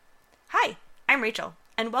I'm Rachel,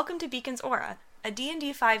 and welcome to Beacon's Aura, a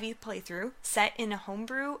D&D 5e playthrough set in a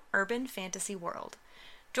homebrew urban fantasy world.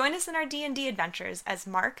 Join us in our D&D adventures as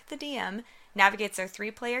Mark, the DM, navigates our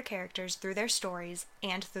 3-player characters through their stories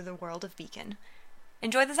and through the world of Beacon.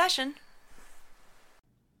 Enjoy the session!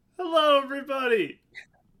 Hello, everybody!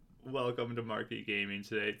 Welcome to Marky Gaming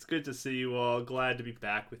today. It's good to see you all. Glad to be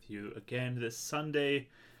back with you again this Sunday.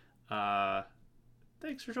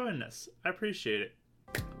 Thanks for joining us. I appreciate it.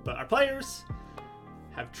 But our players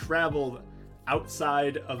have traveled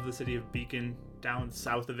outside of the city of Beacon, down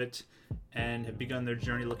south of it, and have begun their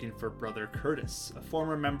journey looking for Brother Curtis, a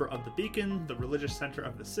former member of the Beacon, the religious center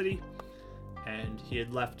of the city, and he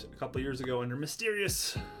had left a couple years ago under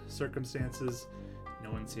mysterious circumstances.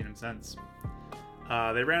 No one's seen him since.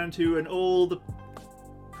 They ran into an old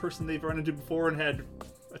person they've run into before and had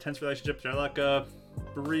a tense relationship. Jarleka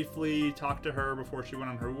briefly talked to her before she went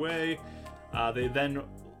on her way. They then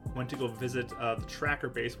went to go visit the tracker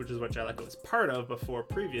base, which is what Jarleka was part of before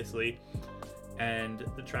previously. And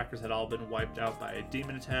the trackers had all been wiped out by a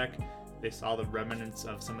demon attack. They saw the remnants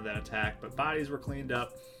of some of that attack, but bodies were cleaned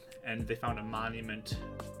up, and they found a monument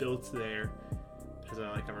built there as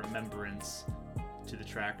a remembrance to the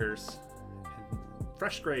trackers. And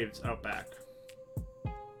fresh graves out back.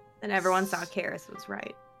 And everyone saw Karis was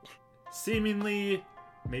right. Seemingly,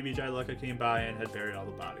 maybe Jarleka came by and had buried all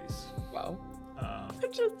the bodies. Wow.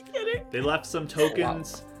 Just kidding. They left some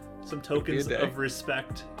tokens, Wow. of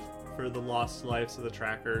respect for the lost lives of the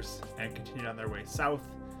trackers, and continued on their way south.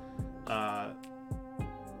 On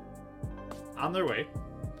their way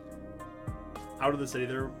out of the city,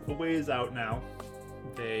 they're a ways out now.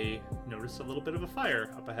 They noticed a little bit of a fire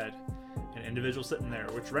up ahead. An individual sitting there,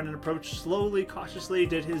 which Renan approached slowly, cautiously,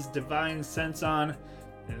 did his divine sense on,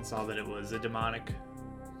 and saw that it was a demonic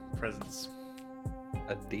presence.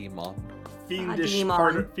 A demon.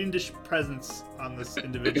 Fiendish presence on this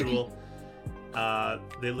individual.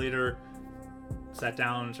 They later sat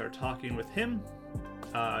down and started talking with him.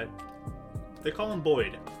 They call him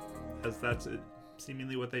Boyd, as that's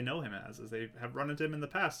seemingly what they know him as they have run into him in the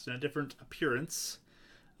past in a different appearance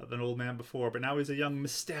of an old man before, but now he's a young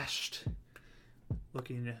mustached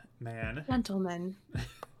looking man. Gentleman.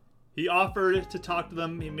 He offered to talk to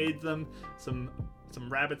them. He made them some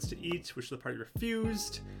rabbits to eat, which the party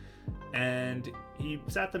refused, and he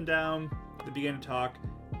sat them down. They began to talk,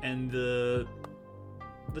 and the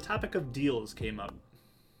topic of deals came up,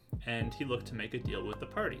 and he looked to make a deal with the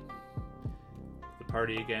party. The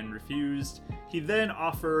party again refused. He then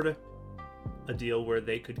offered a deal where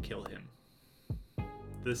they could kill him.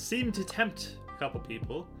 This seemed to tempt a couple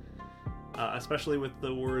people, especially with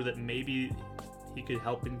the word that maybe he could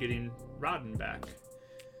help in getting Rodden back.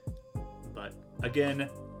 But again,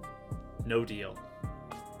 no deal.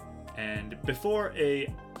 And before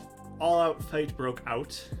a all-out fight broke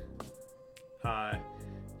out,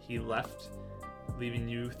 he left, leaving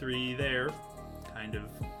you three there, kind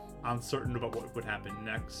of uncertain about what would happen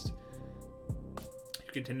next.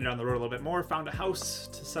 You continued on the road a little bit more, found a house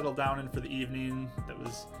to settle down in for the evening that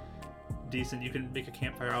was decent. You can make a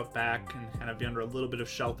campfire out back and kind of be under a little bit of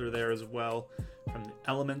shelter there as well from the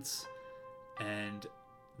elements. And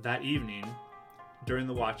that evening, during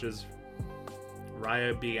the watches,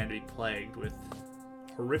 Raya began to be plagued with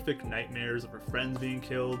horrific nightmares of her friends being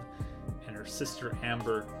killed and her sister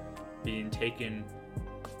Amber being taken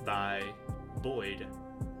by Boyd.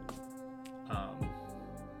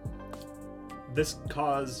 This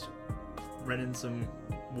caused Renan some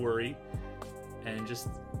worry and just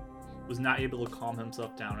was not able to calm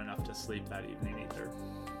himself down enough to sleep that evening either.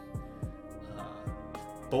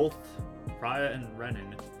 Both Raya and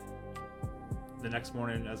Renan, the next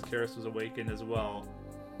morning as Karis was awakened as well,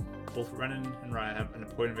 both Renan and Raya have a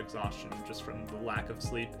point of exhaustion just from the lack of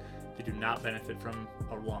sleep. They do not benefit from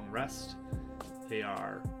a long rest. They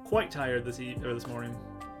are quite tired this morning.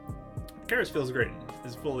 Karis feels great and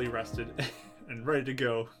is fully rested and ready to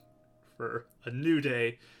go for a new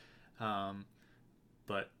day.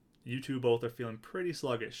 But you two both are feeling pretty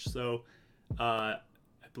sluggish. So I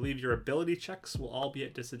believe your ability checks will all be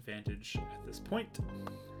at disadvantage at this point.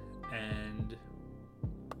 And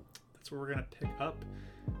that's where we're going to pick up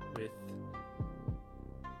with...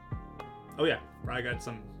 Oh yeah, I got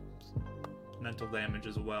some mental damage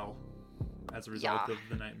as well as a result of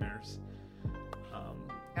the nightmares.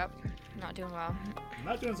 Yep, not doing well. I'm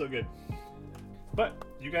not doing so good. But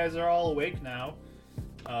you guys are all awake now.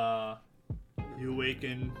 You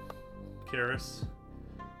awaken Karis,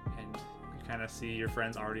 and you kind of see your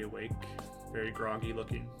friends already awake, very groggy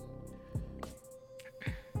looking.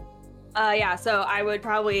 Yeah, so I would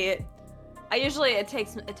probably... it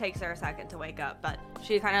takes her a second to wake up, but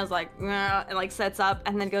She kind of is like, and like sits up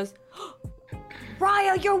and then goes,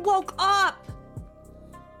 Raya, you're woke up!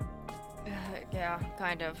 Yeah,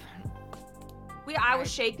 kind of. I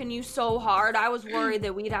was shaking you so hard. I was worried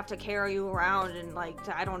that we'd have to carry you around and like,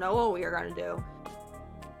 I don't know what we were gonna do.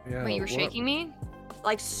 Yeah, Wait, you were shaking me?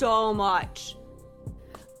 Like so much.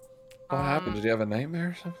 What happened? Did you have a nightmare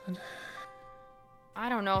or something? I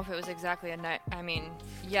don't know if it was exactly a night. I mean,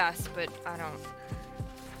 yes, but I don't.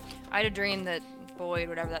 I had a dream that Boyd,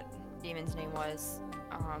 whatever that demon's name was,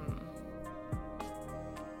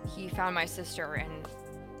 he found my sister and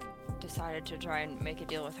decided to try and make a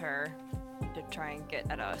deal with her to try and get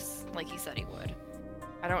at us, like he said he would.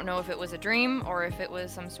 I don't know if it was a dream or if it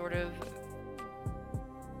was some sort of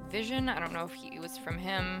vision. I don't know if it was from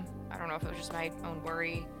him. I don't know if it was just my own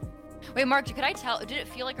worry. Wait, Mark, could I tell? Did it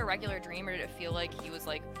feel like a regular dream, or did it feel like he was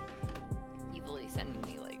like evilly sending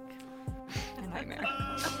me like a nightmare?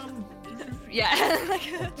 Yeah.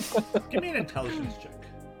 Give me an intelligence check.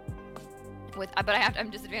 But I'm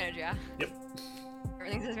disadvantaged, yeah. Yep.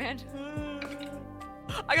 Everything's disadvantaged.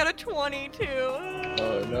 I got a 22.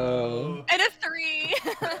 Oh no. And a 3.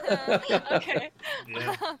 Okay.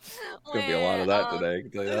 Yeah. Gonna be a lot of that today, I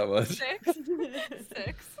can tell you that much.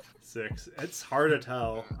 6. 6. It's hard to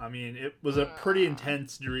tell. I mean, it was a pretty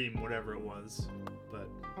intense dream, whatever it was. But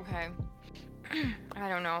Okay. I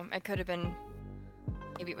don't know. It could have been.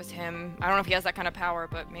 Maybe it was him. I don't know if he has that kind of power,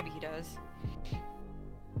 but maybe he does.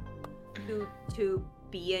 To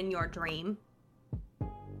be in your dream.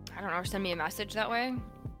 I don't know. Or send me a message that way.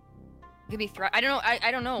 It could be I don't know.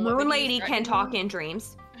 I don't know. What Moon would he be Lady can threatening talk me? in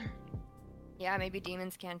dreams. Yeah, maybe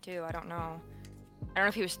demons can too. I don't know. I don't know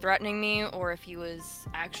if he was threatening me or if he was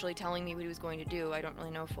actually telling me what he was going to do. I don't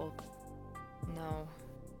really know if we'll know.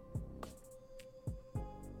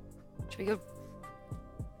 Should we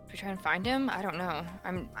try and find him? I don't know.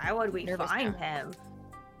 Why would we nervous find now. him?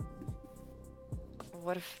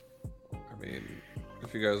 What if? I mean,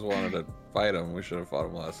 if you guys wanted to fight him, we should have fought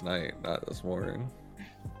him last night, not this morning.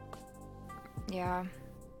 Yeah. We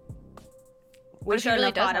What if he shouldn't really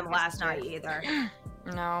have does fought have him my last sister? night either.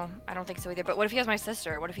 No, I don't think so either. But what if he has my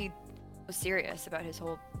sister? What if he was serious about his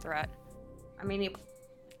whole threat? I mean,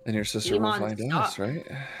 And your sister will Demons find stop. us, right?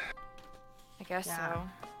 I guess Yeah. so.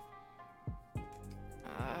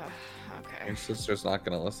 Okay. Your sister's not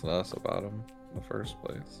gonna listen to us about him in the first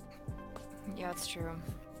place. Yeah, that's true.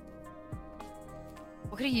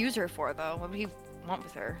 What could he use her for, though? What would he want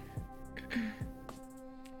with her?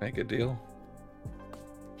 Make a deal.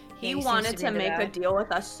 he Yeah, he seems wanted to to be make the a guy. deal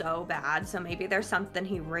with us so bad, so maybe there's something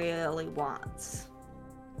he really wants.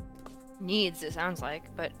 Needs, it sounds like,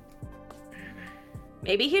 but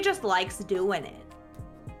Maybe he just likes doing it.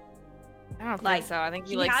 I don't Like, think so. I think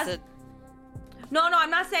he he likes has- it. No, I'm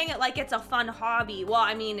not saying it like it's a fun hobby. Well,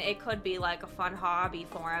 I mean, it could be like a fun hobby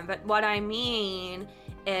for him, but what I mean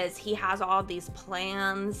is he has all these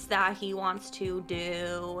plans that he wants to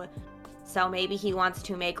do. So maybe he wants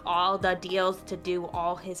to make all the deals to do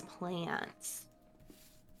all his plans.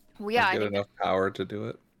 Well, yeah, I Get think enough power to do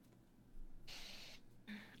it.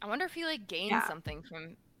 I wonder if he like gains Yeah. something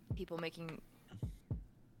from people making.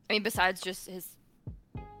 I mean, besides just his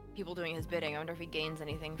people doing his bidding. I wonder if he gains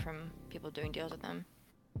anything from people doing deals with him.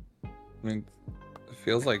 I mean, it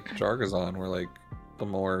feels like Jargazon, where like the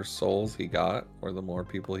more souls he got, or the more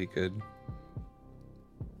people he could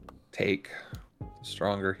take, the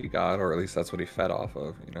stronger he got, or at least that's what he fed off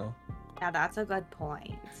of, you know? Yeah, that's a good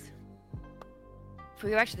point. If we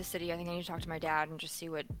go back to the city, I think I need to talk to my dad and just see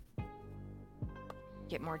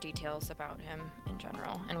get more details about him in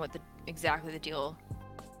general and what exactly the deal.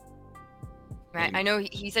 I know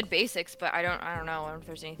he said basics, but I don't know if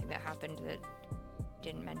there's anything that happened that he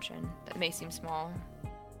didn't mention that may seem small.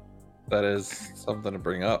 That is something to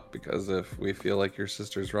bring up, because if we feel like your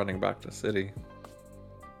sister's running back to city,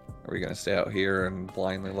 are we going to stay out here and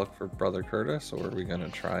blindly look for Brother Curtis, or are we going to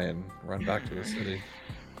try and run back to the city?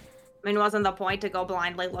 I mean, wasn't the point to go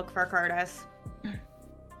blindly look for Curtis?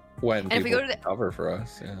 When And if we people go to the- cover for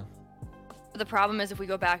us, yeah. The problem is if we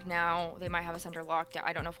go back now, they might have us under lockdown.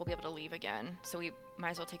 I don't know if we'll be able to leave again, so we might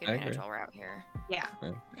as well take I advantage agree. while we're out here. Yeah.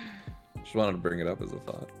 Just wanted to bring it up as a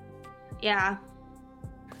thought. Yeah.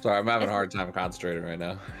 Sorry, I'm having a hard time concentrating right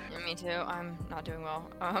now. Yeah, me too. I'm not doing well.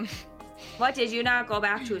 What, did you not go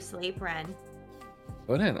back to sleep, Ren?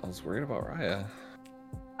 Couldn't. I was worried about Raya.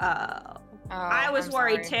 Oh. Oh, I was I'm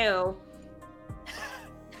worried sorry. too.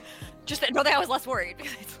 Just no, that I was less worried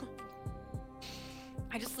because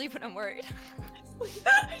I just sleep when I'm worried.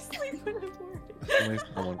 I sleep when I'm worried. At least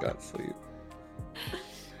no one got sleep.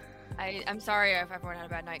 I'm sorry if everyone had a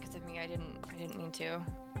bad night because of me. I didn't mean to.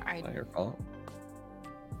 Not your fault.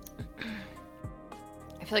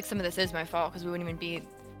 feel like some of this is my fault because we wouldn't even be.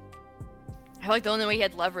 I feel like the only way he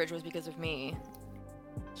had leverage was because of me.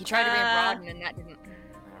 He tried to ramp Rodden, and that didn't.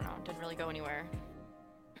 I don't know. Didn't really go anywhere.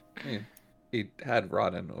 I mean, he had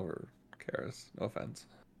Rodden over Karis. No offense.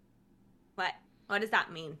 What? What does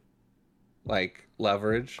that mean? Like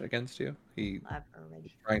leverage against you. He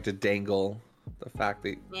Leverage. trying to dangle the fact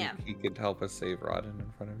that Yeah. he could help us save Rodden in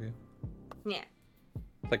front of you. Yeah.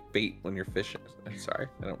 It's like bait when you're fishing. I'm sorry,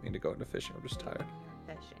 I don't mean to go into fishing. I'm just tired.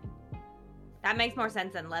 Fishing. That makes more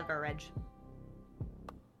sense than leverage.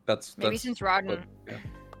 That's Maybe since Rodden. Yeah,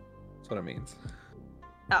 that's what it means.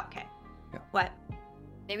 Oh, okay. Yeah. What?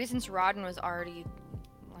 Maybe since Rodden was already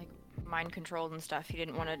like mind controlled and stuff, he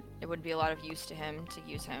didn't want to. It would be a lot of use to him to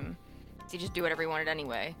use him. So he just do whatever he wanted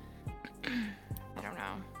anyway. I don't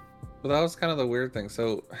know. Well, that was kind of the weird thing.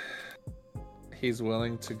 So he's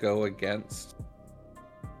willing to go against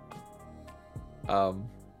not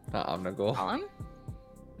Omnigul. Colin?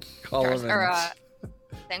 Colin Or and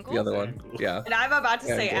Thankul? the other one. Thankul. Yeah. And I'm about to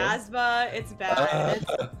say Yeah, asthma. It's bad.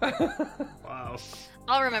 Wow.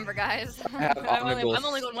 I'll remember, guys. I have I'm only Omnigul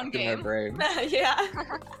going one stuck in my game. brain. Yeah.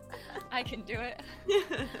 I can do it.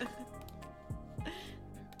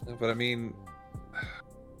 But I mean,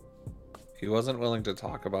 he wasn't willing to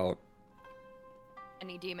talk about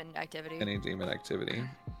Any demon activity. any demon activity,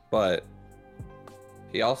 but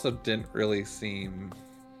he also didn't really seem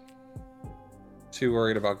too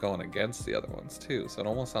worried about going against the other ones too. So it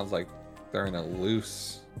almost sounds like they're in a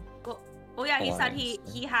loose. Well, yeah, he said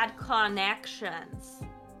Alliance. he had connections.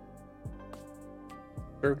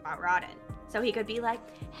 True. About Rodden. So he could be like,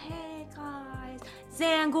 hey guys,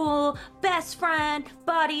 Zangul, best friend,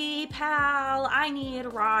 buddy, pal, I need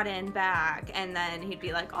Rodden back. And then he'd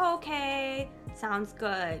be like, okay, sounds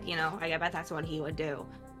good. You know, I bet that's what he would do.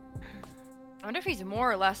 I wonder if he's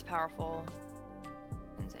more or less powerful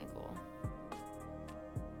than Zangul.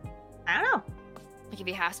 I don't know. Like if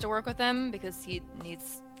he has to work with them because he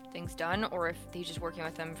needs things done, or if he's just working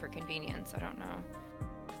with them for convenience. I don't know.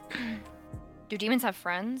 Do demons have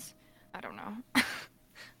friends? I don't know. Have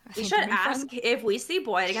We seen should demon ask, friends? if we see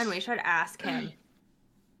Boyd again, we should ask him.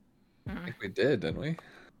 I think we did, didn't we?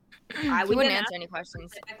 He We wouldn't didn't answer ask any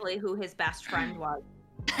questions. specifically who his best friend was.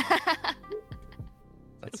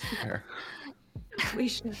 That's fair. We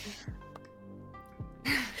should.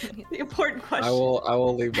 The important question. I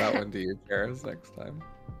will leave that one to you, Karis, next time.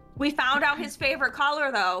 We found out his favorite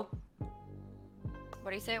color though. What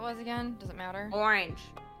do you say it was again? Does it matter? Orange.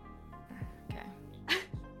 Okay.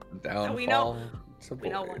 Downfall we know- to we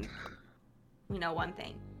know Boyd. one. We know one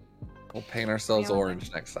thing. We'll paint ourselves Yeah.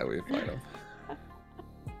 orange next time we fight him.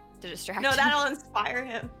 To distract No, him. that'll inspire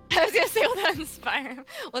him. I was gonna say, will that inspire him?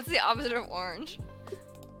 What's the opposite of orange?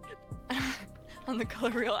 On the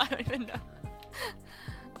color wheel, I don't even know.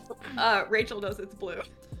 Rachel knows it's blue.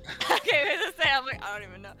 Okay, I was gonna say, I'm like, I don't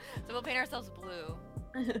even know. So we'll paint ourselves blue.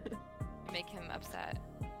 And make him upset.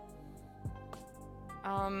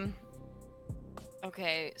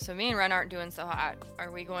 Okay, so me and Ren aren't doing so hot.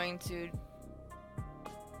 Are we going to...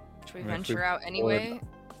 Should we I mean, if we venture out anyway?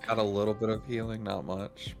 Got a little bit of healing, not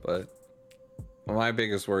much, but my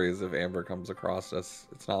biggest worry is if Amber comes across us.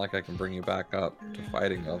 It's not like I can bring you back up to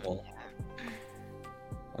fighting level.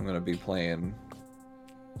 I'm gonna be playing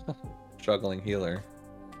juggling healer.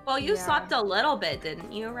 Well, you Yeah. slept a little bit,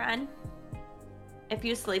 didn't you, Ren? If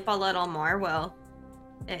you sleep a little more, will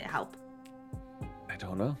it help? I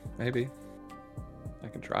don't know. Maybe I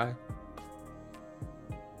can try.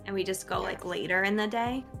 And we just go like later in the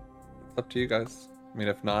day? It's up to you guys. I mean,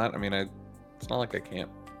 if not, it's not like I can't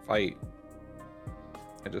fight.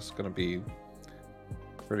 I'm just gonna be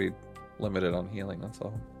pretty limited on healing. That's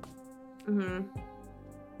all. Mm-hmm.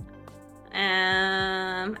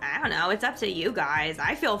 I don't know. It's up to you guys.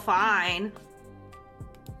 I feel fine.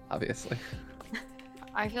 Obviously.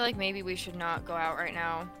 I feel like maybe we should not go out right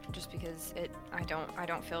now, just because I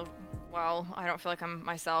don't feel well. I don't feel like I'm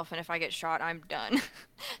myself, and if I get shot, I'm done.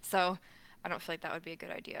 So I don't feel like that would be a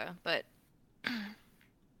good idea. But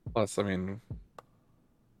Plus, I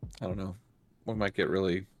don't know. We might get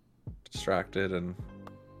really distracted and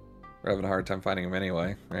we're having a hard time finding him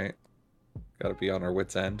anyway, right? Gotta be on our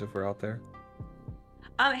wits' end if we're out there.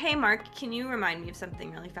 Hey Mark, can you remind me of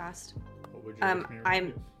something really fast? What would you like me to I'm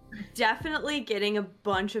remind definitely getting a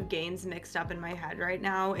bunch of games mixed up in my head right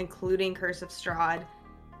now, including Curse of Strahd.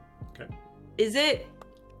 you? Okay. Is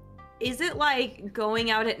it like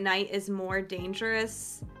going out at night is more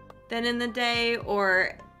dangerous than in the day,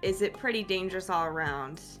 or is it pretty dangerous all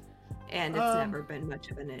around and it's never been much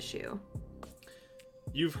of an issue?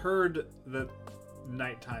 You've heard that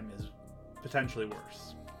nighttime is potentially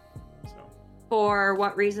worse. So, For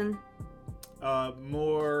what reason?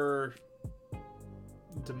 More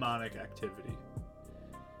demonic activity.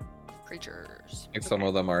 Creatures. Like some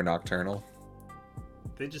of them are nocturnal.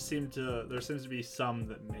 They just seem to. There seems to be some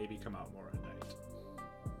that maybe come out more at night.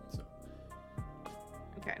 So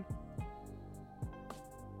Okay.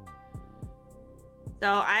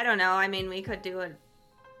 So I don't know. I mean, we could do it.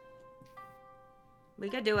 We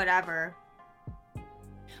could do whatever. Wait,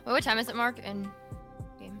 what time is it, Mark? In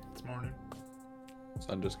game? it's morning.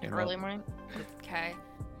 Sun just came Early up. morning? Okay.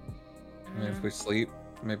 I mean, if we sleep,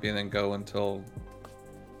 maybe and then go until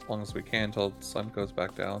as long as we can until the sun goes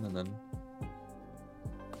back down, and then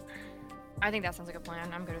I think that sounds like a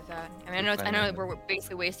plan. I'm good with that. I mean, I know we're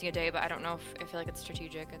basically wasting a day, but I don't know if I feel like it's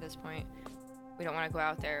strategic at this point. We don't want to go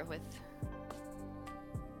out there with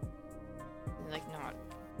like not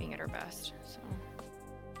being at our best. So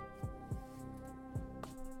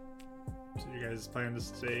So you guys plan to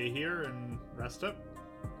stay here and rest up?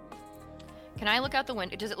 can I look out the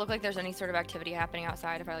window? Does it look like there's any sort of activity happening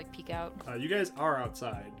outside if I like peek out? You guys are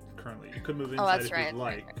outside currently. You could move Oh, inside that's if right, you'd that's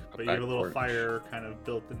right, like, right. but you have a Back little porch. fire kind of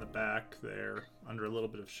built in the back there, under a little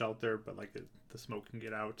bit of shelter, but like the smoke can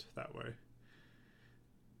get out that way.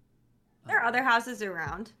 There are other houses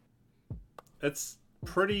around. It's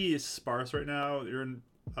pretty sparse right now. You're in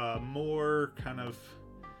more kind of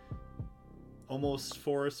almost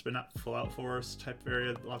forest, but not full out forest type of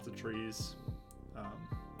area. Lots of trees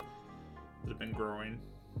that have been growing.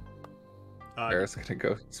 Garrett's gonna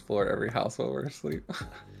go explore every house while we're asleep.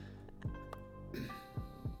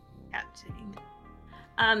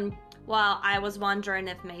 Well, I was wondering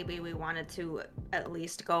if maybe we wanted to at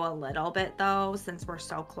least go a little bit though, since we're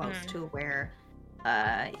so close to where,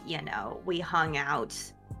 you know, we hung out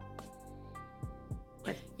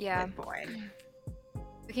with, Yeah. with Boyd.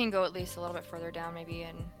 We can go at least a little bit further down maybe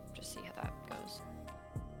and just see how that goes.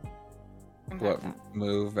 I'm fine What, with that.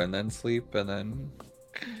 move and then sleep and then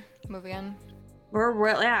Move again. We're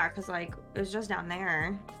really, yeah, because like it was just down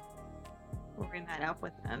there where we met up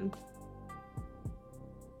with them.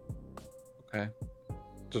 okay.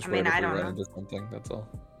 Just I mean, right if I we don't run know. into something, that's all.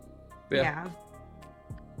 Yeah.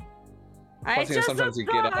 Plus, you know, sometimes you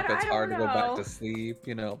get up, thought, it's I hard to don't go back know. to sleep,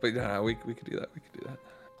 you know. But yeah, we could do that. We could do that.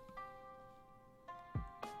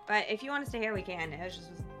 But if you want to stay here, we can. It was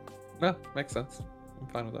just No, makes sense. I'm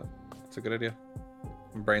fine with that. It's a good idea.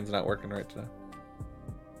 My brain's not working right today.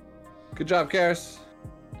 Good job, Karis.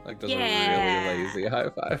 Like, does Yeah. a really lazy high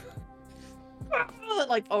five.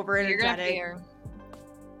 like over You're gonna have to be energetic.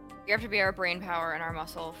 you have to be our brain power and our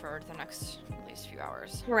muscle for the next at least few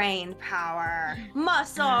hours. Brain power,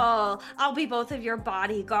 muscle. I'll be both of your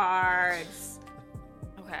bodyguards.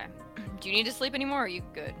 Okay. Do you need to sleep anymore or are you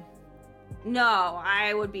good? No,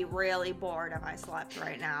 I would be really bored if I slept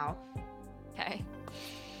right now. Okay.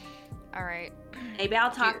 Alright. Maybe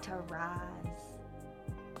I'll talk to Raz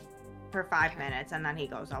for 5 minutes and then he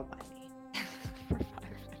goes away. For 5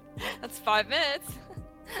 minutes. That's 5 minutes.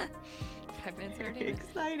 5 minutes are days.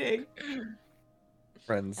 Exciting.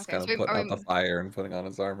 Friend's Okay, kind so of we- putting are out the we- fire and putting on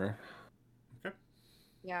his armor.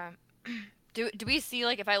 Yeah. Do we see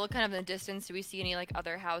like if I look kind of in the distance, do we see any like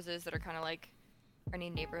other houses that are kind of like any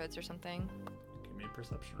neighborhoods or something? Give me a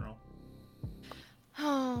perception roll.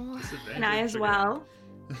 Oh. Disadvantage, And I as figure well.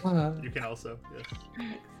 it out. You can also, yes.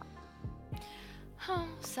 Oh,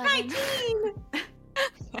 7. 19!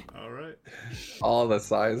 All right. All the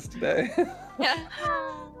size today. Yeah.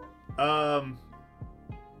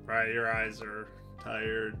 Right, your eyes are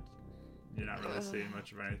tired. You're not really seeing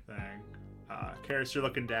much of anything. Karis, you're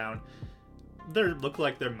looking down. There look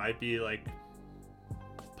like there might be like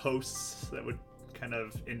posts that would kind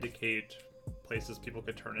of indicate places people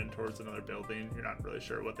could turn in towards another building. You're not really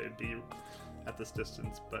sure what they'd be at this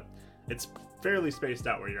distance, but it's fairly spaced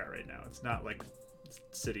out where you're at right now. It's not like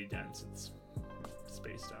city dense. It's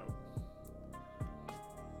spaced out.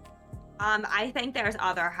 I think there's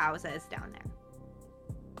other houses down there.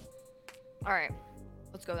 All right.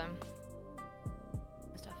 Let's go then.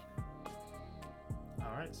 Stuff.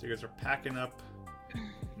 All right, so you guys are packing up,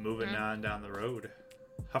 moving Mhm. on down the road.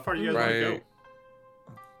 How far do you guys want to Right. go?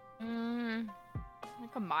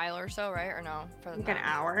 Like a mile or so, right? Or no? Further Like than an that.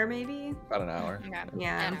 hour maybe? About an hour. Okay.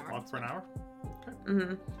 Yeah. An hour. Walk for an hour?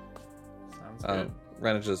 Mm-hmm. Sounds good.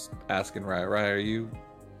 Rena's just asking Raya, are you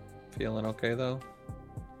feeling okay though?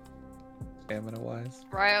 Stamina wise?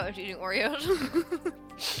 Ryo is eating Oreos.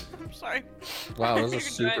 I'm sorry. Wow, those are You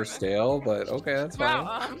can super drive. stale, but okay, that's fine.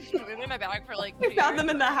 Wow. They've been in my bag for like. We 2 found years. them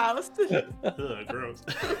in the house. Ugh, gross.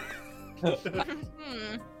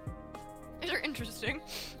 These are interesting.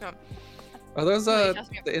 No. Are those Wait,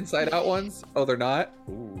 test me up. the inside out ones? Oh, they're not?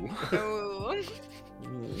 Ooh. No.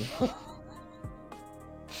 Ooh.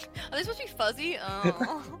 Are they supposed to be fuzzy?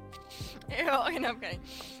 Oh. Ew, okay, no, I'm kidding.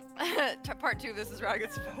 Part 2 of this is where I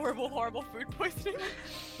get some horrible, horrible food poisoning.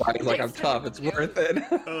 Ryan's like, I'm tough. It's worth it.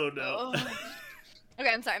 Oh no. Oh. Okay,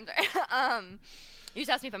 I'm sorry. You just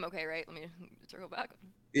asked me if I'm okay, right? Let me circle back.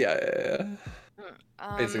 Yeah.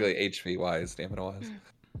 Um, Basically, HP wise, stamina wise.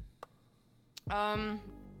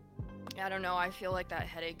 I don't know. I feel like that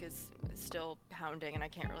headache is still pounding, and I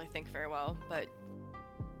can't really think very well. But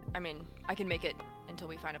I mean, I can make it until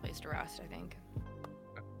we find a place to rest. I think.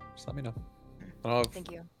 Just let me know. I don't,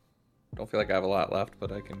 Thank you. don't feel like I have a lot left,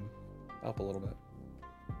 but I can help a little bit.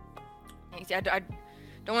 Thanks. Yeah, I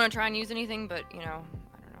don't want to try and use anything, but you know,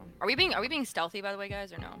 I don't know. Are we being stealthy, by the way,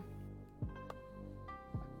 guys, or no?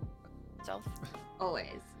 Stealth?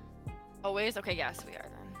 Always. Always? Okay, yes, we are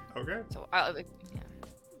then. Okay. So, yeah.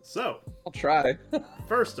 So, I'll try.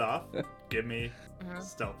 first off, give me Mhm.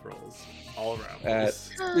 stealth rolls all around. At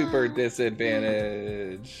please. super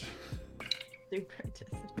disadvantage. Super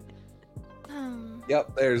disadvantage.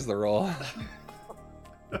 Yep, there's the roll.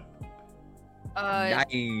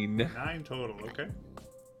 9. 9 total. Okay.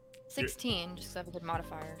 16, just 'cause I have a good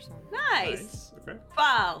modifier. So. Nice. Okay.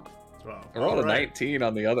 Wow. 12. I rolled a Alright. 19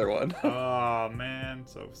 on the other one. Oh man,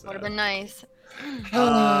 so sad. Would have been nice.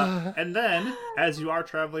 And then, as you are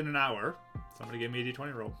traveling an hour, somebody give me a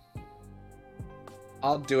d20 roll.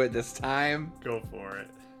 I'll do it this time. Go for it.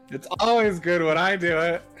 It's always good when I do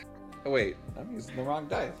it. Oh, wait, I'm using the wrong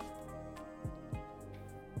dice.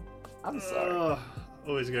 I'm sorry.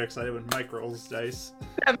 Always get excited when Mike rolls dice.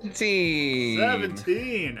 17.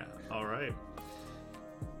 17. All right.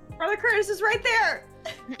 Brother Curtis is right there.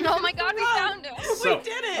 Oh my god, we found him! So- We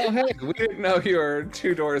did Oh, it. hey, we didn't know you were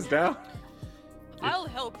 2 doors down. I'll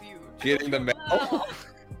help you. Getting the mail. Wow.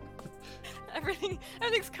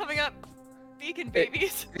 Everything's coming up. Beacon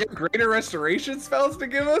babies. You have greater restoration spells to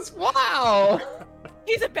give us? Wow!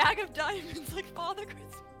 He's a bag of diamonds like Father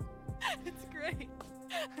Christmas. It's great.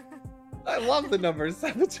 I love the number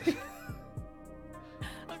 17.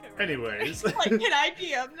 Okay, Anyways, Like, can I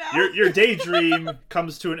DM now? your daydream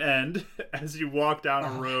comes to an end as you walk down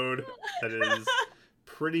a road that is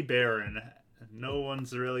pretty barren. No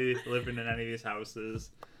one's really living in any of these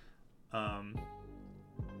houses.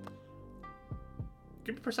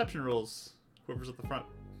 Give me perception rolls. Whoever's at the front.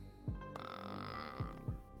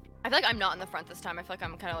 I feel like I'm not in the front this time. I feel like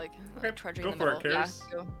I'm kind of like Okay, trudging go in the for middle. it, Karis.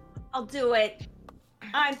 Yeah. I'll do it.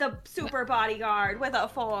 I'm the super bodyguard with a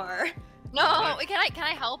 4. No, Alright. can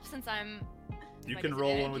I help since I'm? You My can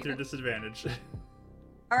roll one disadvantage, with your disadvantage.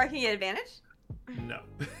 Or I can get advantage? No.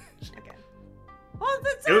 Okay. Well,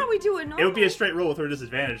 that's It would- how we do it normally. It would be a straight roll with her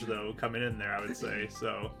disadvantage, though, coming in there, I would say.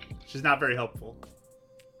 So, she's not very helpful.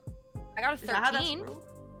 I got a Is that how that's 13. ruled?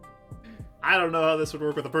 I don't know how this would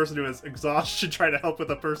work with a person who has exhaustion trying to help with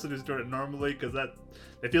a person who's doing it normally, because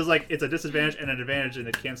it feels like it's a disadvantage and an advantage, and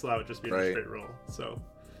it cancel out just being a Right. straight roll. So,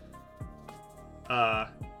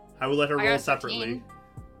 I will let her I got roll a 13. separately.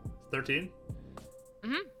 13?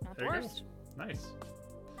 Not the There you go. worst. Nice.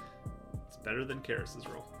 It's better than Karis's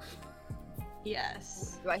roll.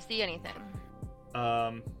 Yes. Do I see anything?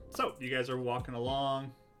 So you guys are walking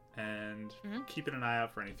along and Mhm. keeping an eye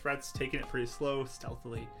out for any threats, taking it pretty slow,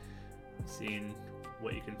 stealthily, seeing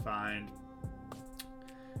what you can find.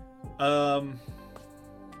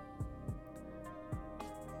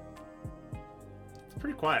 It's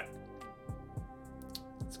pretty quiet.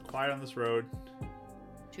 It's quiet on this road.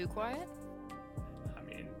 Too quiet? I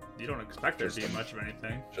mean, you don't expect there to be Just- much of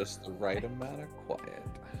anything. Just the right amount of quiet.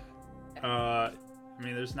 I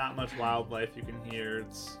mean, there's not much wildlife you can hear.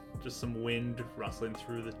 It's just some wind rustling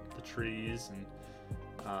through the trees, and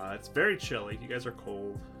it's very chilly. You guys are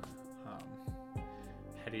cold.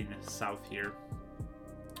 Heading south here.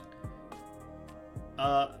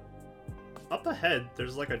 Up ahead,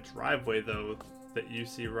 there's like a driveway though that you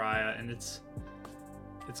see, Raya, and it's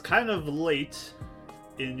kind of late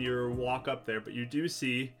in your walk up there, but you do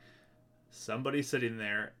see somebody sitting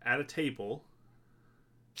there at a table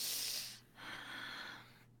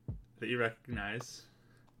that you recognize.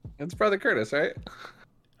 It's Brother Curtis, right?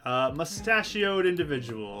 Mustachioed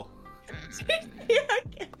individual.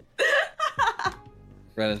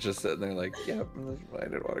 Brennan's just sitting there like, yep, I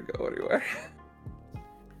didn't want to go anywhere.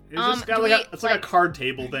 He's just got do like we, it's like a like- card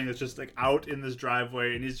table thing that's just like out in this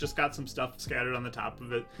driveway, and he's just got some stuff scattered on the top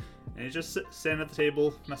of it, and he's just standing at the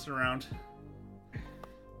table messing around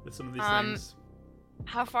with some of these things.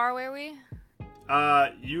 How far away are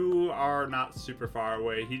we? You are not super far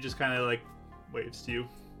away. He just kind of like waves to you.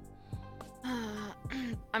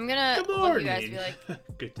 I'm gonna Good look at morning. you guys and be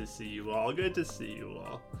like, Good to see you all. Good to see you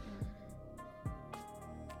all.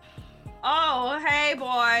 Oh, hey,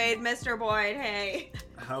 Boyd. Mr. Boyd, hey.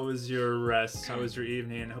 How was your rest? How was your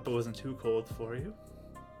evening? I hope it wasn't too cold for you.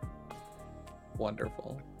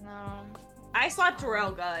 Wonderful. No. I slept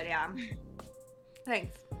real good, yeah.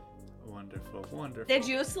 Thanks. Wonderful, wonderful. Did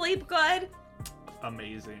you sleep good?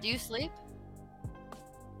 Amazing. Do you sleep?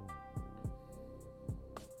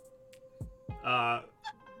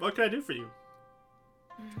 What can I do for you?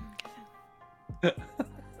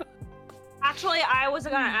 Actually, I was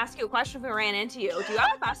gonna ask you a question if we ran into you. Do you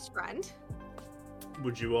have a best friend?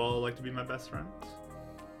 Would you all like to be my best friends?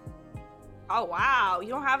 Oh, wow. You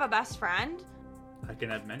don't have a best friend? I can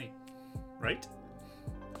have many, right?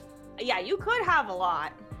 Yeah, you could have a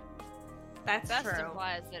lot. That's Best true.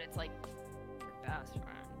 implies that it's like your best friend.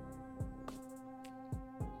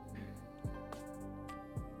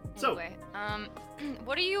 So- Anyway,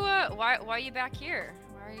 what are you, why are you back here?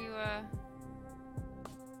 Why are you,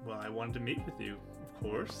 Well, I wanted to meet with you, of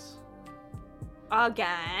course.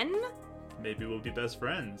 Again? Maybe we'll be best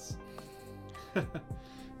friends.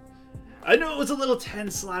 I know it was a little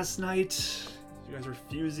tense last night. You guys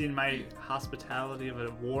refusing my hospitality of a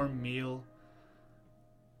warm meal.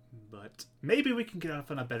 But maybe we can get off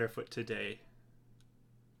on a better foot today.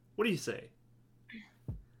 What do you say?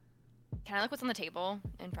 can I look what's on the table?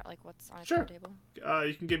 In front, like what's on Sure. the table?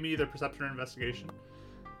 You can give me either perception or investigation.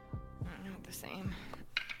 Not the same.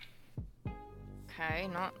 Okay,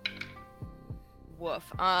 not. Woof.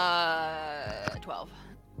 12.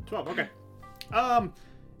 12, okay.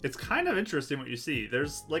 It's kind of interesting what you see.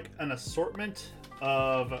 There's like an assortment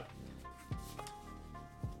of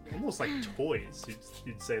almost like toys,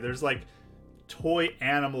 you'd say. There's like toy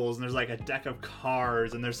animals, and there's like a deck of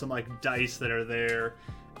cards, and there's some like dice that are there,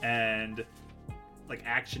 and like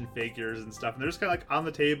action figures and stuff. And they're just kind of like on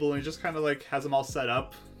the table, and he just kind of like has them all set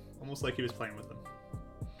up, almost like he was playing with them.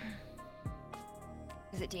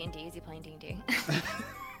 Is it D&D? Is he playing D&D?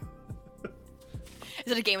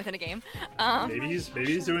 Is it a game within a game? Maybe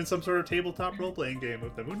he's doing some sort of tabletop role-playing game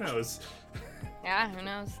with them. Who knows? Yeah, who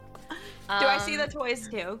knows? Do I see the toys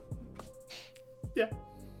too? Yeah.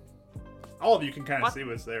 All of you can kind of What? see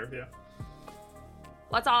what's there, yeah.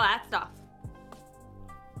 What's all that stuff?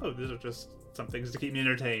 Oh, these are just some things to keep me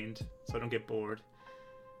entertained, so I don't get bored.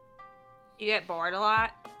 You get bored a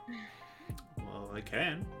lot? Well, I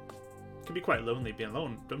can. It can be quite lonely being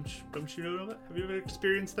alone. Don't you know that? Have you ever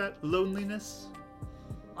experienced that loneliness?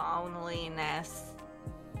 Loneliness.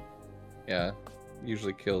 Yeah,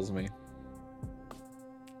 usually kills me.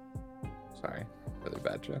 Sorry, really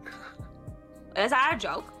bad joke. Is that a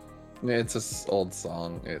joke? It's an old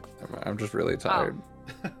song. I'm just really tired.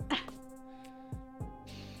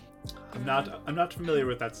 I'm not familiar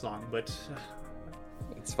with that song, but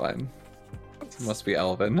It's fine. It must be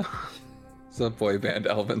Elvin. It's a boy band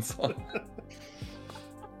Elvin song.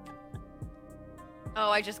 Oh,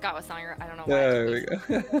 I just got what song you're. I don't know why. There we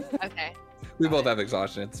go. Okay. We both have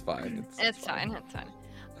exhaustion. It's fine. It's fine. It's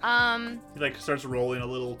fine. he like starts rolling a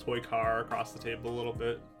little toy car across the table a little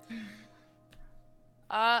bit.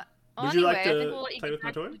 Well, Would you anyway, like I think to we'll let you play get with my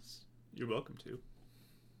back- toys? You're welcome to.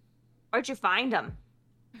 Where'd you find them?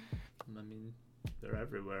 I mean, they're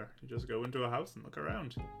everywhere. You just go into a house and look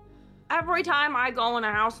around. Every time I go in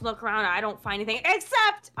a house and look around, I don't find anything,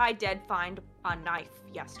 except I did find a knife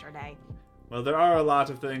yesterday. Well, there are a lot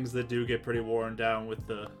of things that do get pretty worn down with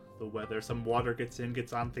the weather. Some water gets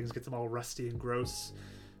on things, gets them all rusty and gross.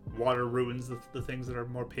 Water ruins the things that are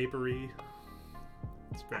more papery.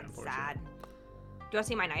 It's very That's unfortunate. sad. Do I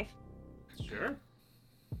see my knife? Sure.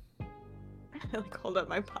 I like hold up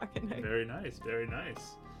my pocket knife. Very nice. Very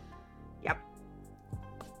nice. Yep.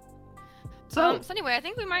 So, So anyway, I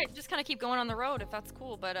think we might just kind of keep going on the road if that's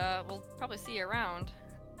cool, but we'll probably see you around.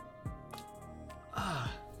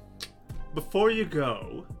 before you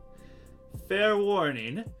go, fair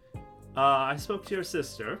warning. I spoke to your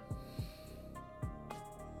sister.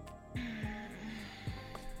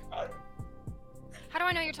 How do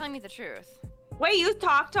I know you're telling me the truth? Wait, you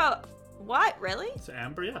talked to what? Really? To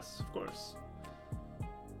Amber, yes, of course.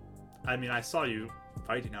 I mean, I saw you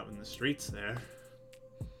fighting out in the streets there.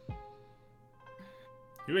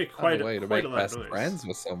 You make Quite quite a way to quite make a lot of best noise. friends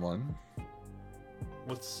with someone.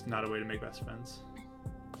 What's not a way to make best friends?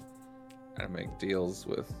 And make deals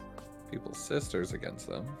with people's sisters against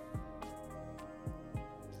them.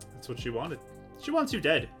 That's what she wanted. She wants you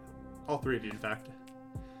dead. All three of you, in fact.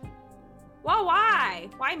 Well, why?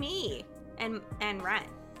 Why me? And Ren?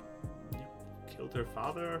 You killed her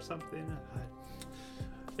father or something?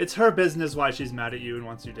 It's her business why she's mad at you and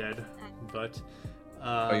wants you dead. But,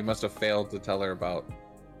 Oh, you must have failed to tell her about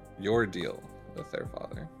your deal with their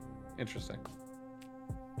father. Interesting.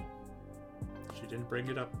 she didn't bring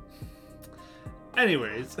it up.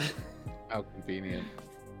 Anyways, How convenient.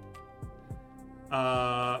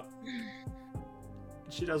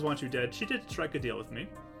 She does want you dead. She did strike a deal with me.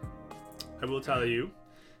 I will tell you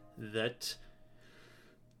that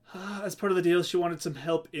as part of the deal, she wanted some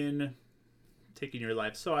help in taking your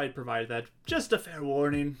life, so I provided that. Just a fair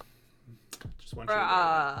warning. Just want you to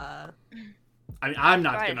I mean, I'm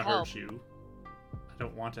not Provided gonna help. hurt you. I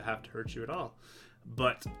don't want to have to hurt you at all.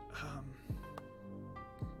 But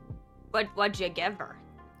What'd you give her?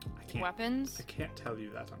 I Weapons? can't tell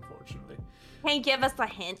you that, unfortunately. Can you give us a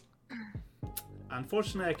hint?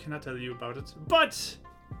 Unfortunately, I cannot tell you about it. But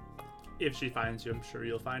if she finds you, I'm sure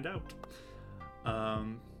you'll find out.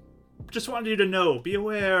 Just wanted you to know, be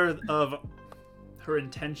aware of her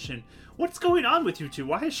intention. What's going on with you two?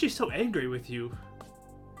 Why is she so angry with you?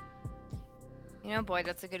 You know, Boyd,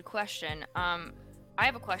 that's a good question. I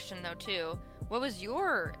have a question though too. What was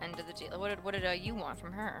your end of the deal? What did you want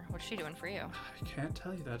from her? What's she doing for you? I can't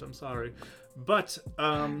tell you that, I'm sorry. But,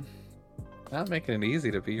 Not making it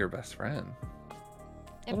easy to be your best friend.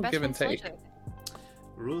 Yeah, Little best give and friend's take. logic.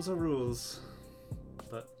 rules are rules.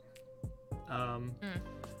 But,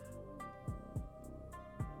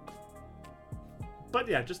 But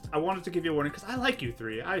yeah, I wanted to give you a warning because I like you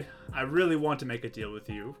three. I really want to make a deal with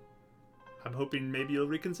you. I'm hoping maybe you'll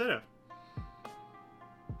reconsider.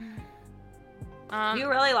 Do you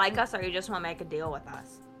really like us, or you just want to make a deal with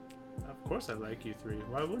us? Of course I like you three.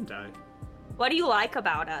 Why wouldn't I? What do you like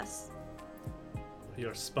about us?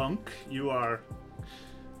 You're spunk. You are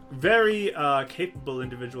very capable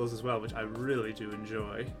individuals as well, which I really do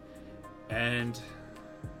enjoy. And,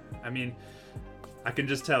 I mean, I can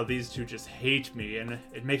just tell these two just hate me, and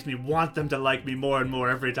it makes me want them to like me more and more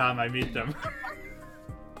every time I meet them.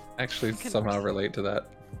 Actually, somehow relate to that.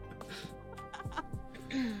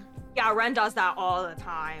 Yeah, Ren does that all the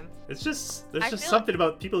time. There's I just feel something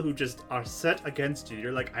about people who just are set against you.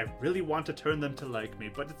 You're like, I really want to turn them to like me,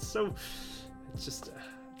 but it's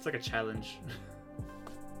like a challenge.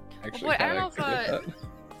 Actually, Boyd, I kinda don't know agree if, with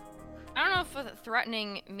I don't know if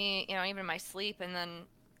threatening me, you know, even in my sleep, and then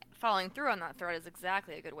following through on that threat is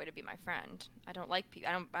exactly a good way to be my friend. I don't like people.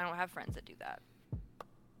 I don't have friends that do that.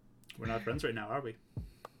 We're not friends right now, are we?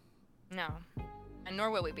 No, and nor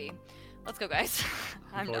will we be. Let's go, guys.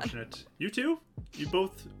 I'm done. Unfortunate. You two? You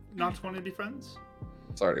both not want to be friends?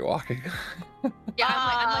 It's already walking. Yeah,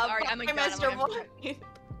 I'm like, bye, done. Mr. I'm like, Boyd.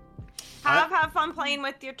 Have fun playing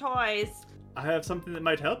with your toys. I have something that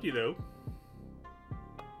might help you, though.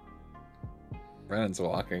 Brennan's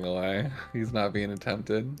walking away. He's not being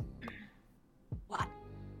attempted. What?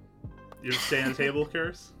 You stay on the table,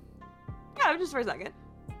 Curse? Yeah, just for a second.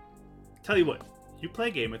 Tell you what, you play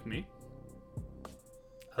a game with me.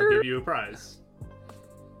 I'll give you a prize.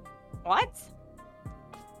 What?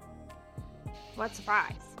 What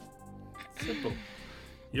surprise? Simple.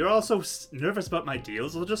 You're also nervous about my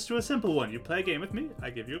deals. We'll just do a simple one. You play a game with me, I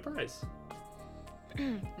give you a prize.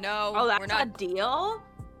 no, Oh, we're that's not. a deal?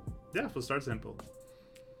 Yeah, we'll start simple.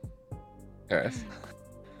 Karis.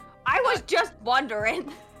 I was just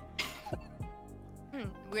wondering.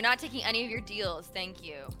 We're not taking any of your deals. Thank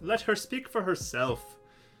you. Let her speak for herself.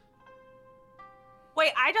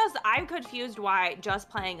 Wait, I'm confused why just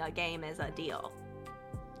playing a game is a deal.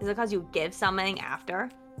 Is it because you give something after?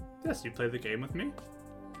 Yes, you play the game with me,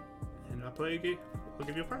 and I'll play a game. I'll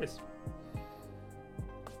give you a prize.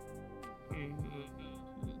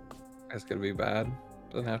 Prize could be bad.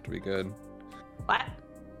 Doesn't have to be good. What?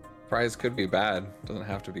 Prize could be bad. Doesn't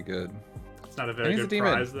have to be good. It's not a very And he's good a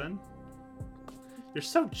demon. prize, then. You're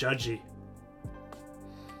so judgy.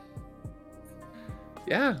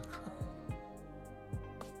 Yeah.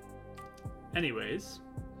 Anyways,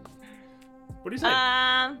 what do you say?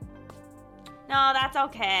 No, that's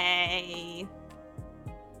okay.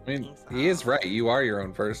 I mean, he is right. You are your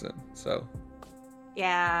own person, so.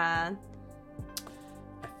 Yeah.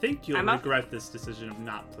 I think you'll I'm a- regret this decision of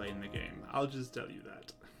not playing the game. I'll just tell you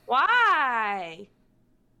that. Why?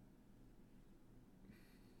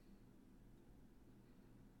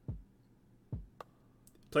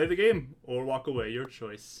 Play the game or walk away. Your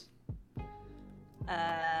choice.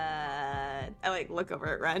 I like look over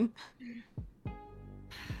at Ren. I'm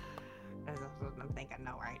thinking,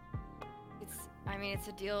 no, right? I mean, it's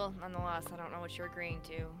a deal nonetheless. I don't know what you're agreeing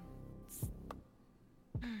to.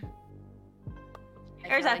 I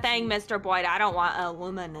Here's feel a like thing, you- Mr. Boyd. I don't want a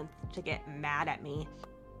woman to get mad at me.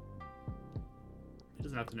 He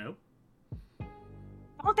doesn't have to know.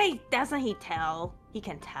 Doesn't he tell? He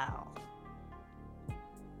can tell.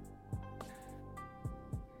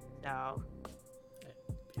 So,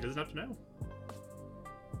 He doesn't have to know.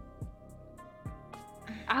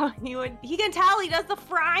 oh, he can tell he does the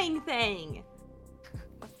frying thing.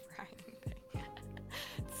 The frying thing.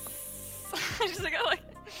 Just like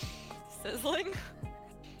sizzling.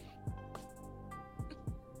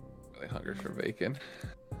 Really hungry for bacon.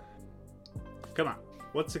 Come on.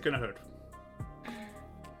 What's it gonna hurt?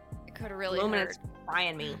 It could really Luminous hurt.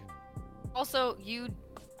 frying me. Also,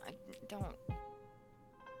 I don't.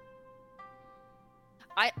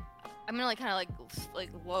 I'm gonna like kind of like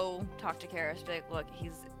low talk to Karis. Be like, look,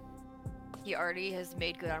 he already has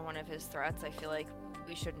made good on one of his threats. I feel like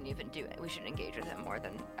we shouldn't even do it. We shouldn't engage with him more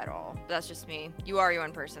than at all. But that's just me. You are your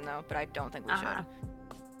own person though, but I don't think we should.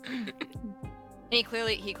 And he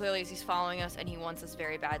clearly he's following us and he wants us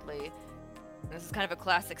very badly. And this is kind of a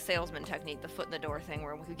classic salesman technique, the foot in the door thing,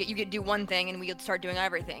 where you could do one thing and we could start doing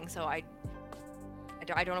everything. So I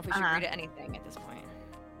don't know if we should agree to anything at this point.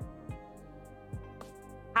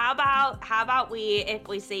 How about we, if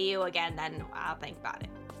we see you again, then I'll think about it.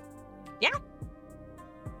 Yeah.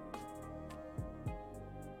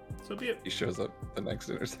 So be it. He shows up the next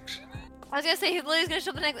intersection. I was gonna say he's literally gonna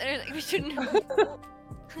show up the next. We shouldn't.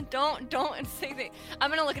 don't say that. I'm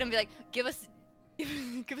gonna look at him and be like, give us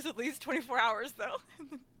at least 24 hours though.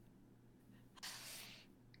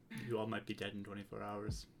 You all might be dead in 24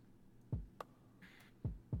 hours.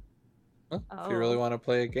 Well, if you really want to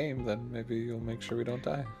play a game, then maybe you'll make sure we don't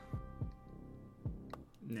die.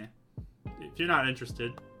 Nah. If you're not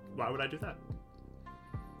interested, why would I do that?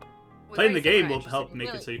 Well, Playing the you said we're game not will interested. help make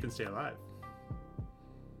Really- it so you can stay alive.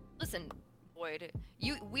 Listen, Boyd,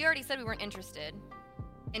 we already said we weren't interested,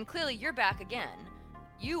 and clearly you're back again.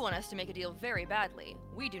 You want us to make a deal very badly.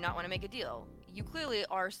 We do not want to make a deal. You clearly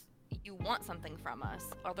you want something from us,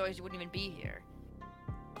 otherwise you wouldn't even be here.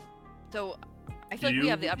 So, I feel like we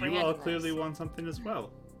have the upper hand. You all in this. clearly want something as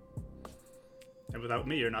well. And without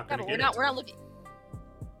me, you're not Yeah, going but to get we're not looking.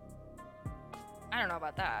 I don't know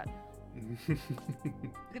about that. it. You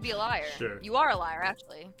could be a liar. Sure. You are a liar,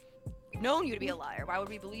 actually. We've known you to be a liar. Why would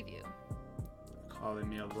we believe you? Calling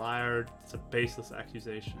me a liar, it's a baseless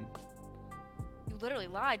accusation. You literally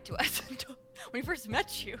lied to us when we first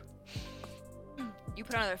met you. You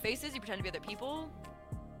put on other faces. You pretend to be other people.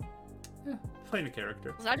 Yeah, playing a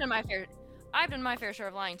character. Listen, I've done my fair share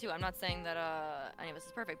of lying too. I'm not saying that any of us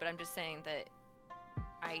is perfect, but I'm just saying that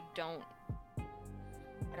I don't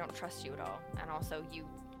trust you at all. And also,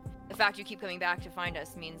 the fact you keep coming back to find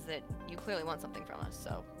us means that you clearly want something from us.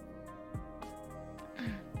 So.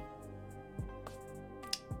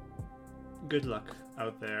 Good luck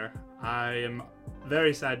out there. I am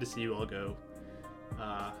very sad to see you all go.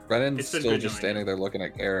 Brennan's It's been still good just knowing standing you. there looking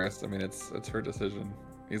at Garrus. I mean, it's her decision.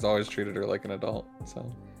 He's always treated her like an adult, so.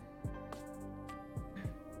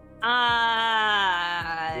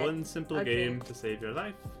 One simple okay. game to save your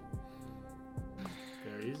life.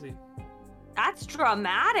 Very easy. That's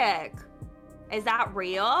dramatic. Is that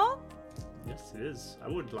real? Yes, it is. I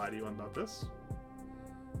wouldn't lie to you about this.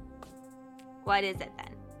 What is it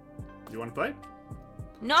then? You want to play?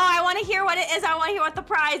 No, I want to hear what it is. I want to hear what the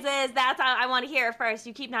prize is. I want to hear it first.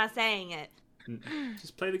 You keep not saying it.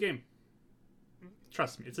 Just play the game.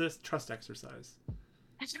 Trust me, it's a trust exercise.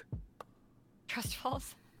 Trust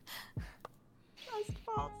falls. Trust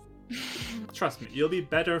falls. Trust me, you'll be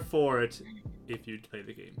better for it if you play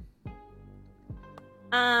the game.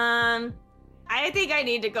 I think I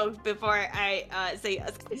need to go before I say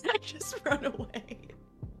yes. I just run away.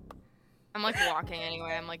 I'm like walking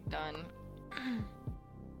anyway. I'm like done.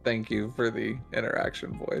 Thank you for the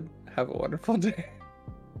interaction, Void. Have a wonderful day.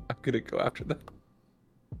 I'm gonna go after them.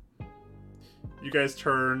 You guys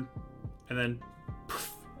turn, and then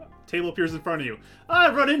poof, table appears in front of you.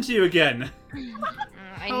 I've run into you again.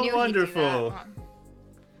 I How knew he'd do wonderful. that.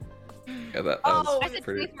 Yeah, that Oh, was I said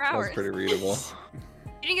pretty. 24 That was hours. pretty readable.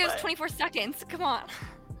 You didn't give us 24 seconds. Come on.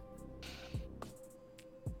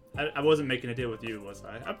 I wasn't making a deal with you, was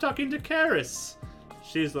I? I'm talking to Karis.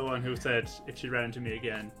 She's the one who said if she ran into me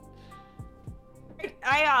again.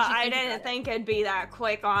 I didn't think it'd be that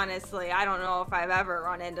quick, honestly. I don't know if I've ever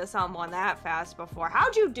run into someone that fast before.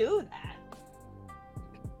 How'd you do that?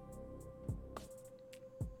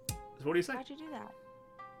 So what do you say? How'd you do that?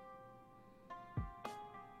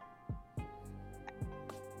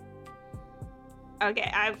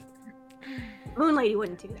 Okay, Moon Lady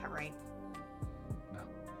wouldn't do that, right?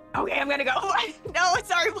 No. Okay, I'm gonna go. No,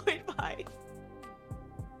 sorry, Void. Bye.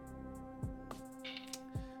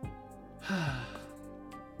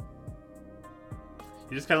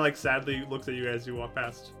 He just kind of like sadly looks at you as you walk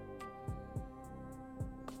past.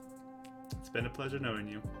 It's been a pleasure knowing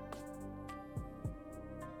you.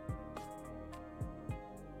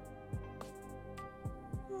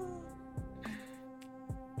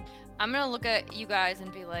 I'm gonna look at you guys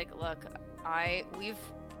and be like, look,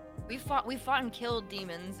 we've fought and killed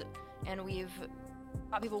demons, and we've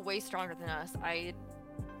Got people way stronger than us. I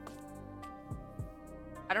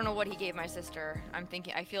don't know what he gave my sister.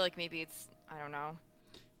 I feel like maybe it's, I don't know.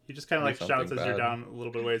 He just kind of like Something shouts as you're bad. down a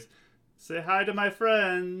little bit of ways. Say hi to my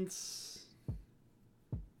friends.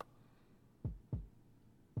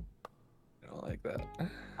 I don't like that.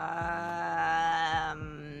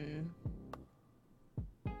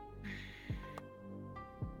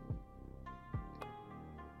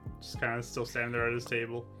 Just kind of still standing there at his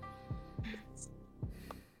table.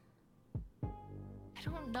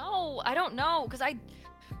 I don't know, because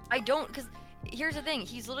because here's the thing,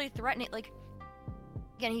 he's literally threatening, like,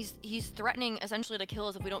 again, he's threatening essentially to kill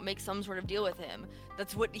us if we don't make some sort of deal with him.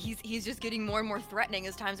 That's what he's just getting more and more threatening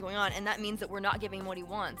as time's going on, and that means that we're not giving him what he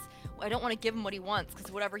wants. I don't want to give him what he wants,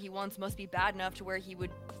 because whatever he wants must be bad enough to where he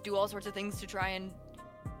would do all sorts of things to try and...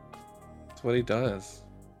 That's what he does.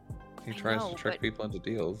 He I tries know, to trick but- people into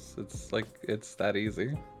deals. It's like, it's that easy.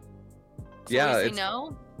 So Yeah, we say it's,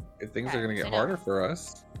 no? if things Okay, are gonna say get no. harder for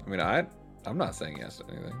us. I mean, I'm not saying yes to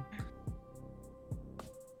anything.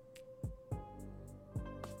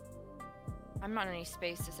 I'm not in any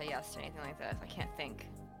space to say yes to anything like this. I can't think.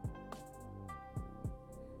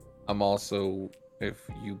 I'm also, if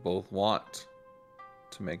you both want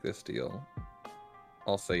to make this deal,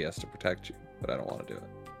 I'll say yes to protect you, but I don't want to do it.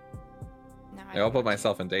 No, I'll put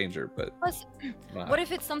myself in danger, but Plus, not. what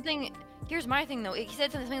if it's something... Here's my thing, though. He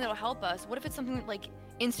said something that'll help us. What if it's something that, like,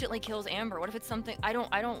 instantly kills Amber? What if it's something... I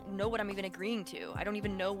don't know what I'm even agreeing to. I don't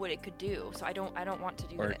even know what it could do, so I don't want to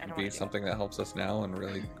do or it. it I could don't be wanna do it. something that helps us now and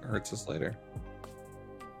really hurts us later.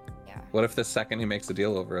 Yeah, What if the second he makes a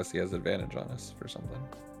deal over us, he has advantage on us for something?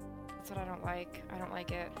 that's what I don't like. I don't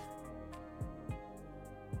like it.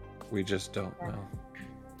 We just don't Yeah. know.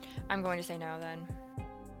 I'm going to say no, then.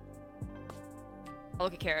 I'll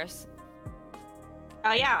look at Karis.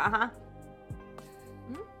 Oh yeah, uh-huh.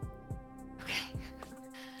 Okay.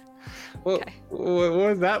 Well, Okay. what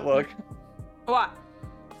does that look? What?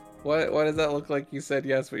 What does that look like? You said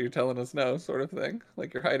yes, but you're telling us no, sort of thing.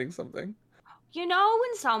 Like you're hiding something. You know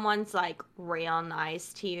when someone's like real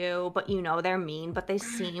nice to you, but you know they're mean, but they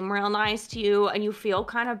seem real nice to you, and you feel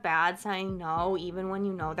kind of bad saying no, even when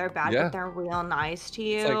you know they're bad, Yeah. but they're real nice to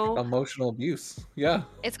you. It's like emotional abuse. Yeah.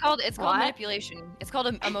 It's called What? manipulation. It's called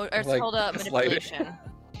it's Like, called gaslighting. manipulation.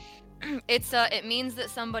 It means that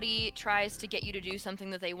somebody tries to get you to do something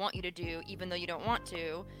that they want you to do, even though you don't want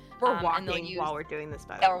to. We're and they'll walking use- while we're doing this,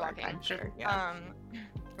 by the Yeah, we're way. walking. I'm sure. Yeah.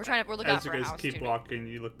 We're looking out As you for a guys house. keep too. walking,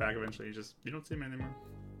 you look back eventually. You don't see him anymore.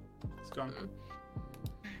 It's gone.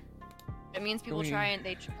 It means people we- try and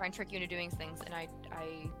trick you into doing things, and I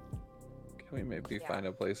Can we maybe Yeah. find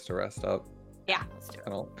a place to rest up? let's do it. I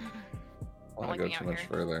don't want like to go being too out much here.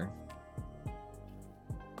 further.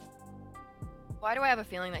 Why do I have a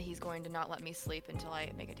feeling that he's going to not let me sleep until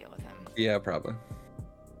I make a deal with him? Yeah, probably.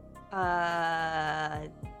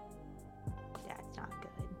 That's not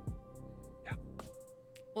good.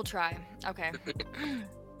 We'll try. Okay.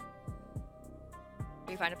 Do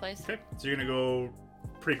you find a place? Okay, so you're gonna go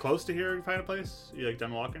pretty close to here and find a place. You like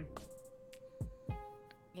done walking?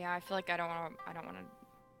 Yeah, I feel like I don't want to run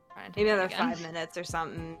into Maybe him another again. 5 minutes or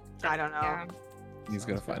something. I don't know. Yeah. He's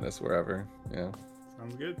gonna find us wherever. Yeah.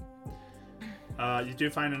 Sounds good. You do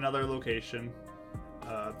find another location.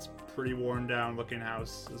 It's a pretty worn down looking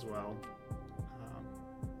house as well.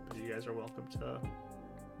 But you guys are welcome to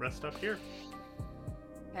rest up here.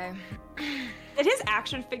 Okay. Did his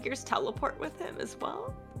action figures teleport with him as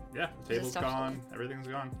well? Yeah, the table's stuff- gone. Everything's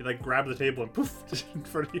gone. You like grab the table and poof, just in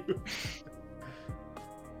front of you.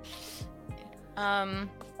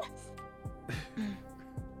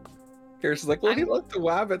 Karis is like, well, he I'm- left the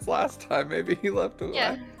wabbits last time. Maybe he left the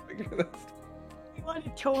Yeah. wabbit figure this time. He wanted a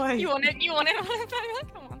toy. You want it? I want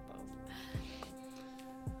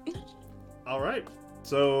those. All right.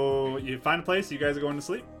 So you find a place. You guys are going to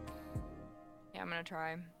sleep. Yeah, I'm gonna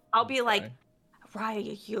try. I'll be like, Okay.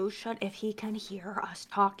 Raya, you should, if he can hear us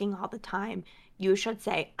talking all the time, you should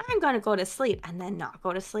say, I'm going to go to sleep, and then not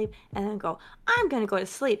go to sleep, and then go, I'm going to go to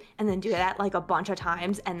sleep, and then do that like a bunch of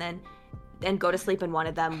times, and then go to sleep in one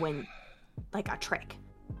of them when, like a trick.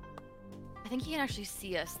 I think he can actually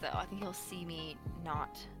see us, though. I think he'll see me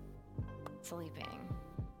not sleeping.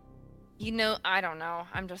 You know, I don't know.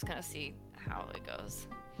 I'm just gonna see how it goes.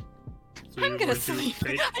 So I'm you're gonna going to sleep.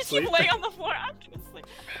 take I just sleep? keep laying on the floor. I'm gonna sleep.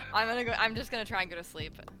 I'm just gonna try and go to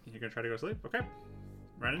sleep. You're gonna try to go to sleep. Okay.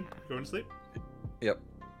 Renan, going to sleep. Yep.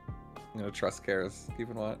 I'm gonna trust Karis. Keep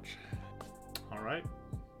and watch. All right.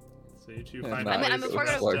 So you two And find. not a place I'm to before I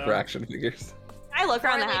rest go- explore up. for action figures. I look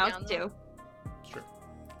around the Before I lay house down, too. Sure.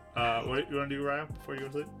 What do you want to do, Raya, before you go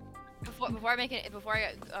to sleep? Before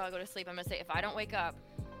I go to sleep, I'm gonna say if I don't wake up,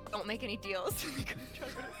 Don't make any deals.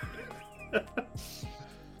 That's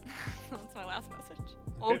my last message.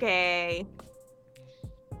 Okay.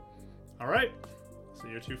 All right. So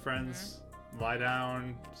your two friends lie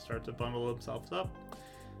down, start to bundle themselves up.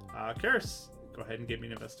 Karis, go ahead and give me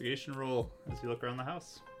an investigation roll as you look around the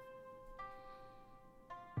house.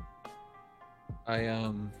 It's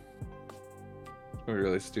gonna be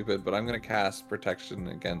really stupid, but I'm gonna cast protection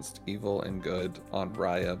against evil and good on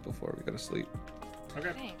Raya before we go to sleep.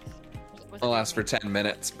 Okay. Thanks. It'll last for 10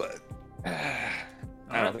 minutes, but I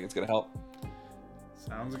Alright. don't think it's gonna help.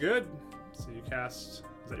 Sounds good. So you cast.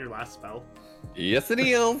 Is that your last spell? Yes, it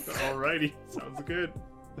is. Alrighty. Sounds good.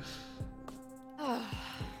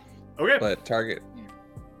 Okay. But target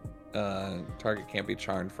can't be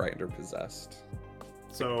charmed, frightened, or possessed.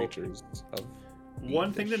 So Creatures of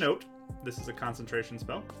one thing to fiendish- note: this is a concentration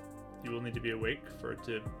spell. You will need to be awake for it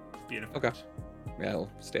to be an effect. Okay. Yeah,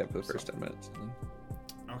 I'll stay up for the first 10 minutes. And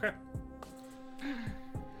then... Okay.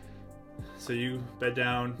 So you bed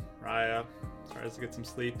down, Raya tries to get some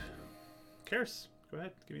sleep. Karis, go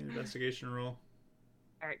ahead, give me an investigation roll.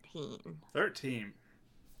 13. 13.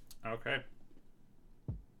 Okay.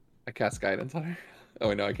 I cast guidance on her. Oh,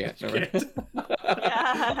 wait, no, I can't. Never mind.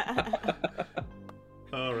 Yeah.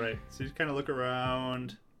 All right. So you kind of look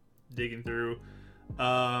around, digging through.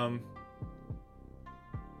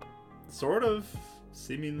 Sort of,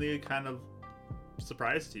 seemingly kind of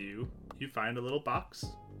surprised to you, you find a little box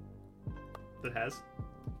that has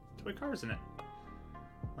toy cars in it.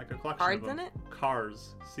 Like a collection Cards of them. in it?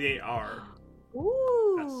 Cars. C-A-R.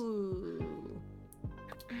 Ooh.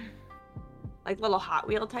 Like little Hot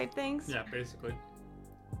Wheel type things? Yeah, basically.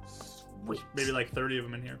 Sweet. Maybe like 30 of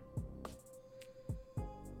them in here.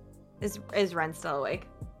 Is Ren still awake?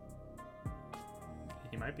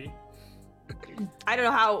 He might be. I don't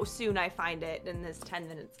know how soon I find it in this 10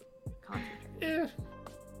 minutes concentration. Yeah.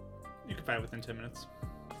 You can find it within 10 minutes.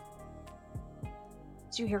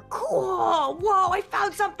 So you hear, cool! Whoa, I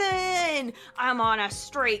found something! I'm on a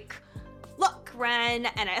streak. Look, Ren,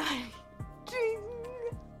 and I ding,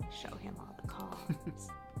 show him all the cards.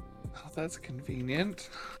 Oh, that's convenient.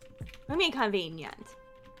 I mean, convenient.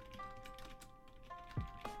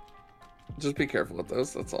 Just be careful with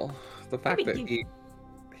those, that's all. The fact that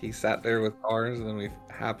he sat there with cars and then we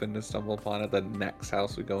happened to stumble upon it the next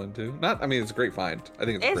house we go into. I mean, it's a great find. I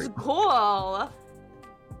think it's It's great. cool.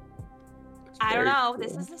 It's I don't very know. cool.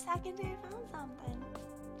 This is the second day I found something.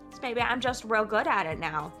 So maybe I'm just real good at it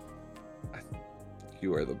now.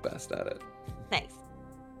 You are the best at it. Thanks.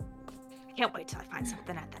 I can't wait till I find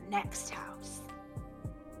something at the next house.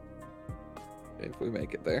 If we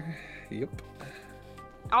make it there. Yep.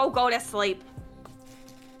 Oh, go to sleep.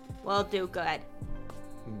 We'll do good.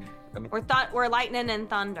 We're lightning and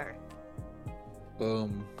thunder.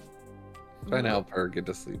 Boom. Trying to help her get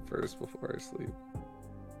to sleep first before I sleep.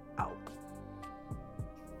 Oh.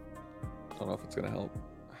 Don't know if it's gonna help.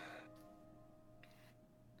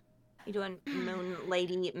 You doing moon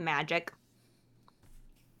lady magic?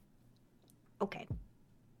 Okay.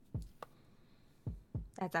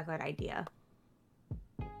 That's a good idea.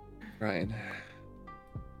 Ryan.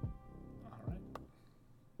 Alright.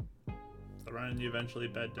 So Ryan, you eventually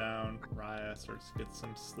bed down. Raya starts to get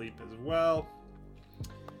some sleep as well.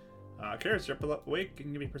 Karis, you're up awake. You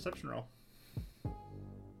can give me a perception roll.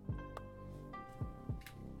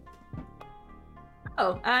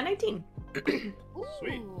 Oh, 19.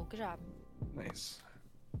 Sweet. Ooh, good job. Nice.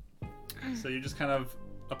 So you're just kind of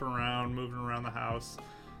up and around, moving around the house.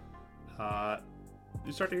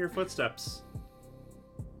 You start to hear footsteps.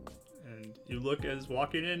 And you look as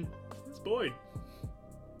walking in, it's Boyd.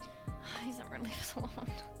 He's never gonna leave us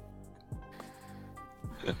alone.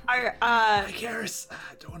 Hi, Karis.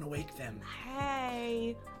 Don't want to wake them.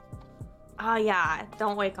 Hey. Oh, yeah.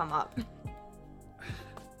 Don't wake him up.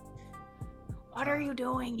 What are you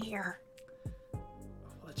doing here?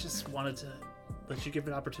 Well, I just wanted to let you give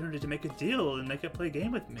an opportunity to make a deal and make it play a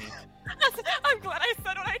game with me. I'm glad I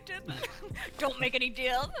said what I did. Don't make any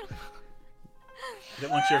deals. I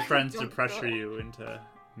didn't want your friends to pressure you into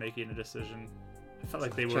making a decision. I felt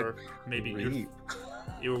like they were maybe Reap.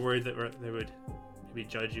 you were worried that they would maybe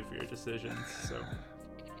judge you for your decisions. So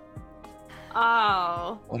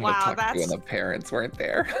Oh, Wanted to wow, talk to you that's when the parents weren't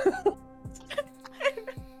there.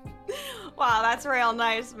 wow, that's real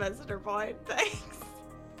nice, Mr. Boyd. Thanks.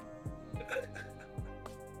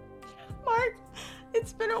 Mark,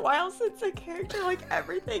 it's been a while since a character like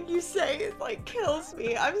everything you say is like kills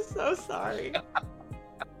me. I'm so sorry.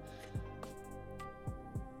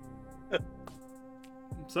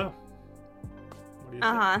 So, what do you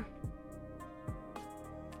Uh-huh.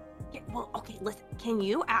 Well, okay, listen. Can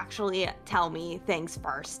you actually tell me things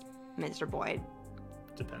first, Mr. Boyd?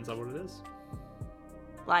 Depends on what it is.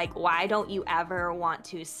 Like, why don't you ever want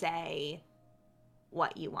to say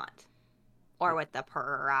what you want? Or what the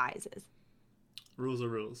prize is? Rules are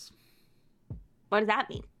rules. What does that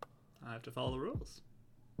mean? I have to follow the rules.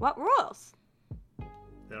 What rules?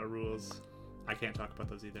 There are rules. I can't talk about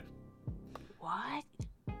those either. What?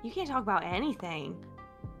 You can't talk about anything.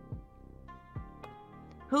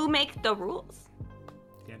 Who makes the rules?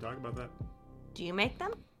 Can't talk about that. Do you make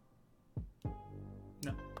them?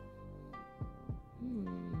 No.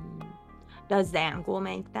 Does Zangul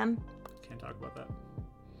make them? Can't talk about that.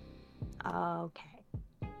 Okay.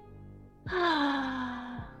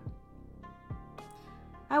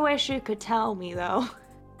 I wish you could tell me, though.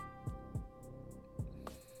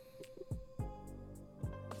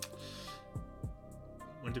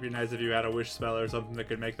 Wouldn't it be nice if you had a wish spell or something that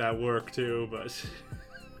could make that work too, but...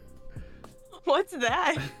 What's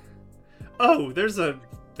that? Oh, there's a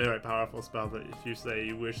very powerful spell that if you say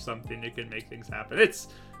you wish something, it can make things happen. It's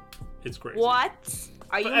crazy. What?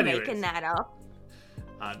 Are But you anyways. making that up?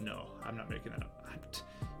 No, I'm not making that up.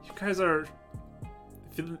 You guys are...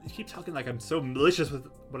 You keep talking like I'm so malicious with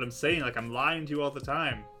what I'm saying, like I'm lying to you all the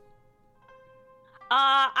time.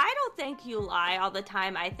 I don't think you lie all the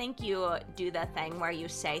time. I think you do the thing where you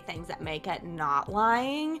say things that make it not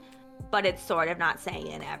lying, but it's sort of not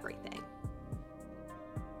saying everything.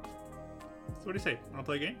 So what do you say? Wanna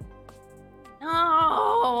play a game?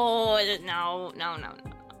 No.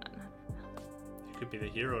 You could be the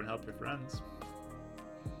hero and help your friends.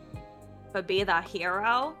 But be the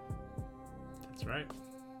hero? That's right.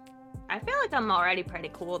 I feel like I'm already pretty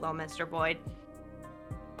cool though, Mr. Boyd.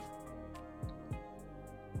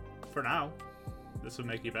 For now. This would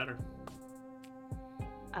make you better.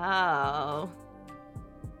 Oh.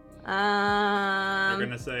 They're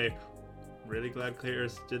gonna say, really glad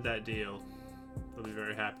Claire's did that deal. They'll be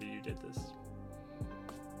very happy you did this.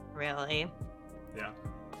 Really? Yeah.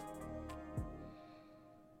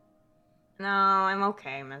 No, I'm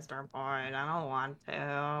okay, Mr. Boyd. I don't want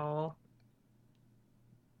to.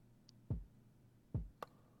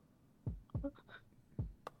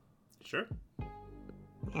 Sure.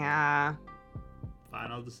 Yeah.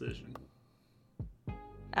 Final decision.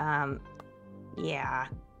 Yeah.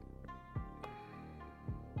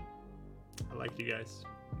 I like you guys.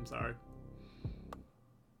 I'm sorry.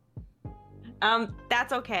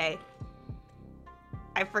 That's okay.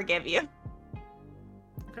 I forgive you.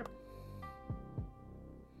 Okay.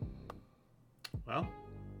 Well,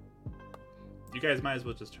 you guys might as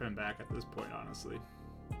well just turn back at this point, honestly.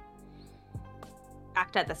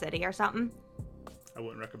 Back to the city or something? I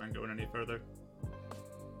wouldn't recommend going any further.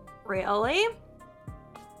 Really?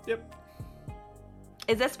 Yep.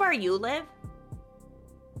 Is this where you live?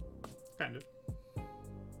 Kind of.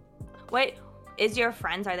 Wait, is your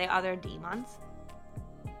friends, are they other demons?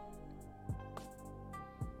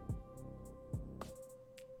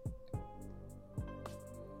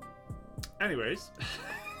 Anyways.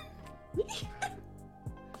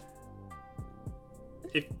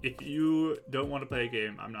 If you don't want to play a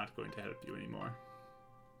game, I'm not going to help you anymore.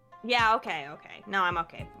 Yeah, okay. No, I'm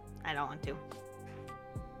okay. I don't want to.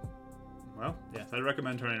 Well, yes, I'd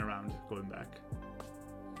recommend turning around, going back.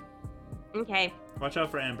 Okay, Watch out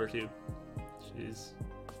for Amber, too. She's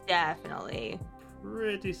definitely.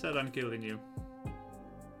 pretty set on killing you.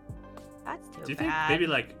 That's too bad. Do you think maybe,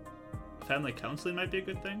 like, family counseling might be a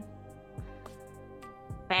good thing?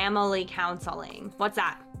 Family counseling. What's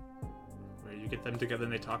that? Where you get them together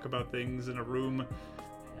and they talk about things in a room,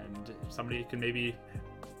 and somebody can maybe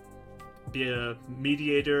be a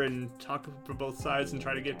mediator and talk for both sides and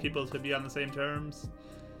try to get people to be on the same terms.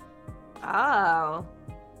 Oh.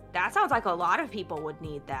 That sounds like a lot of people would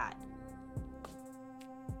need that.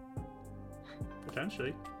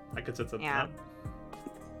 Potentially. I could set something Yeah. up.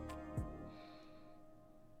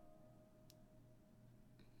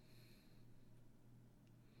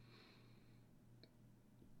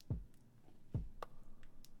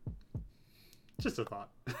 Just a thought.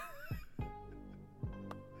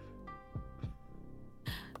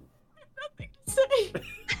 Say.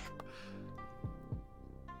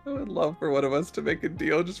 I would love for one of us to make a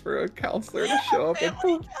deal just for a counselor to show up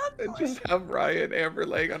and just have Ryan and Amber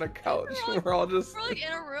laying on a couch. We're like- We're all just. We're like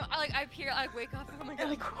in a room. I appear. I wake up and I'm like, You're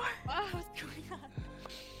like, what? what's going on?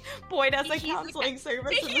 Boyd has a He's like- counseling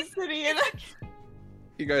service in the city. And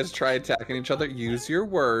You guys try attacking each other. Use your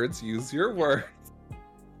words. Use your words.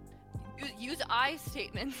 Use I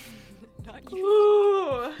statements, not you.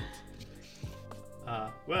 Ooh.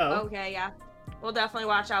 Well, Okay, yeah. We'll definitely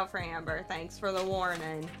watch out for Amber. Thanks for the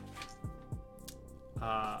warning.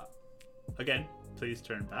 again, please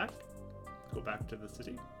turn back. Go back to the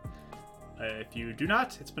city. If you do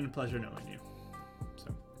not, it's been a pleasure knowing you.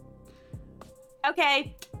 So,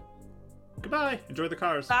 Okay. goodbye. Enjoy the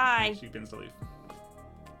cars. Bye. She begins to leave.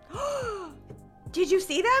 Did you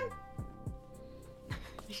see them?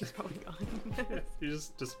 She's probably gone. He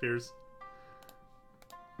just disappears.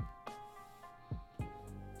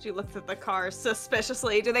 She looks at the cars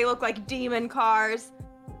suspiciously. Do they look like demon cars?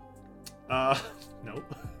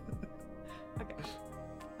 Nope. Okay.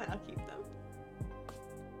 I'll keep them.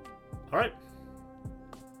 All right.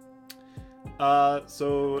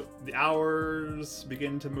 So the hours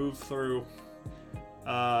begin to move through.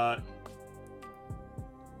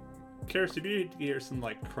 Karis, you hear some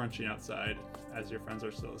like crunching outside as your friends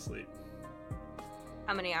are still asleep.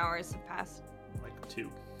 How many hours have passed? Like 2.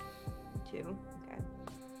 2. Okay.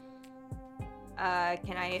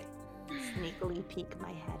 Can I sneakily peek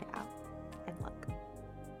my head out and look?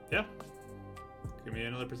 Yeah. Give me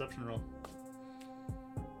another perception roll.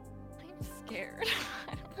 I'm scared.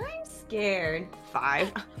 I'm scared.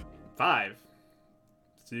 5. 5.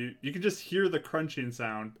 So you can just hear the crunching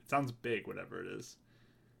sound. It sounds big, whatever it is.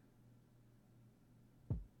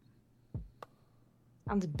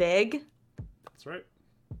 Sounds big. That's right.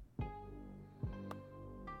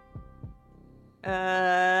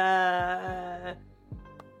 Let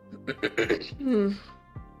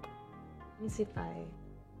me see if I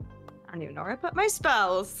don't even know where I put my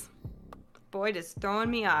spells. Boyd is throwing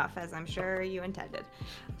me off, as I'm sure you intended.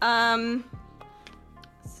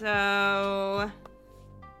 So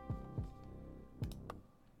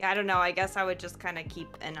yeah, I don't know. I guess I would just kind of keep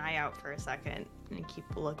an eye out for a second and keep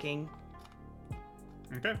looking.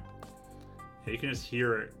 Okay. Yeah, you can just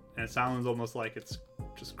hear it, and it sounds almost like it's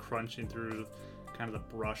just crunching through kind of the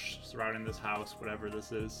brush surrounding this house, whatever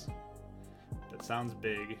this is. It sounds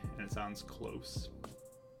big, and it sounds close.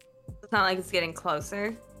 It's not like it's getting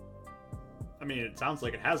closer. I mean, it sounds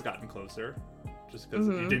like it has gotten closer, just because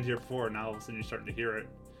you didn't hear it before, and now all of a sudden you're starting to hear it.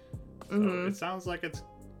 So it sounds like it's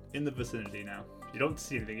in the vicinity now. You don't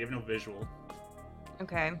see anything, you have no visual.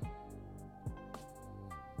 Okay.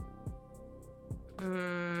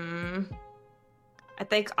 I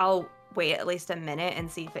think I'll wait at least a minute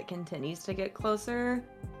and see if it continues to get closer,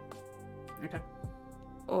 Okay.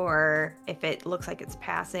 or if it looks like it's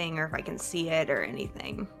passing, or if I can see it or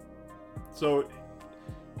anything. So,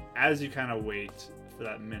 as you kind of wait for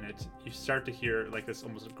that minute, you start to hear like this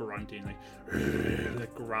almost grunting,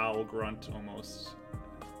 like growl grunt almost,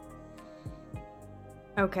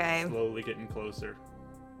 Okay. slowly getting closer.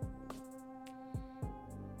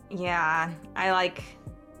 Yeah, I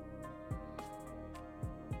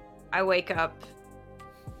wake up.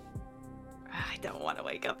 I don't want to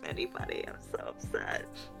wake up anybody. I'm so upset.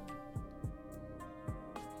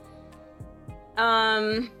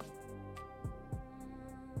 Can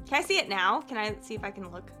I see it now? Can I see if I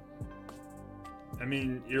can look? I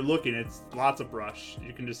mean, you're looking, it's lots of brush.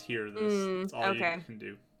 You can just hear this. That's all okay. you can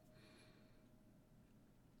do.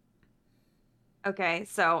 Okay,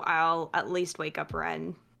 so I'll at least wake up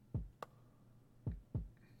Ren.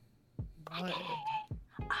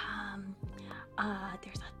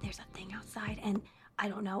 There's a thing outside, and I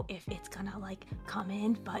don't know if it's gonna like come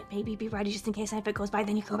in, but maybe be ready just in case. And if it goes by,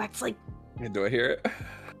 then you go back to sleep. Do I hear it?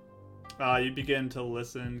 You begin to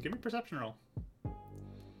listen. Give me a perception roll.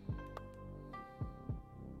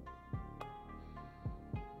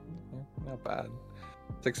 Not bad.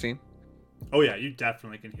 16. Oh yeah, you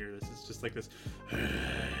definitely can hear this. It's just like this,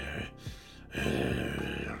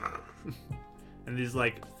 and these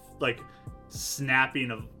like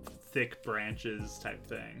snapping of thick branches type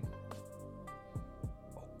thing.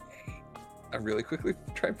 Okay. I really quickly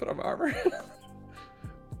try and put on armor.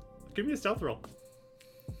 Give me a stealth roll.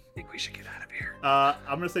 I think we should get out of here. I'm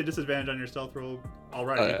gonna say disadvantage on your stealth roll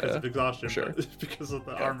already because of exhaustion, sure. but because of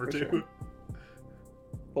the Yeah, armor for too. sure.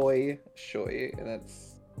 Boy, shoy, and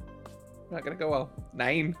that's not gonna go well.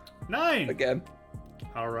 9 9 again.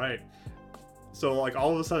 All right. So like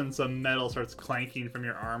all of a sudden, some metal starts clanking from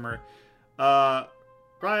your armor.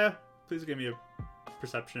 Raya, please give me a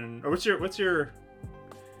perception. Or what's your?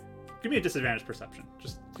 Give me a disadvantage perception.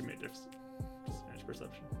 Just give me a disadvantage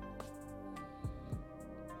perception.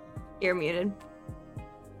 You're muted.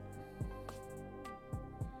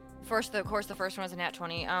 Of course, the first one was a nat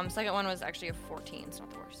 20. Second one was actually a 14. It's not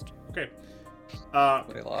the worst. Okay.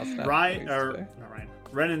 We lost that Ryan, voice or today. not Ryan,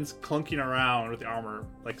 Renan's clunking around with the armor,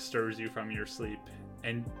 like stirs you from your sleep,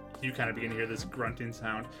 and you kind of begin to hear this grunting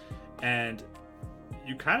sound, and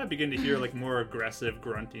you kind of begin to hear like more aggressive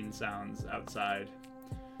grunting sounds outside.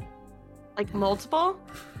 Like multiple?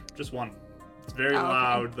 Just one. It's very Oh, okay.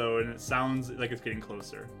 loud though, and it sounds like it's getting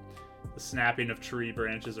closer. the snapping of tree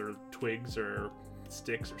branches or twigs or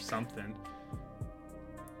sticks or something.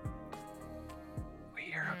 We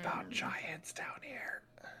hear about giants down here.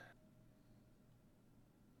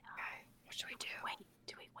 Okay, what should we do?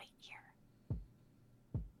 Do we wait here?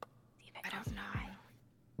 See if it I goes don't know.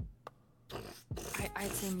 by.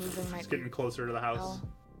 I'd say moving might It's be. getting closer to the house. Oh.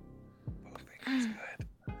 Moving is good.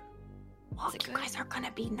 Well, Is it you good? guys are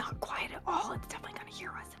gonna be not quiet at all. It's definitely gonna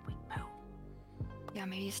hear us if we move. Yeah,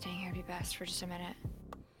 maybe staying here would be best for just a minute.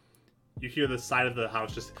 You hear the side of the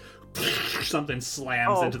house just something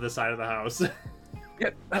slams into the side of the house.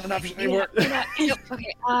 Yep, not an option anymore.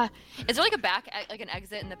 Okay. Is there like a like an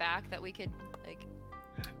exit in the back that we could like?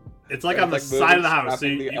 It's like It's on the like side of the moving, house, so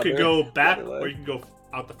snapping you the could other- go the back other or leg. you can go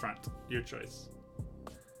out the front. Your choice.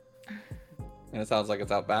 And it sounds like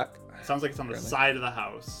it's out back. It sounds like it's on the Really? side of the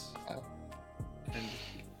house. Oh. And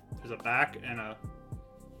there's a back and a.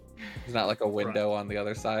 There's not like a window on the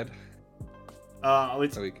other side,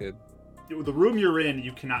 It's so we could. the room you're in.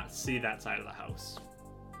 You cannot see that side of the house.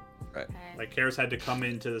 Right. Okay. Like Karis had to come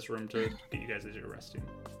into this room to get you guys as you're resting.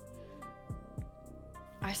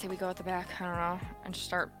 I say we go at the back. I don't know, and just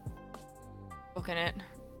start booking it.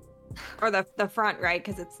 Or the front, right?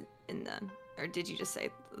 Because it's in the. Or did you just say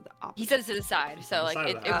the opposite? He said it's to the side, so On the like side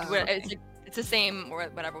it, of the house. it's the same or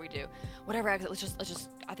whatever we do. Whatever exit. Let's just.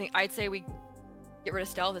 I think I'd say we get rid of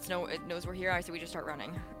stealth. It knows we're here. I say we just start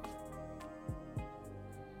running.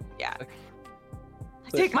 Yeah.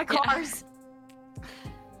 Take my cars.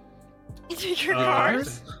 You take your Uh,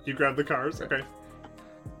 cars. You grab the cars. Okay.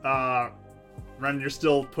 Ren, you're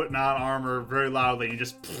still putting on armor very loudly.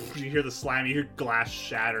 You hear the slam. You hear glass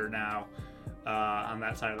shatter now on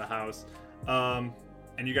that side of the house.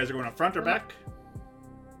 And you guys are going up front or back?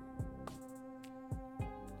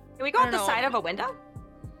 Can we go I out the don't side know. of a window?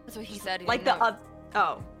 That's what he said. He Like didn't the know.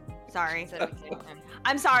 Oh, sorry. He said we can't.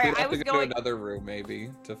 I'm sorry. We'd I have was to go going. to another room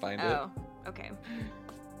maybe to find it. Oh, okay.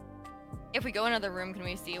 If we go in another room, can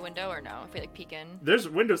we see a window or no? If we like peek in. There's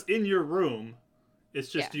windows in your room. It's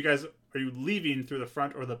just Yeah. you guys. Are you leaving through the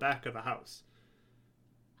front or the back of the house?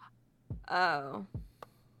 Oh.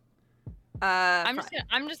 I'm just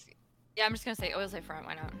gonna say. We'll say front.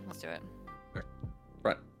 Why not? Let's do it.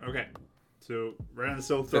 Right. Okay. So Ren's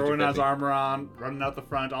still throwing his 50-50. armor on, running out the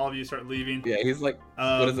front. All of you start leaving. Yeah, he's like,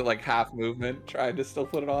 what is it, like half movement, trying to still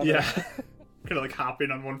put it on? Yeah. Kind of like hopping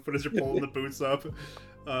on one foot as you're pulling the boots up.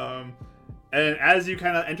 And as you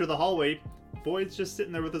kind of enter the hallway, Boyd's just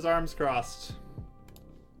sitting there with his arms crossed.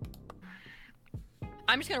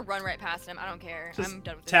 I'm just gonna run right past him. I don't care. Just I'm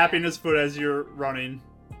done with this. tapping guy. his foot as you're running.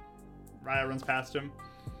 Raya runs past him.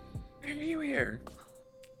 Why are you here?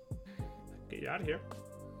 Get you out of here.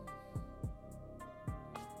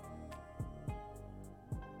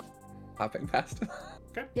 Hopping past him.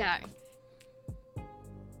 Yeah.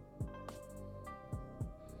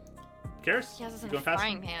 Karis? He has us You in a going past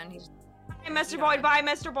frying him? pan. He's Hey, Mr. Boyd. Bye,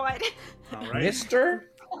 Mr. Boyd. All right. Mister?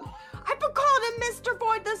 I've been calling him Mr.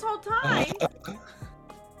 Boyd this whole time.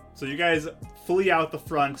 So you guys flee out the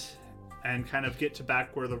front and kind of get to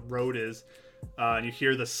back where the road is. And you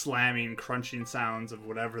hear the slamming, crunching sounds of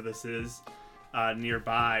whatever this is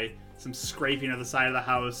nearby. Some scraping of the side of the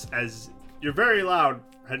house as you're very loud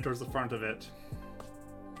head towards the front of it.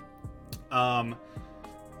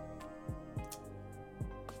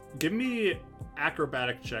 Give me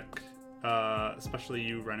acrobatic check, especially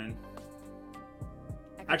you, Renan.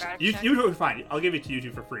 Actually, acrobatic check. you do it fine. I'll give it to you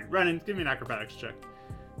two for free. Renan, give me an acrobatics check.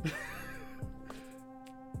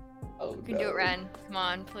 Oh, You can do it, Ren. Come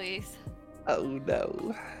on, please. Oh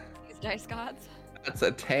no. These dice gods. That's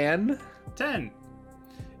a 10. 10.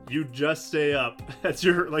 You just stay up as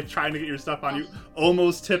you're like trying to get your stuff on. You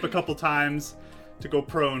almost tip a couple times to go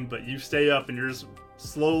prone, but you stay up and you're just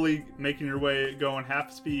slowly making your way, going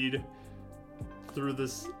half speed through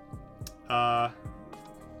this. You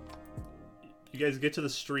guys get to the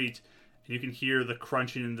street and you can hear the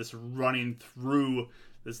crunching and this running through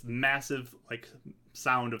this massive like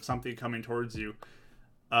sound of something coming towards you.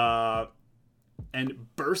 And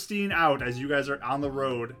bursting out as you guys are on the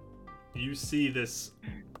road, you see this.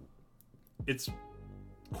 It's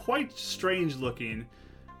quite strange looking.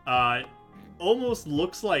 Almost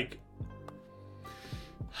looks like.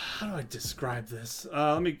 How do I describe this?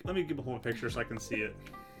 Let me give a whole picture so I can see it.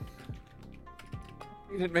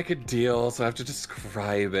 You didn't make a deal, so I have to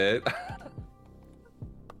describe it.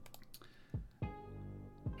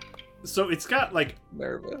 So it's got like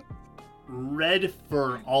Nervous. red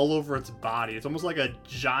fur all over its body. It's almost like a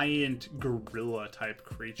giant gorilla type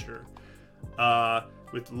creature,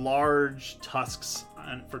 with large tusks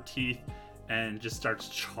for teeth, and just starts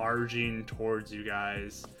charging towards you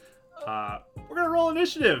guys. We're gonna roll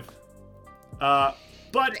initiative.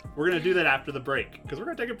 But we're gonna do that after the break because we're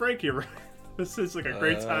gonna take a break here. This is like a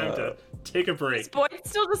great time to take a break. Is Boyd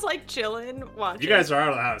still just like chilling, watching? You guys are out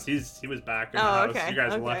of the house. He was back in the house. Okay, You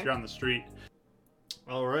guys okay. left here on the street.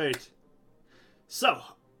 All right. So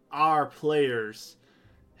our players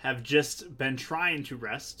have just been trying to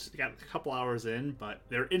rest. They got a couple hours in, but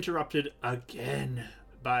they're interrupted again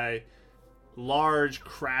by large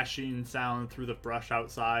crashing sound through the brush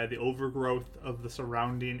outside, the overgrowth of the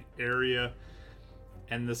surrounding area,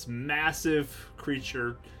 and this massive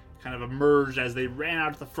creature kind of emerged as they ran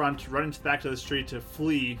out to the front, running back to the street to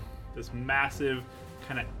flee. This massive,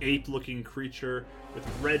 kind of ape-looking creature with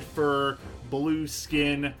red fur, blue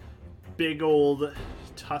skin, big old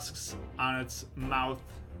tusks on its mouth.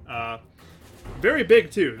 Very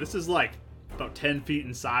big, too. This is like about 10 feet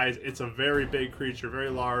in size. It's a very big creature,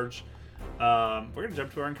 very large. We're going to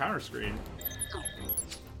jump to our encounter screen.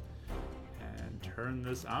 And turn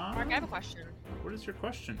this on. Mark, I have a question. What is your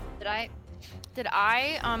question? Did I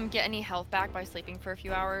get any health back by sleeping for a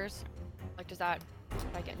few hours? Like, did I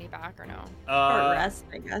get any back or no? Or rest,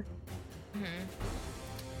 I guess.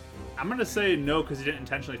 I'm gonna say no because you didn't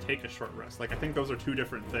intentionally take a short rest. Like I think those are two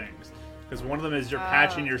different things. Because one of them is you're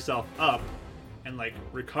patching yourself up and like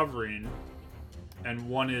recovering, and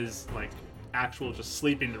one is like actual just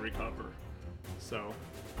sleeping to recover. So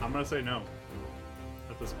I'm gonna say no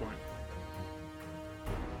at this point.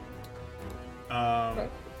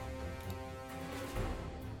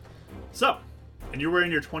 So, and you're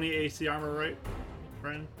wearing your 20 AC armor, right,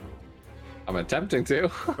 Ren? I'm attempting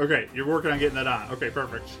to. Okay, you're working on getting that on. Okay,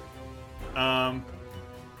 perfect.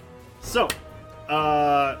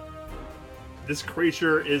 This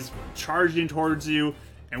creature is charging towards you,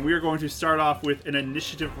 and we are going to start off with an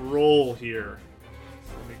initiative roll here.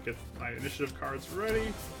 So let me get my initiative cards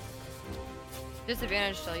ready.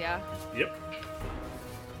 Disadvantage still, yeah. Yep.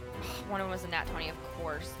 One of them was a nat 20, of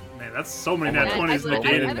course. Man, that's so many Oh nat my 20s in the God.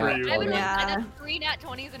 game I've for been- you. I've been Yeah. I had 3 nat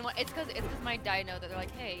 20s in one. It's because my die know that they're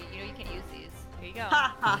like, hey, you can't use these. Here you go.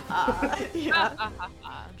 Ha ha ha. Yeah.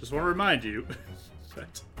 Just want to remind you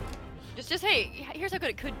that just hey, here's how good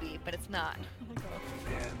it could be, but it's not.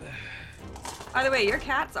 By the way, your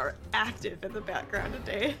cats are active in the background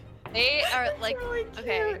today. They are like, Really cute.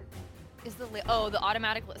 okay. Is the the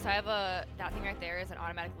automatic? So I have that thing right there is an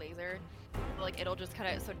automatic laser. Like it'll just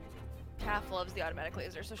kind of Taff loves the automatic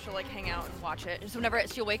laser, so she'll like hang out and watch it. So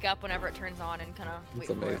she'll wake up whenever it turns on and kind of wait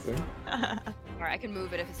It's for it. amazing. Or I can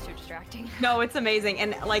move it if it's too distracting. No, it's amazing.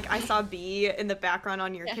 And like I saw B in the background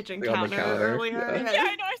on your Yeah. kitchen Like, on the counter counter, earlier. yeah. Yeah,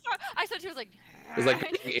 I know. I saw. She was like. It was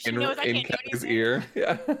like she in knows I can't do Kelly's anything. ear.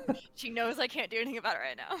 Yeah. She knows I can't do anything about it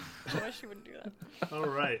right now. I wish she wouldn't do that. all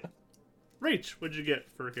right. Reach, what'd you get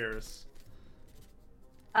for Karis?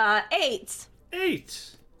 8.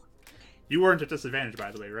 8. You weren't at disadvantage, by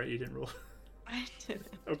the way, right? You didn't roll. I didn't.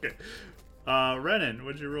 Okay. Renan,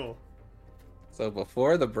 what'd you roll? So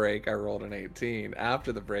before the break, I rolled an 18.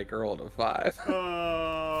 After the break, I rolled a 5.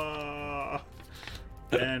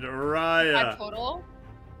 And Raya. My total.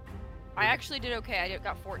 I actually did okay. I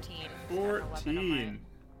got 14. 14.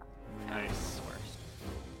 Nice. That's the worst.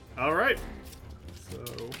 All right.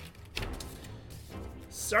 So,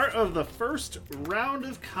 start of the first round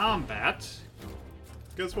of combat.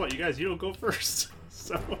 Guess what, you guys? You don't go first.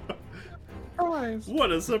 So, Surprise.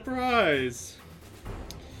 what a surprise!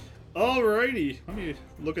 Alrighty, let me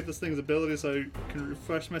look at this thing's ability so I can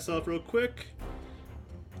refresh myself real quick.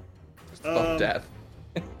 Of death.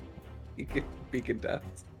 Beacon death.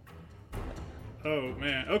 Oh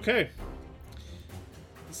man, okay.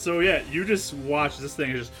 So yeah, you just watch this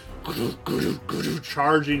thing just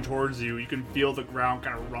charging towards you. You can feel the ground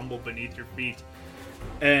kind of rumble beneath your feet.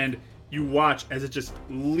 And you watch as it just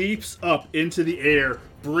leaps up into the air,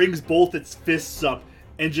 brings both its fists up,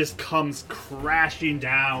 and just comes crashing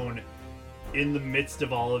down in the midst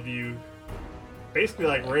of all of you. Basically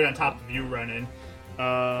like right on top of you, Renan.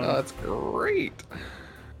 Oh, that's great.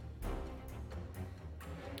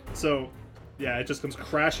 So, yeah, it just comes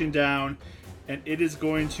crashing down, and it is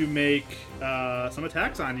going to make some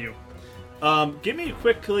attacks on you. Give me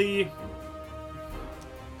quickly.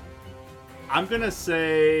 I'm gonna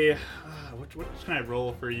say, what can I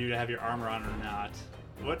roll for you to have your armor on or not?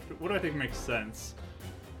 What do I think makes sense?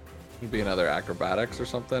 Be another acrobatics or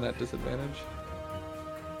something at disadvantage.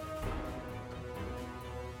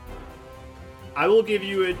 I will give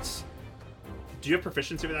you it. Do you have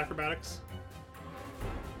proficiency with acrobatics?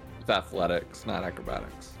 It's athletics, not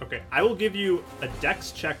acrobatics. Okay, I will give you a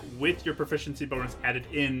dex check with your proficiency bonus added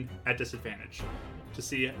in at disadvantage to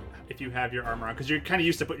see if you have your armor on, because you're kind of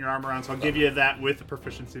used to putting your armor on, so I'll give you that with the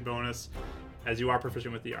proficiency bonus as you are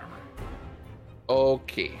proficient with the armor.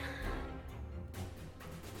 Okay.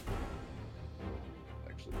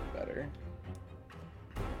 better.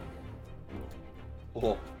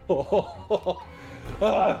 Oh.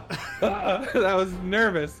 That was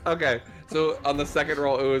nervous. Okay, so on the second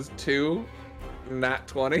roll it was 2, nat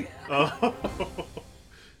 20. Oh.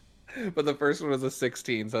 But the first one was a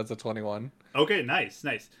 16, so that's a 21. Okay, nice.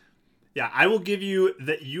 Yeah, I will give you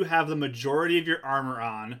that you have the majority of your armor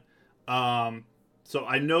on. So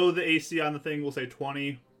I know the AC on the thing will say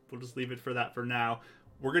 20. We'll just leave it for that for now.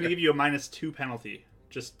 We're going to give you a -2 penalty,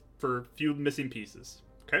 just for a few missing pieces.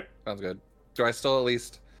 Okay? Sounds good. Do I still at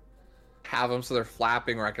least have them so they're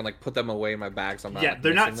flapping, or I can like put them away in my bag so I'm not Yeah, like,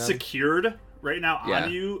 they're not missing them? secured right now Yeah.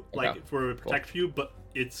 on you, like Okay. for protect you, but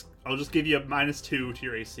I'll just give you a -2 to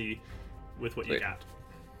your AC with what you Sweet. got.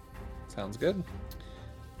 Sounds good.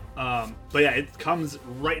 But yeah, it comes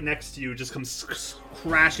right next to you, just comes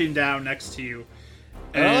crashing down next to you.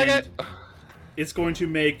 I don't like And it. It's going to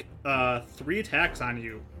make 3 attacks on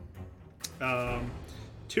you.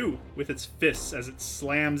 2 with its fists as it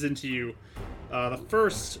slams into you. The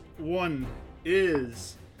first one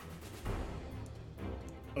is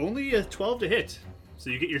only a 12 to hit. So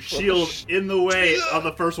you get your shield in the way of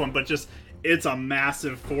the first one, but just it's a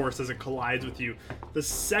massive force as it collides with you. The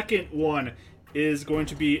second one is going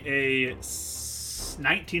to be a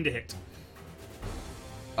 19 to hit.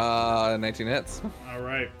 19 hits. All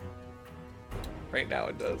right. Right now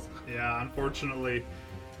it does. Yeah, unfortunately,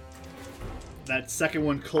 that second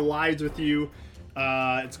one collides with you.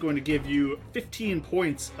 It's going to give you 15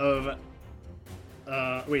 points of...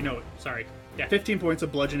 15 points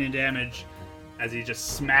of bludgeoning damage as he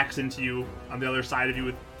just smacks into you on the other side of you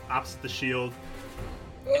with opposite the shield.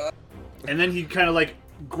 And then he kind of like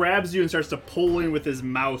grabs you and starts to pull in with his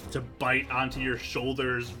mouth to bite onto your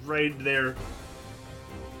shoulders right there.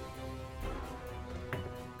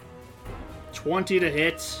 20 to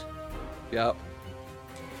hit. Yep.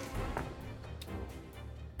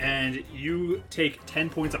 And you take 10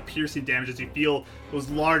 points of piercing damage as you feel those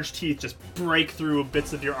large teeth just break through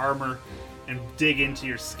bits of your armor and dig into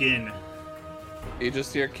your skin. You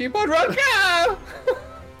just hear, keep on running!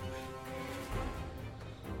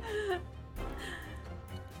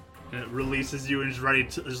 And it releases you and is ready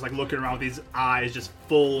to just like looking around with these eyes just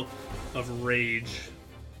full of rage.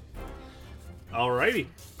 Alrighty.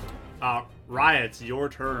 Raya, it's your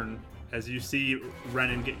turn as you see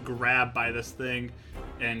Renan get grabbed by this thing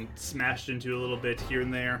and smashed into a little bit here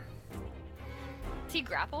and there. Is he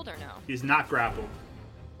grappled or no? He's not grappled.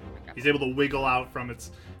 Okay. He's able to wiggle out from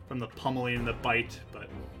the pummeling and the bite, but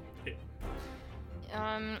it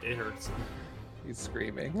hurts. He's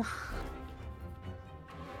screaming.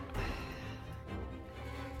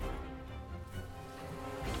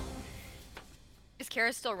 Is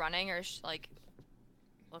Kara still running, or like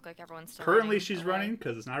look like everyone's still Currently, running she's away? running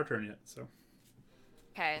because it's not her turn yet. So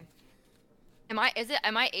Okay. Am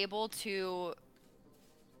I able to?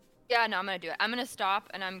 Yeah, no, I'm gonna do it. I'm gonna stop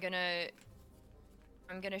and I'm gonna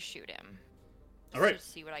shoot him. all right, To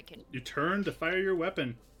see what I can. you turn to fire your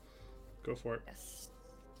weapon. Go for it. Yes.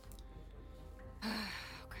 Okay.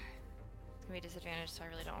 It's gonna be disadvantage, so I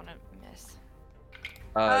really don't want to miss.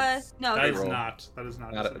 No. That is roll. not. That is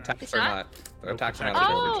not. Not disadvantage. attacks It's are not? not. Nope, Attacks are attacks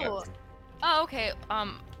not. are disadvantage. Oh, okay.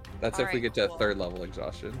 That's if we alright, get to cool. 3rd level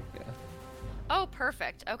exhaustion. Yeah. Oh,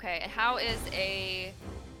 perfect. Okay, and how is a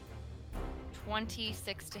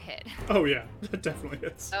 26 to hit? Oh yeah, that definitely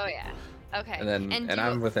is. Oh yeah. Okay. And then do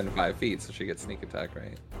I'm within 5 feet, so she gets sneak attack,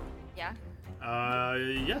 right? yeah.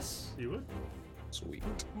 Yes, you would. Sweet.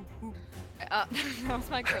 That was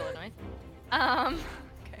my gorilla noise.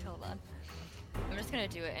 Okay, hold on. I'm just gonna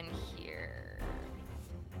do it in here.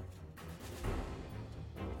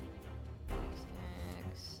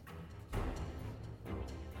 6.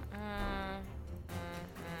 Huh.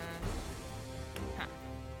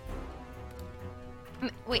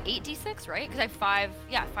 Wait, 8d6, right? Because I have 5.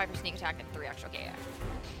 Yeah, 5 for sneak attack and 3 extra. Okay, yeah.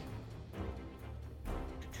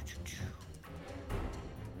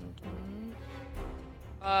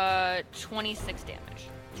 26 damage.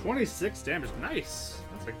 26 damage. Nice.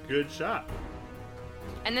 That's a good shot.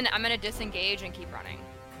 And then I'm gonna disengage and keep running.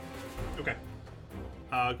 Okay.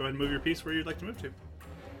 Go ahead and move your piece where you'd like to move to.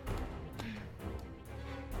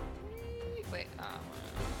 Wait,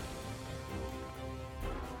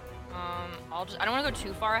 I don't want to go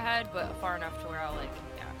too far ahead, but far enough to where I'll like,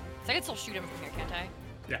 yeah. So I can still shoot him from here, can't I?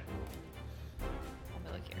 Yeah. I'll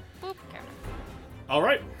be like here. Boop. Okay. All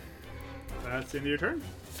right. That's the end of your turn.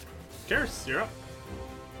 Karis, you're up.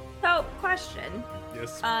 So, question.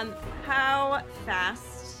 Yes. How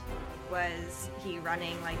fast was he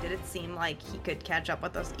running? Like, did it seem like he could catch up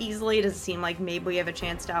with us easily? Does it seem like maybe we have a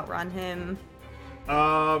chance to outrun him?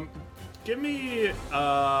 Give me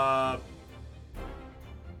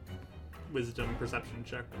wisdom perception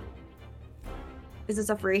check. Is this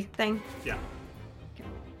a free thing? Yeah.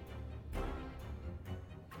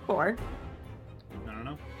 4. I don't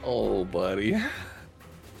know. Oh, buddy.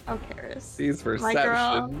 Oh, Karis. These My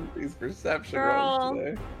girl. perception Girl, rolls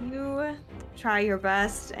today. you try your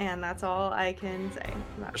best, and that's all I can say.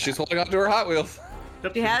 about She's that. holding on to her Hot Wheels.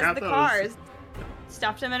 Yep, She she's has got the those. cars.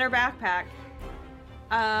 Stuffed them in her backpack.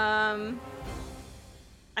 And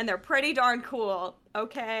they're pretty darn cool.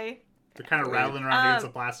 Okay. They're kind of rattling around against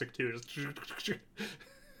the plastic too. Just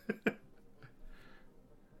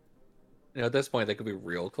At this point, they could be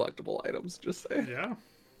real collectible items. Just say. yeah.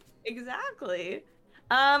 Exactly.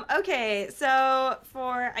 Okay, so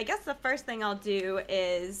for I guess the first thing I'll do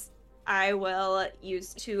is I will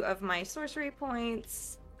use 2 of my sorcery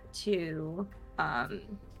points to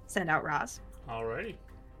send out Roz. Alrighty.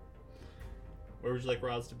 Where would you like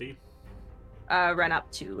Roz to be? Run up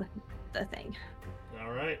to the thing.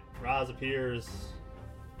 Alright. Roz appears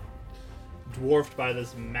dwarfed by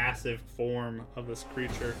this massive form of this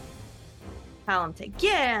creature. Tell him to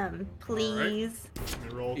get him, please. Let me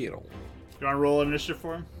roll. You know. You want to roll an initiative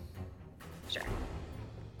for him? Sure.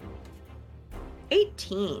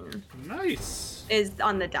 18 Nice. is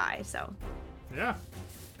on the die, so. Yeah.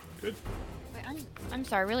 Good. Wait, I'm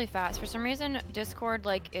sorry, really fast. For some reason, Discord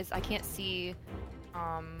I can't see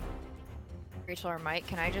Rachel or Mike.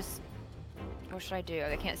 Can I just what should I do?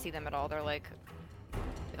 I can't see them at all. They're like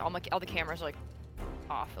all the cameras are like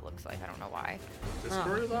off, it looks like. I don't know why.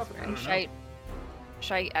 Discord is Oh, off? I don't know.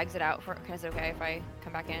 Should I exit out for is it okay if I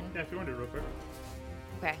come back in? Yeah, if you want to do it real quick.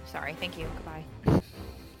 Okay, sorry, thank you. Goodbye.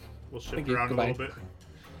 We'll shift Thank you. around Goodbye. a little bit.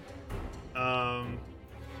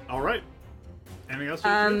 Alright. Anything else?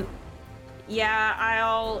 You Yeah,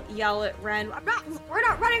 I'll yell at Ren. We're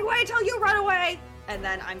not running away until you run away! And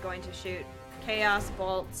then I'm going to shoot Chaos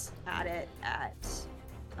Bolts at it at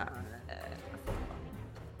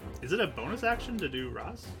Is it a bonus action to do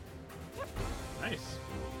Roz? Nice.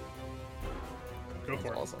 Go That's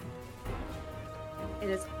for it. awesome. It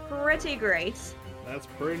is pretty great. That's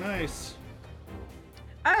pretty nice.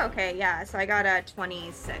 Oh, okay, yeah, so I got a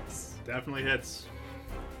 26. Definitely hits.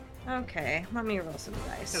 Okay, let me roll some You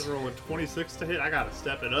dice. guys rolling 26 to hit. I gotta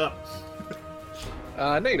step it up.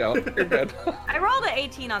 No, you don't. You're good. I rolled an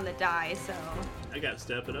 18 on the die, so I gotta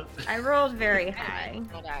step it up. I rolled very high.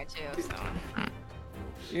 I'll die too, so.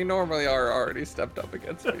 You normally are already stepped up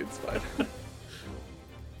against me. It's fine.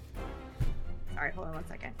 Sorry, hold on one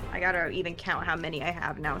second. I gotta even count how many I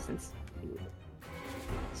have now since.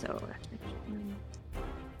 So.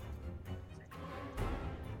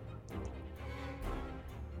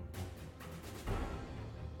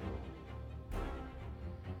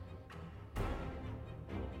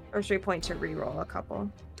 Or 3 point to re-roll a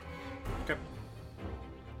couple. Okay.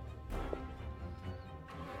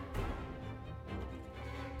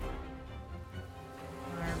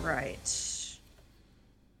 All right.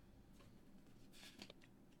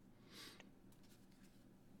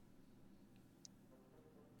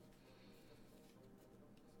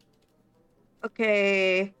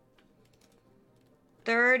 Okay.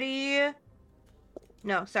 30.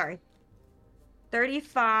 No, sorry.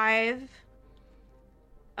 35.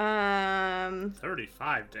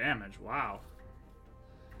 35 damage. Wow.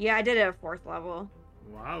 Yeah, I did it at 4th level.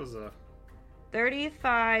 Wowza.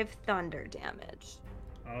 35 thunder damage.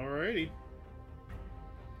 Alrighty.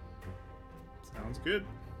 Sounds good.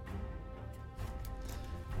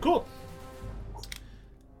 Cool.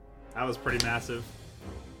 That was pretty massive.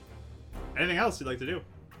 Anything else you'd like to do?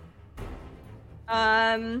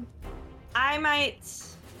 I might.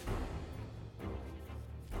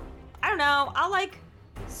 I don't know. I'll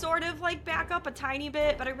sort of back up a tiny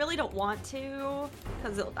bit, but I really don't want to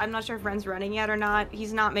because I'm not sure if Ren's running yet or not.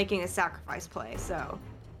 He's not making a sacrifice play, so.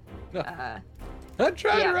 No. I'm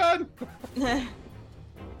trying yeah. to run.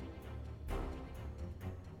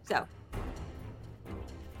 So.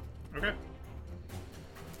 Okay.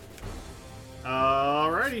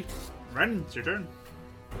 Alrighty. Ren, it's your turn.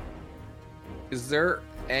 Is there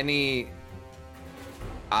any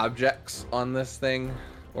objects on this thing,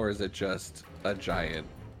 or is it just a giant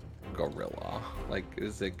gorilla?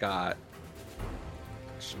 Is it got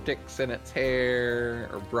sticks in its hair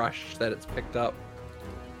or brush that it's picked up?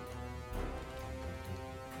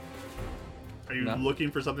 Are you No. looking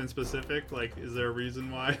for something specific? Is there a reason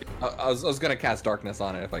why? I was gonna cast darkness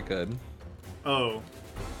on it if I could, Oh.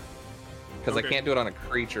 because Okay. I can't do it on a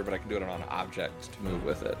creature, but I can do it on an object to move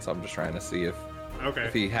with it. So I'm just trying to see if Okay.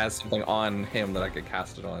 he has something on him that I could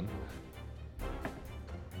cast it on.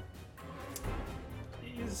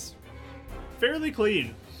 He's fairly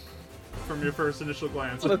clean from your first initial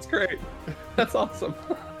glance. Oh, that's great. That's awesome.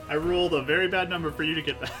 I rolled a very bad number for you to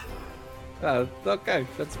get that. Okay,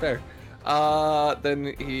 that's fair.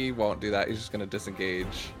 Then he won't do that. He's just gonna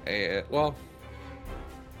disengage. Well,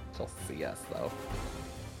 he'll see us though.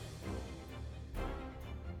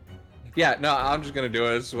 Yeah, no, I'm just gonna do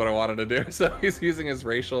it. This is what I wanted to do. So he's using his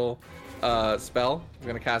racial spell. He's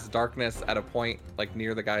gonna cast darkness at a point like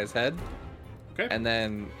near the guy's head. Okay. And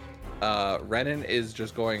then Renan is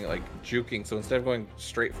just going like juking. So instead of going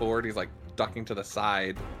straight forward, he's like ducking to the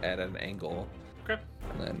side at an angle. Okay.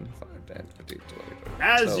 And then 5, 10, 15, 20.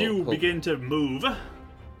 As So you he'll- begin to move,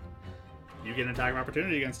 you get an attack of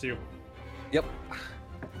opportunity against you. Yep.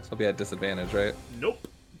 So he'll be at disadvantage, right? Nope.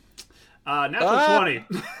 Natural Ah! 20.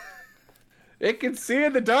 It can see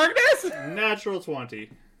in the darkness? Natural 20.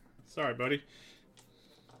 Sorry, buddy.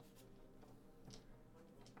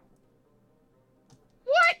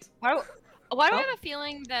 What? Why do I have a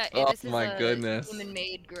feeling that Oh this is my a goodness.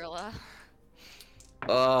 human-made gorilla?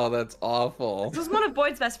 Oh, that's awful. This is one of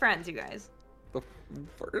Boyd's best friends, you guys. The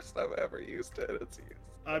first I've ever used it. It's used.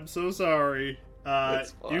 I'm so sorry.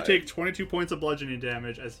 It's You fine. take 22 points of bludgeoning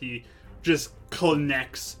damage as he just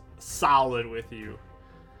connects solid with you.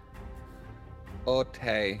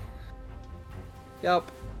 Okay.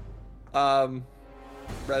 Yep.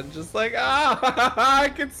 Red's just like,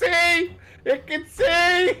 I can see! It can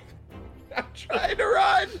see! I'm trying to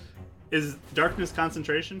run! Is darkness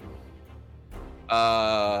concentration?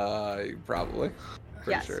 Probably.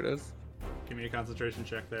 Pretty Yes. sure it is. Give me a concentration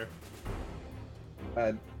check there.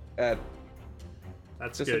 At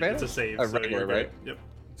That's good. Disadvantage? It's a save. A so regular, you're good. right? Yep.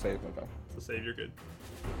 save, okay. It's a save. You're good.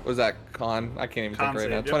 What was that, con? I can't even Con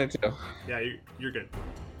think right save, now. yep. 22. Yeah, you're good.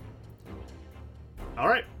 All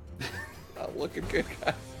right. Not looking good,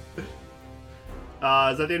 guys.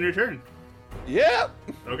 Is that the end of your turn? Yep!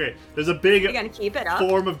 Okay. There's a big You're gonna keep it up?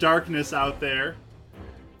 form of darkness out there.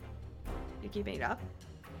 You keeping it up?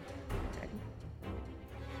 Okay.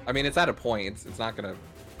 I mean, it's at a point. It's not gonna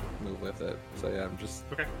move with it. So yeah, I'm just.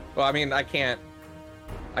 Okay. Well, I mean, I can't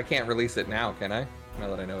release it now, can I? Now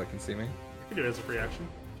that I know it can see me. You can do it as a free action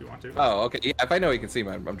if you want to. Oh, okay. Yeah, if I know he can see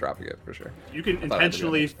me, I'm dropping it for sure. You can I thought I had to do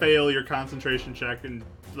intentionally it. fail your concentration check and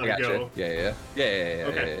let I it gotcha. go. Yeah.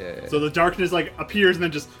 Okay. Yeah. So the darkness like appears and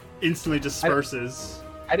then just instantly disperses.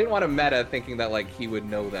 I didn't want to meta thinking that like he would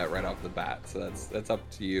know that right off the bat. So that's up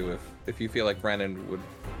to you if you feel like Brennan would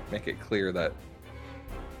make it clear that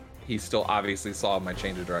he still obviously saw my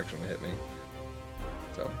change of direction to hit me.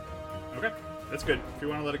 So Okay. That's good. If you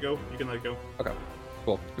want to let it go, you can let it go. okay,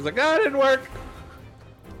 cool. He's like, it didn't work.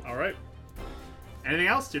 All right. Anything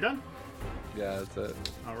else? You're done? Yeah, that's it.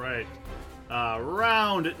 All right.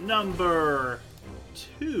 Round number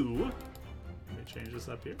 2. Let me change this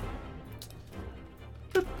up here.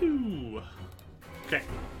 Boop-doo. Okay.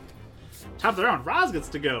 Top of the round. Roz gets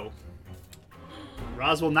to go.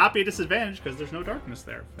 Roz will not be a disadvantage because there's no darkness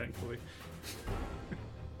there, thankfully.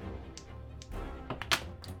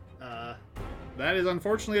 That is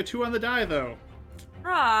unfortunately a 2 on the die, though.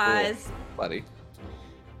 Roz. Buddy.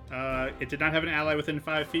 It did not have an ally within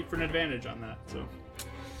 5 feet for an advantage on that, so.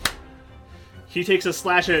 He takes a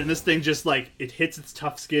slash at it, and this thing just, like, it hits its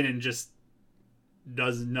tough skin and just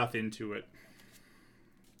does nothing to it.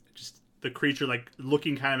 Just, the creature, like,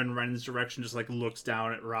 looking kind of in Ren's direction, just, like, looks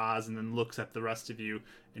down at Roz and then looks at the rest of you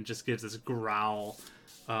and just gives this growl.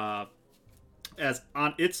 As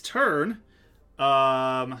on its turn,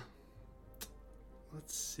 let's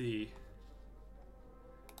see.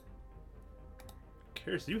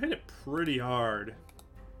 Karis, you hit it pretty hard.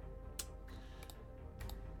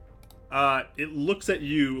 It looks at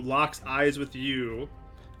you, locks eyes with you.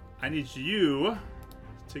 I need you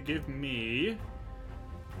to give me...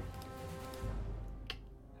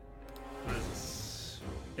 What is this?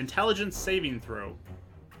 Intelligence saving throw.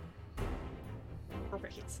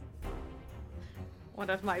 Great. One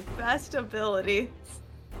of my best abilities.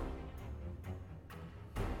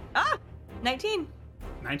 19.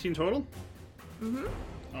 19 total? Mm-hmm.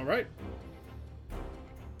 All right.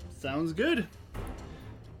 Sounds good.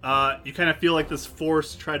 You kind of feel like this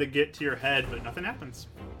force try to get to your head, but nothing happens.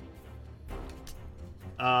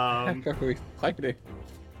 Heck are we fighting?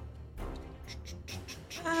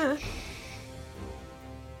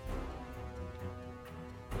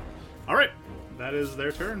 All right, that is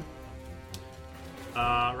their turn.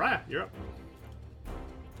 Raya, you're up.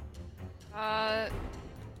 I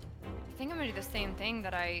think I'm gonna do the same thing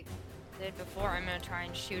that I did before. I'm gonna try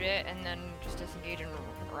and shoot it and then just disengage and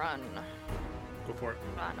run. Go for it.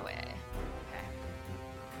 Run away. Okay.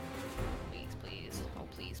 Please, please. Oh,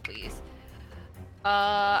 please, please.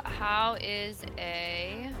 How is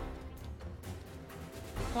a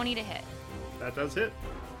 20 to hit? That does hit.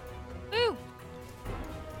 Woo!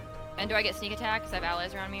 And do I get sneak attack because I have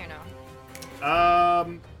allies around me or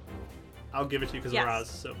no? I'll give it to you because Yes. of Raz.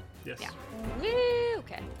 So yes. Yeah. Woo!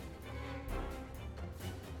 Okay.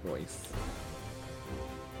 Nice.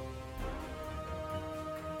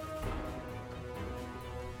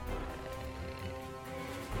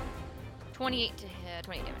 $28 to hit.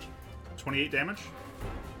 28 damage. 28 damage.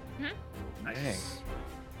 Mhm. Nice.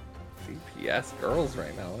 CPS girls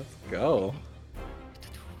right now. Let's go.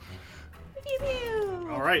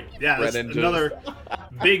 All right. Yeah. Red This, Ninjas. another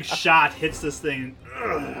big shot hits this thing.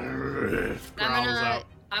 I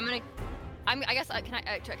guess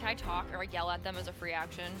can I talk or yell at them as a free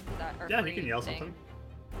action? Is that or Yeah, you free can yell thing? something.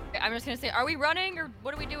 Okay, I'm just gonna say, are we running or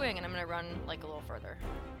what are we doing? And I'm gonna run like a little further.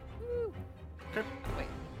 Woo. Okay. Oh, wait.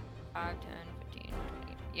 5, 10, 15,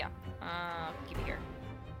 20. Yeah. Keep it here.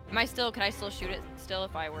 Can I still shoot it still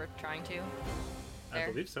if I were trying to? I There.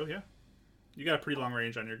 believe so. Yeah. You got a pretty long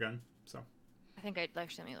range on your gun. So. I think I'd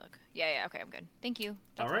actually let me look. Yeah, okay, I'm good. Thank you.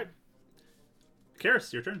 All That's right.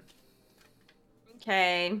 Karis, your turn.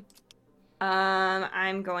 Okay.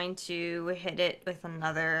 I'm going to hit it with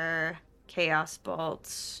another Chaos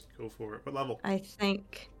Bolt. Go for it. What level? I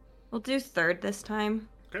think we'll do third this time.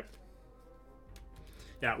 Okay.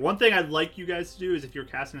 Yeah, one thing I'd like you guys to do is if you're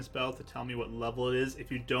casting a spell to tell me what level it is.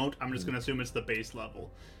 If you don't, I'm just going to assume it's the base level.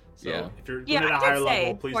 So Yeah. if you're Yeah, doing it at a I did higher say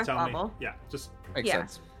level, please fourth tell level. me. Yeah, just Makes Yeah.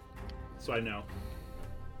 sense. so I know.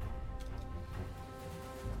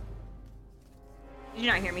 Did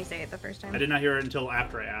you not hear me say it the first time? I did not hear it until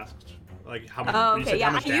after I asked. Like how much, Oh, when you okay, said yeah,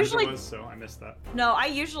 how much I damage usually- it was, so I missed that. No, I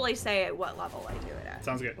usually say at what level I do it at.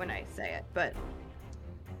 Sounds good. When I say it, but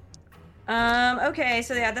okay,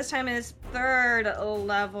 so yeah, this time is third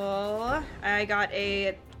level. I got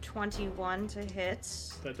a 21 to hit.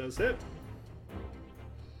 That does hit.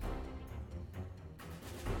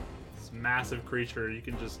 This massive creature, you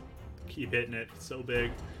can just keep hitting it. It's so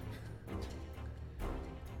big.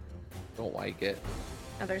 Don't like it.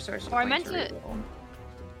 Another source. Oh, I meant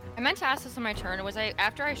to ask this on my turn. Was I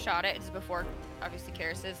after I shot it? This is before, obviously,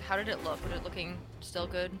 Karis's. How did it look? Was it looking still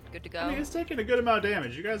good? Good to go? I mean, it's taking a good amount of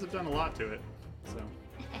damage. You guys have done a lot to it. So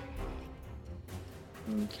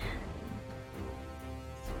Okay.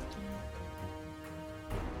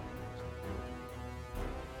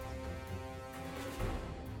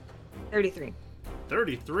 $33.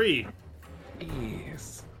 33.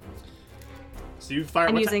 Jeez. So you fire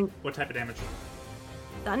I'm what, using- what type of damage?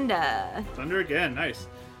 Thunder. Thunder again. Nice.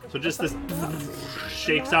 So just this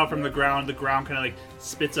shakes out from the ground. The ground kind of like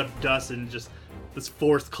spits up dust, and just this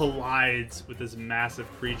force collides with this massive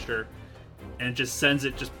creature, and it just sends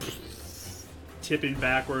it just tipping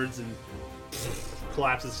backwards and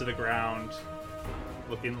collapses to the ground,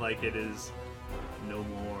 looking like it is no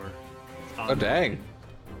more. Oh dang.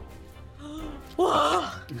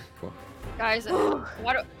 Guys,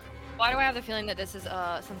 why do I have the feeling that this is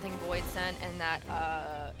something Boyd sent and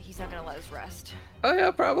that he's not gonna let us rest? Oh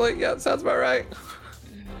yeah, probably. Yeah, sounds about right.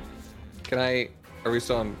 Can I? Are we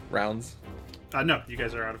still on rounds? No, you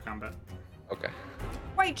guys are out of combat. Okay.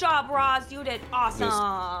 Great job, Roz. You did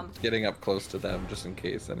awesome. Getting up close to them just in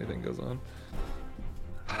case anything goes on.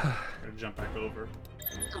 I'm gonna jump back over.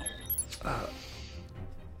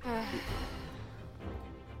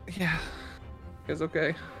 Yeah. You guys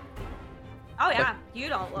okay? Oh yeah, you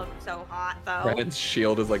don't look so hot though. Brennan's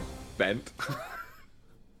shield is like bent.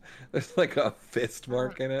 There's like a fist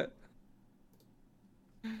mark in it.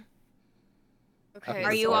 Okay.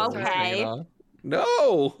 Are you so- Armor's okay? hanging off.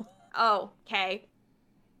 No! Oh, okay.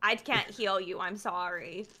 I can't heal you. I'm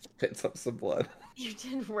sorry. Pits up some blood. You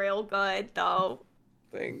did real good though.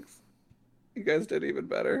 Thanks. You guys did even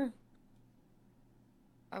better.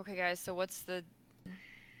 Okay, guys. So what's the?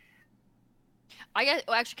 I guess.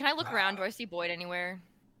 Well, actually, can I look around? Do I see Boyd anywhere?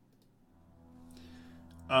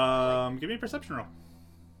 Give me a perception roll.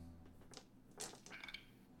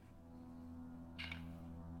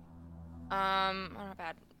 Not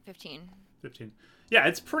bad. 15. 15. Yeah,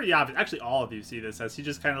 it's pretty obvious. Actually, all of you see this as he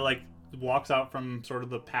just kind of like walks out from sort of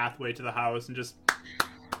the pathway to the house and just.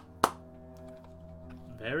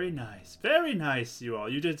 Very nice. Very nice, you all.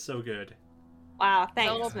 You did so good. Wow, A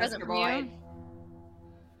thanks, little present Mr. from Boyd. you?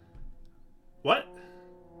 What?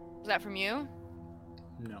 Was that from you?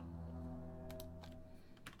 No.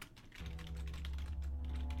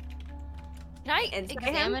 Can I Inside him?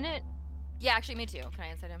 examine it? Yeah, actually, me too. Can I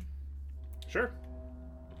inside him? Sure.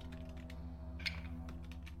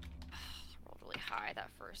 Rolled really high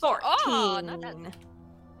that first. 14. Oh, not that.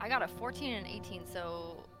 I got a 14 and an 18,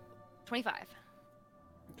 so 25.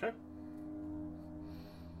 Okay.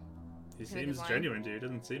 He Can I seems decline? genuine, dude.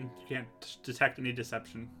 Doesn't seem. You can't detect any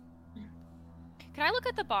deception. Can I look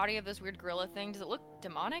at the body of this weird gorilla thing? Does it look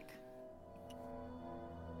demonic?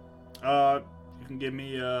 You can give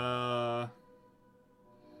me a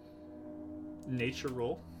nature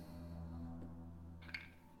roll.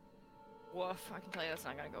 Woof, I can tell you that's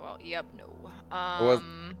not gonna go well. Yep, no.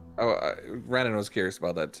 Renan was curious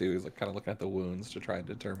about that too. He's like kind of looking at the wounds to try and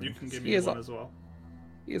determine. You can give he me is one all, as well.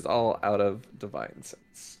 He is all out of divine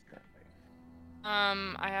sense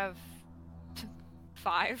currently. I have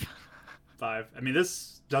 5. 5. I mean,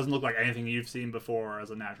 this doesn't look like anything you've seen before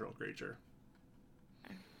as a natural creature. I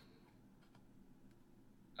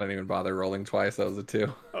didn't even bother rolling twice. That was a 2.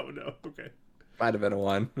 Oh no. Okay. Might have been a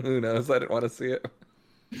 1. Who knows? I didn't want to see it.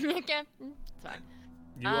 Okay, it's fine.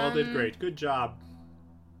 You all did great. Good job.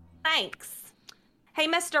 Thanks. Hey,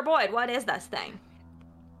 Mr. Boyd, what is this thing?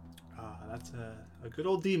 That's a good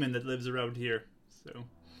old demon that lives around here. So.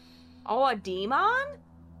 Oh, a demon?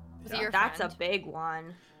 Was it your That's friend? a big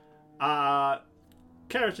one.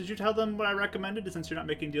 Karis, did you tell them what I recommended since you're not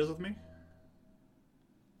making deals with me?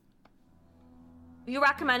 You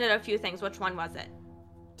recommended a few things. Which one was it?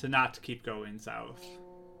 To not keep going south.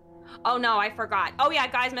 Oh, no, I forgot. Oh, yeah,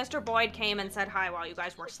 guys, Mr. Boyd came and said hi while you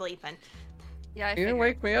guys were sleeping. Yeah, I You figured. didn't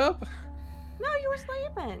wake me up. No, you were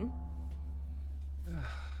sleeping.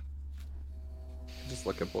 Just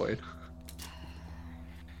look at Boyd.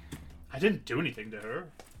 I didn't do anything to her.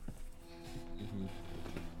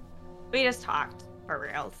 We just talked for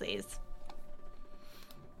realsies.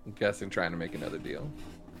 I'm guessing trying to make another deal.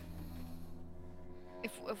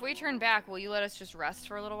 If we turn back, will you let us just rest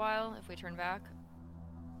for a little while? If we turn back.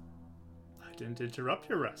 I didn't interrupt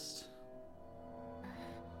your rest.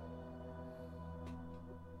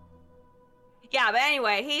 Yeah, but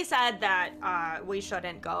anyway, he said that we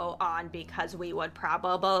shouldn't go on because we would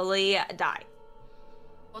probably die.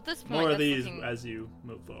 Well, at this point, More of that's these looking- as you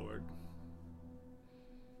move forward.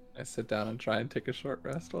 I sit down and try and take a short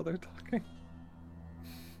rest while they're talking.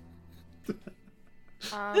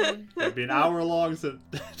 It'd be an hour long sit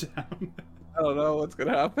down. I don't know what's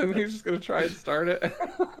gonna happen. He's just gonna try and start it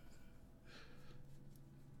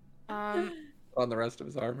on the rest of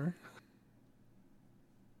his armor.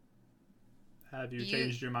 Have you You-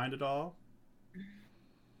 changed your mind at all?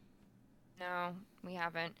 No, we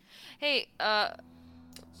haven't. Hey, boy,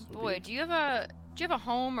 Sweet. do you have a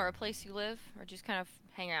home or a place you live, or just kind of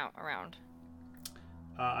hang out around?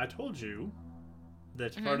 I told you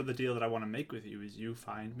that part of the deal that I want to make with you is you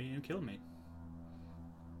find me and kill me.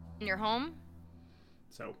 In your home?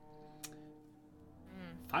 So,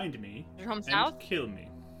 find me Your home and south? kill me.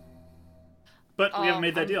 But we Oh, haven't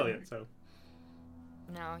made that I'm- deal yet, so.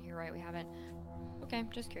 No, you're right, we haven't. Okay,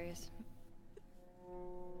 just curious.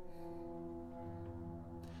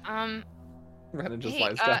 Renan just Hey,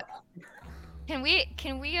 lies down. Can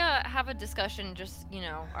we have a discussion, just,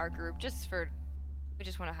 our group, we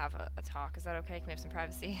just want to have a talk. Is that okay? Can we have some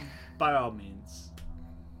privacy? By all means,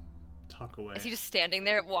 talk away. Is he just standing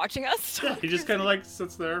there watching us? Yeah, he just kind of like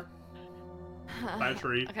sits there by a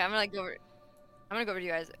tree. Okay, I'm gonna go over to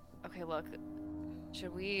you guys. Okay, look.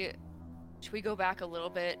 Should we go back a little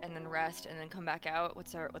bit and then rest and then come back out?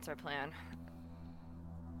 What's our plan?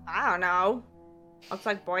 I don't know. Looks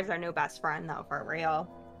like Boyd's our new best friend, though, for real.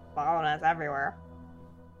 Following us everywhere.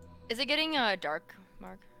 Is it getting dark,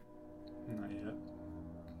 Mark? Not yet.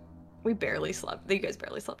 We barely slept. You guys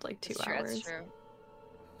barely slept like 2 That's true, hours. that's true.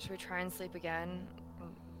 Should we try and sleep again?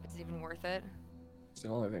 Is it even worth it? It's the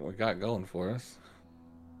only thing we got going for us.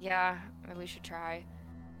 Yeah, maybe we should try.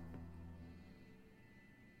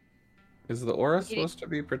 Is the aura Kitty- supposed to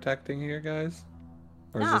be protecting you guys?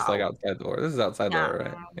 Or is this like No. outside the aura? This is outside the No. aura,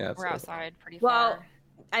 right? Yeah, it's We're outside pretty Well, far.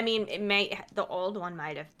 I mean, the old one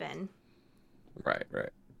might have been, right, right.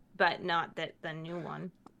 but not the new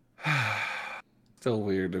one. Still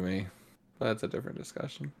weird to me. But that's a different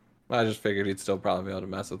discussion. I just figured he'd still probably be able to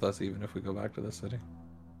mess with us even if we go back to the city.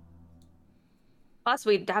 Plus,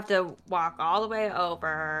 we'd have to walk all the way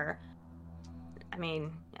over. I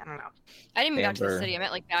mean, I don't know. I didn't mean back to the Amber. city. I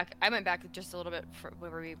meant back. I went back just a little bit for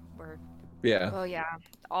where we were. Yeah. Oh yeah.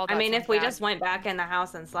 All I that mean, sounds if we bad. just went back in the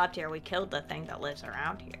house and slept here, we killed the thing that lives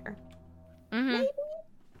around here. Mhm.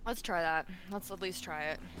 Let's try that. Let's at least try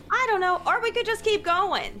it. I don't know. Or we could just keep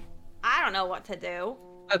going. I don't know what to do.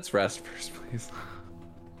 Let's rest first, please.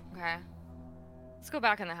 Okay. Let's go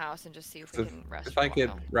back in the house and just see if we can rest. If for a I get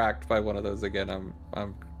while. racked by one of those again,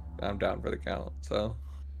 I'm down for the count. So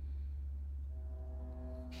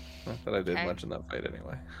not that I did Okay. much in that fight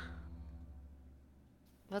anyway.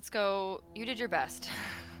 Let's go. You did your best.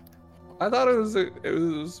 I thought it was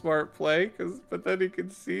a smart play, but then he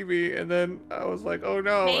could see me, and then I was like, oh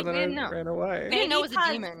no, and then Maybe I no. ran away. We didn't know it was a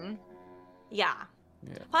because- demon. Yeah.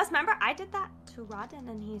 Yeah, Plus, remember, I did that to Rodden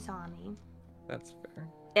and he saw me. that's fair.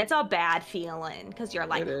 It's a bad feeling because you're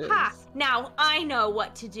like, It ha, is. now I know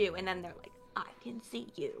what to do. And then they're like, I can see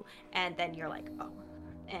you. And then you're like, oh.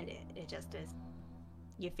 And it just is.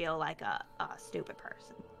 You feel like a stupid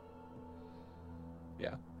person.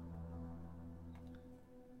 Yeah.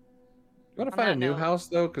 You want to On find a that new note- house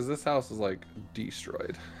though, because this house is like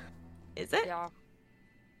destroyed. Is it? Yeah.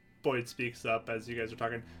 Boyd speaks up as you guys are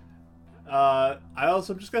talking. I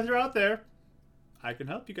also just got to throw out there, I can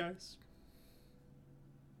help you guys.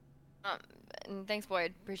 And thanks,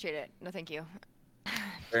 Boyd. Appreciate it. No, thank you.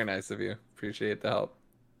 Very nice of you. Appreciate the help.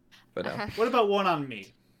 But no. What about one on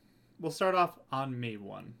me? We'll start off on me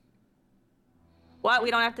one. What? We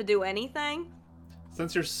don't have to do anything?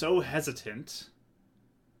 Since you're so hesitant,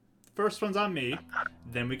 first one's on me,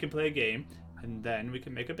 then we can play a game, and then we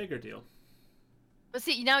can make a bigger deal. But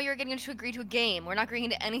see, now you're getting us to agree to a game. We're not agreeing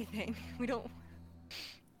to anything. We don't.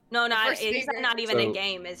 No, first it's figure- not even a So,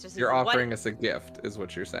 game. It's just You're what- offering us a gift, is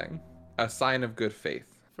what you're saying. A sign of good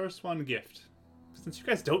faith. First one, gift. Since you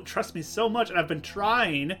guys don't trust me so much, and I've been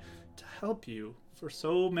trying to help you for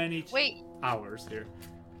so many Wait. hours here.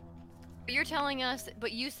 You're telling us,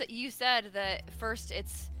 but you said that first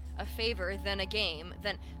it's a favor, then a game.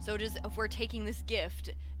 Then if we're taking this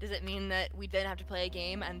gift, does it mean that we then have to play a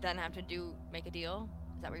game and then have to make a deal?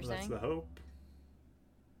 Is that what you're That's saying? the hope.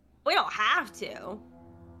 We don't have to.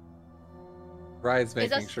 Ryan's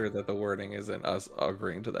making us- sure that the wording isn't us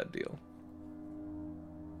agreeing to that deal.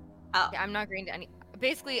 Oh. Yeah, I'm not agreeing to any.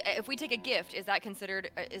 Basically, if we take a gift, is that considered?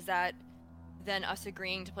 Is that then us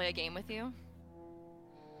agreeing to play a game with you?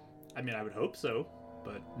 I mean, I would hope so,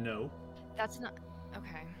 but no. That's not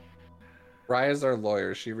okay. Raya's our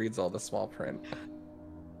lawyer. She reads all the small print.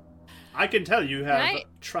 I can tell you have I-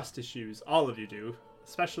 trust issues. All of you do.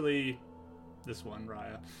 Especially this one,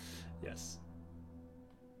 Raya. Yes.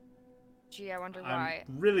 Gee, I wonder why.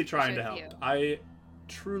 I'm really trying to help. Especially with I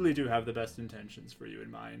truly do have the best intentions for you in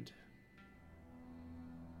mind.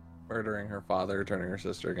 Murdering her father, turning her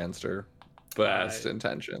sister against her. Best I-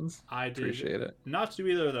 intentions. I did Appreciate it. not do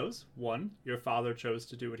either of those. One, your father chose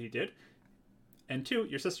to do what he did. And two,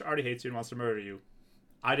 your sister already hates you and wants to murder you.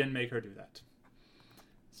 I didn't make her do that.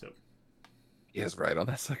 So, He is right on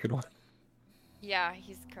that second one. Yeah,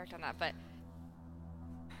 he's correct on that. But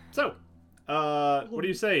what do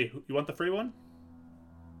you say? You want the free one?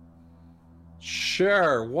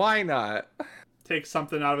 Sure, why not? Take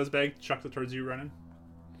something out of his bag, chucks it towards you, Renan.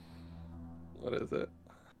 What is it?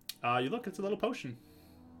 You look, it's a little potion.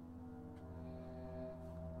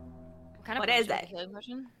 what kind of What potion? is it? A healing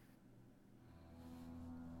potion?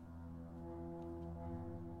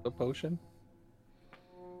 The potion?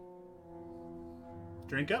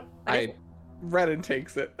 Drink up. Renan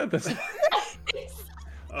takes it at this.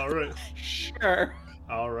 All right. Sure.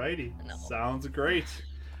 Alrighty. No. Sounds great.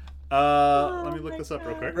 Let me look my this up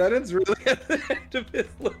real quick. Renan's really at the end of his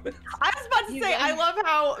limit. I was about to You say, I win. love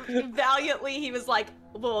how valiantly he was like,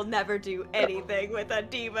 we'll never do anything with a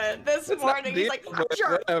demon. This It's not morning, he's like, deal, but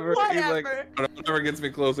sure, whatever. He's like, whatever. whatever gets me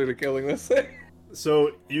closer to killing this thing.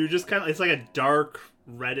 So you just kind of, it's like a dark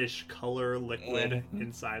reddish color liquid Mhm.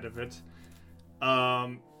 inside of it.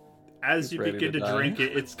 As It's you ready begin to to die. drink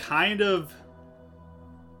it, it's kind of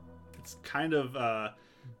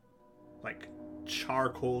like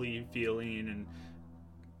charcoaly feeling, and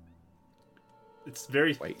it's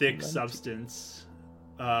very White thick and substance.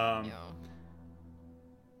 Yeah.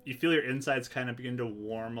 You feel your insides kind of begin to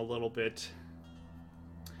warm a little bit.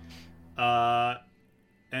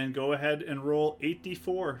 And go ahead and roll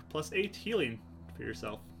 8d4 plus 8 healing for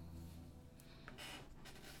yourself.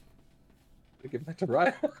 Give back to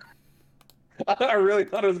Ryan. I really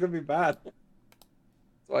thought it was gonna be bad. That's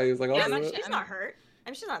why he was like, Yeah, I'll I'm do not, it. she's not hurt.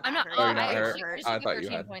 She's not that I'm not. hurt. Oh, you're I, not I, hurt? just- I just I took thought the you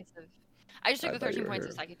 13 had. points of. I just took I the thought you 13 were points of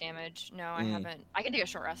hurt. psychic damage. No, I Mm. haven't. I can take a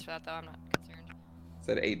short rest for that though. I'm not concerned.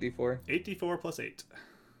 Said 8d4. 8d4 plus 8.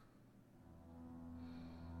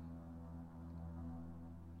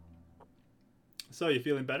 So, you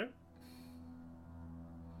feeling better?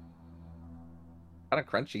 Kind of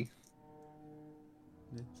crunchy.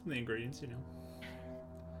 Yeah, some of the ingredients, you know.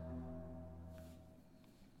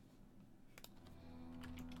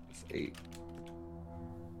 It's 8.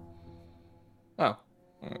 Oh.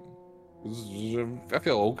 I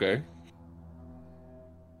feel okay.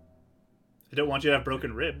 I don't want you to have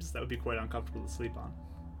broken ribs. That would be quite uncomfortable to sleep on.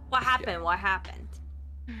 What happened? What happened?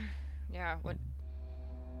 Yeah. What?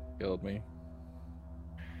 Killed me.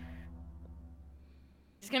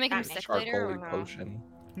 He's gonna make him That sick makes later or Charcoaly no? potion.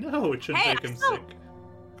 No, it shouldn't Hey, make I him still- sick.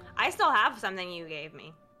 I still have something you gave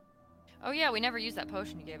me. Oh yeah, we never used that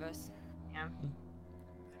potion you gave us. If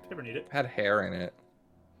you ever need it. Had hair in it.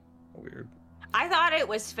 Weird. I thought it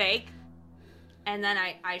was fake. And then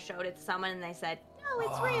I showed it to someone and they said, no,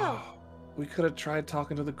 it's real. We could have tried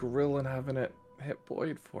talking to the gorilla and having it hit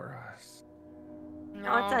Boyd for us.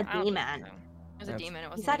 No, it's a I don't think demon. so. It was a That's- demon. It He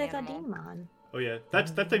wasn't said an it's a animal. demon. Oh yeah,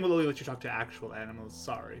 that thing will only let you talk to actual animals.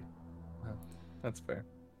 Sorry. That's fair.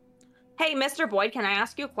 Hey, Mr. Boyd, can I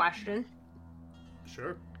ask you a question?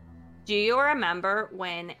 Sure. Do you remember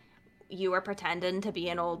when you were pretending to be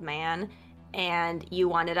an old man and you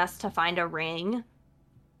wanted us to find a ring?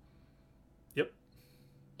 Yep.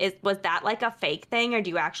 Was that like a fake thing, or do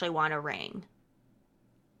you actually want a ring?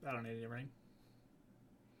 I don't need any ring.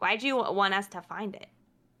 Why'd you want us to find it?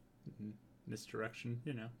 Misdirection,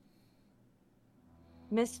 you know.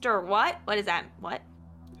 Mr. What? What is that? What?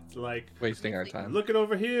 It's like Wasting our time. look it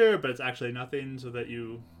over here, but it's actually nothing, so that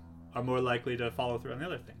you are more likely to follow through on the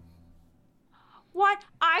other thing. What?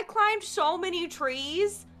 I climbed so many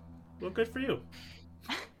trees. Well, good for you.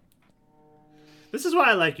 This is why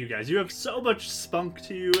I like you guys. You have so much spunk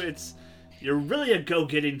to you. You're really a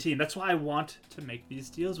go-getting team. That's why I want to make these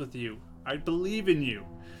deals with you. I believe in you.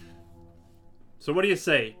 So what do you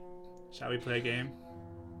say? Shall we play a game?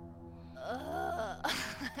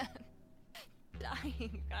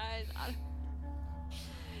 Dying, guys.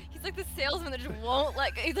 He's like the salesman that just won't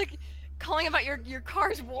let go. He's like calling about your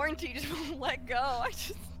car's warranty, just won't let go. I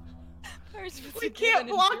was supposed to give in and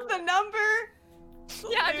do it. number.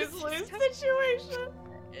 Yeah, just situation.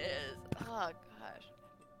 It is. Oh gosh.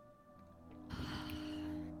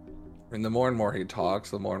 And the more and more he talks,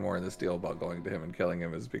 the more and more this deal about going to him and killing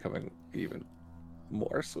him is becoming even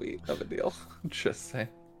more sweet of a deal. Just saying.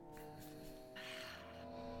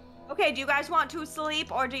 Okay, do you guys want to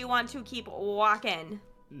sleep or do you want to keep walking?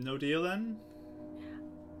 No deal then?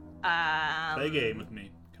 Play a game with me.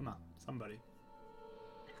 Come on, somebody.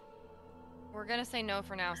 We're gonna say no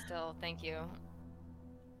for now. Still, thank you.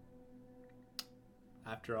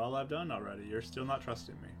 After all I've done already, you're still not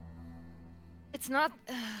trusting me. It's not.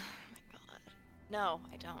 Oh my god. No,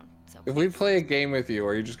 I don't. So If we please. play a game with you,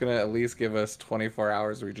 are you just gonna at least give us 24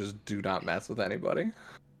 hours where we just do not mess with anybody?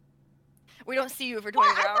 We don't see you for What? 24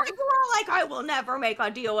 I hours. thought you were all like, I will never make a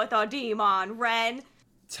deal with a demon, Ren.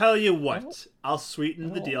 Tell you what, I'll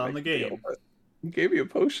sweeten the Oh, deal on make the a deal, game. but he gave you a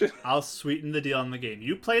potion. I'll sweeten the deal on the game.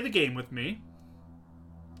 You play the game with me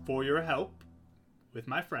for your help with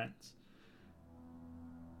my friends.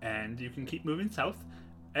 And you can keep moving south.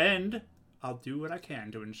 And I'll do what I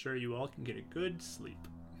can to ensure you all can get a good sleep.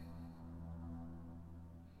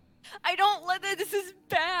 I don't let that. This is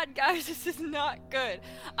bad, guys. This is not good.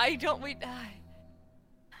 I don't.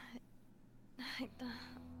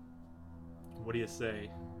 What do you say?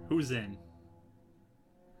 Who's in?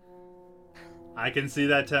 I can see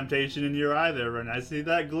that temptation in your eye there, and I see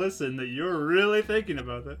that glisten that you're really thinking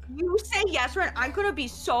about it. You say yes, Ren. I'm gonna be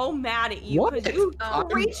so mad at you What? because you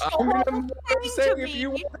reached the whole I'm thing saying to if me.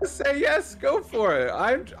 you want to say yes, go for it.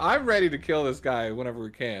 I'm ready to kill this guy whenever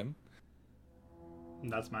we can. And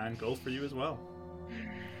that's my end goal for you as well.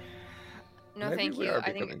 No, Maybe thank we you. are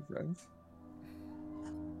I think. becoming friends.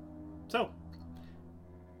 So,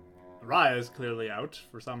 Raya is clearly out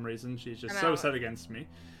for some reason. She's just I'm so out. set against me.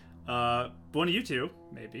 One of you two,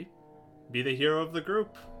 maybe, be the hero of the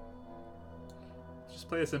group. Just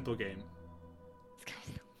play a simple game. This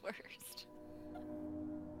guy's the worst.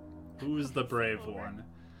 Who's the brave one?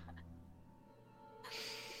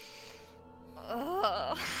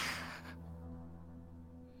 Ugh.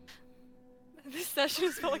 This session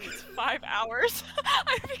has felt like it's 5 hours.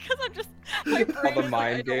 Because I'm just my brain All the is like,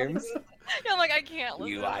 mind I don't wanna games. listen. Yeah, I'm like, I can't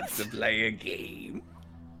listen. You want to play a game?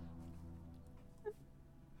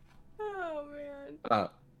 Oh man.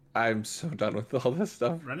 I'm so done with all this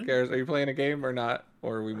stuff. Brennan? Garrus, are you playing a game or not?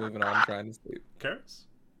 Or are we moving on trying to sleep? Karis?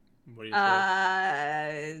 What do you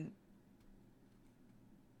say?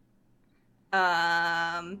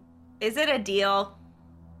 Is it a deal?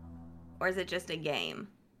 Or is it just a game?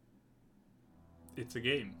 It's a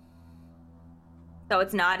game. So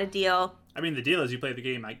it's not a deal. I mean, the deal is you play the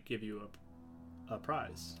game, I give you a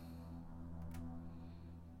prize.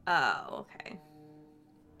 Oh, okay.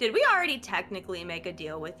 Did we already technically make a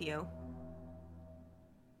deal with you?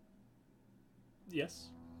 Yes.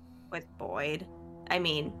 With Boyd? I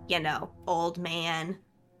mean, you know, old man.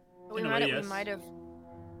 We In a might way, have, yes.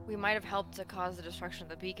 we might have helped to cause the destruction of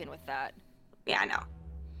the beacon with that. Yeah, I know.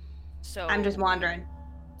 So I'm just wondering.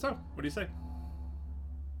 So, what do you say?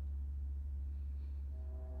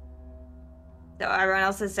 So everyone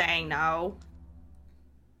else is saying no.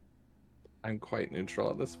 I'm quite neutral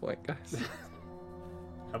at this point, guys.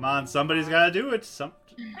 Come on, somebody's got to do it.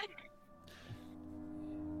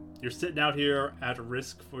 You're sitting out here at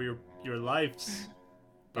risk for your lives.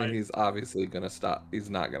 And Right. he's obviously gonna stop. He's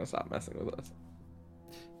not gonna stop messing with us.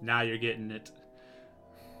 Now you're getting it.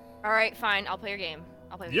 All right, fine. I'll play your game.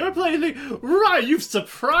 I'll play. You're playing the right. You've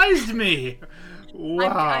surprised me. Wow.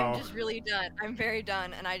 I'm just really done. I'm very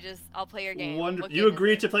done, and I'll play your game. Wonderful. You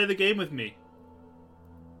agreed to play the game with me.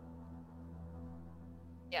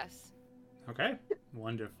 Yes. Okay.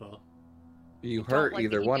 Wonderful. You don't hurt like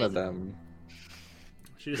either the one of easy- them.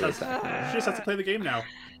 She just has to play the game now.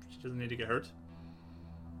 She doesn't need to get hurt.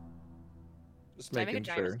 Just Did I make a making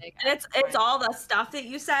giant sure. mistake? And it's all the stuff that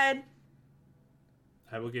you said.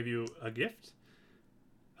 I will give you a gift,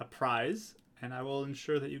 a prize, and I will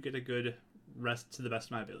ensure that you get a good rest to the best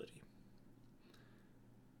of my ability.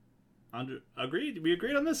 Agreed? We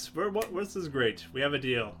agreed on this? This is great. We have a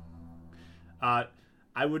deal. I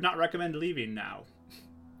would not recommend leaving now,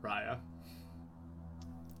 Raya.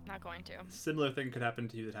 Not going to. Similar thing could happen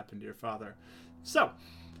to you that happened to your father. So,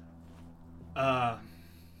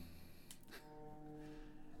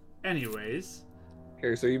 anyways,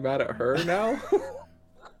 Okay, so you mad at her now? This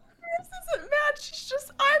isn't mad. She's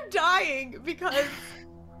just, I'm dying because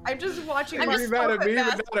I'm just watching. Are Mark you mad at me, but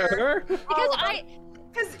Master. mad at her?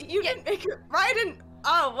 Because you didn't make it. Ryan didn't.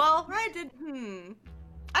 Oh well, Ryan did.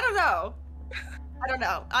 I don't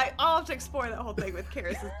know. I'll have to explore that whole thing with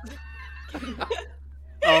Karis.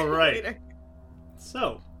 all right. Later.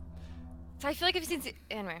 So, So I feel like I've seen.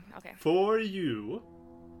 Anyway, okay. for you,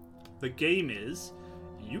 the game is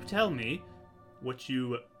you tell me what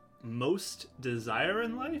you most desire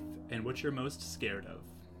in life and what you're most scared of.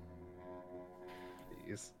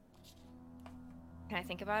 Jeez. Can I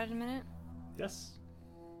think about it a minute? Yes.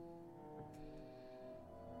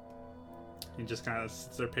 He just kind of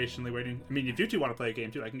sits there patiently waiting. I mean, if you two want to play a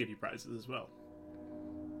game too, I can give you prizes as well.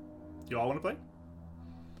 You all want to play?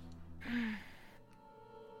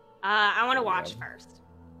 I want to watch first.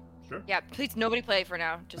 Sure. Yeah, please, nobody play for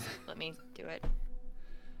now. Just let me do it.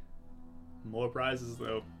 More prizes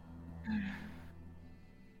though.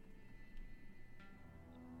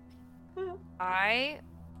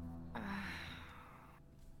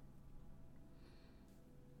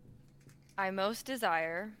 I most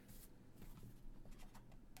desire.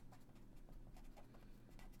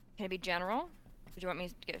 Can it be general? Or do you want me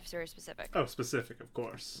to get very specific? Oh, specific, of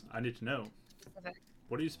course. I need to know. Specific.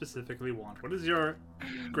 What do you specifically want? What is your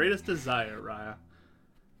greatest desire, Raya?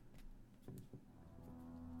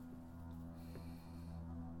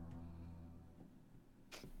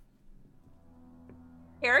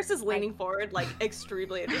 Karis is leaning forward like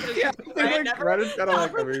extremely. Yeah, Ryan like, never Reddit's kinda like, I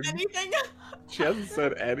offered mean- anything. She hasn't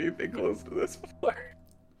said anything close to this before.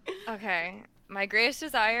 Okay, my greatest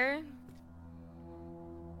desire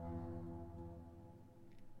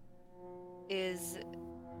is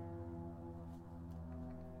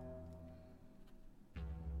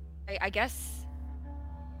I guess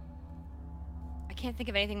I can't think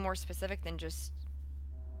of anything more specific than just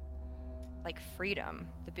like freedom,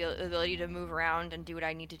 the ability to move around and do what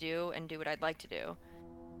I need to do and do what I'd like to do.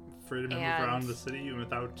 Freedom to move And- around the city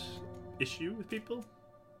without issue with people?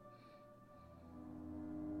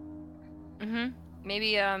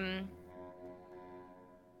 Maybe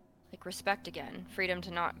like respect again, freedom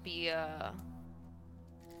to not be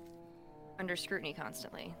under scrutiny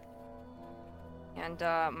constantly. And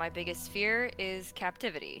my biggest fear is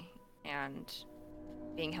captivity and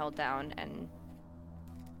being held down and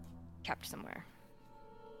kept somewhere.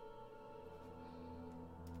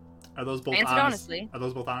 Are those both Answered honest? honestly. Are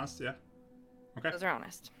those both honest? Yeah. Okay. Those are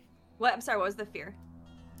honest. What? I'm sorry. What was the fear?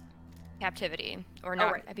 Captivity, or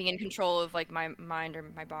not right. being in control of like my mind or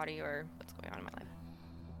my body or what's going on in my life.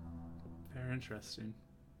 Very interesting.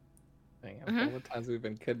 Dang, all the times we've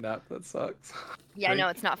been kidnapped, that sucks. Yeah, no,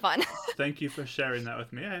 it's not fun. Thank you for sharing that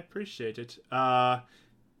with me. I appreciate it.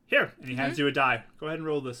 Here, and he hands you a die. Go ahead and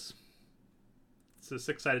roll this. It's a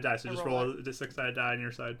 6-sided die, so I just roll roll a 6-sided die on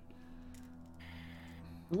your side.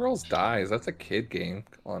 Who rolls dies? That's a kid game.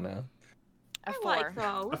 Come on now. A I 4. like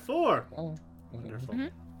A those. 4. Oh, Wonderful.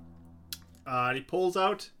 Mhm. And he pulls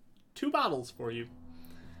out 2 bottles for you.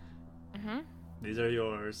 Mhm. These are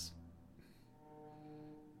yours.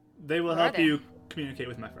 They will What are help they? you communicate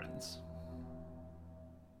with my friends.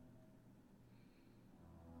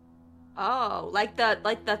 Oh, like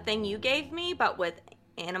the thing you gave me, but with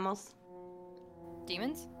animals.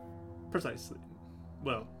 Demons? Precisely.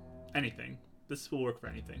 Well, anything. This will work for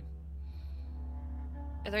anything.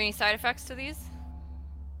 Are there any side effects to these?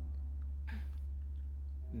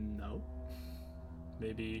 No.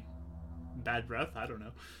 Maybe bad breath? I don't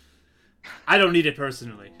know. I don't need it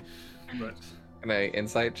personally. But Can I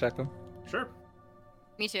insight check them? sure.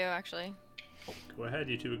 Me too, actually. Go ahead,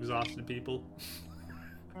 you two exhausted people.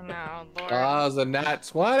 No, Lord. Ah, it's a nat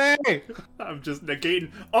 20! I'm just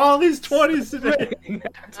negating all these 20s today.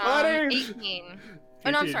 Nat 20! 18. Oh,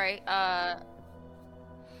 no, I'm 18. sorry.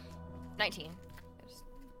 19.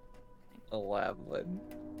 11.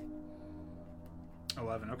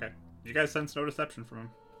 11, okay. You guys sense no deception from him.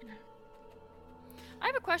 I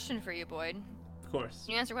have a question for you, Boyd. Of course.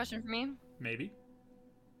 Can you answer a question for me? Maybe.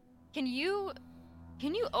 Can you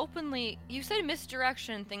openly, you said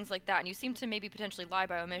misdirection and things like that, and you seem to maybe potentially lie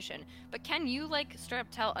by omission, but can you, like, straight up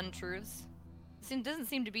tell untruths? It doesn't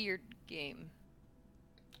seem to be your game.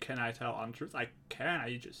 Can I tell untruths? I can,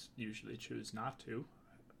 I just usually choose not to.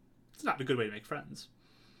 It's not a good way to make friends.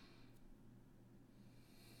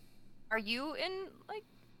 Are you in, like,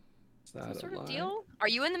 Is that some a sort of lie? deal? Are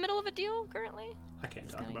you in the middle of a deal currently? I can't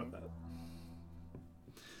talk kinda- about that.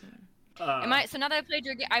 So now that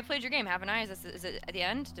I played your game, haven't I? Is it at the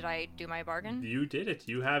end? Did I do my bargain? You did it.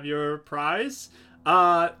 You have your prize.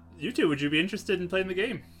 You two, would you be interested in playing the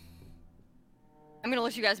game? I'm gonna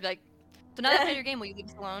let you guys be like, so now that I played your game, will you leave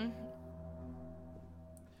us alone?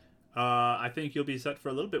 I think you'll be set for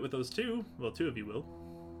a little bit with those two. Well, two of you will.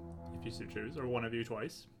 If you so choose, or one of you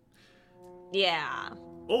twice. Yeah.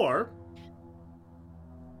 Or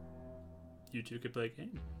you two could play a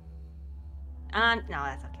game. No,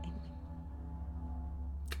 that's okay.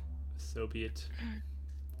 So be it.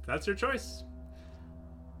 That's your choice.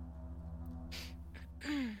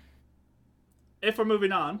 If we're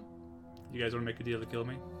moving on, you guys want to make a deal to kill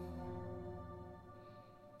me?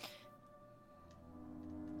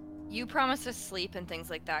 You promised us sleep and things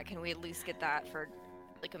like that. Can we at least get that for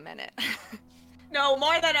like a minute? No,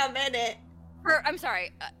 more than a minute. I'm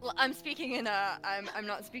sorry. I'm speaking in I'm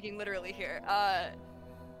not speaking literally here.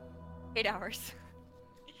 8 hours.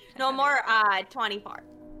 No more, 24.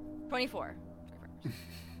 24.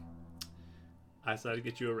 I decided to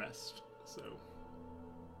get you a rest, so.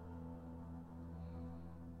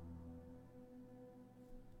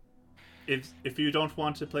 If you don't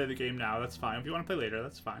want to play the game now, that's fine. If you want to play later,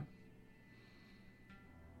 that's fine.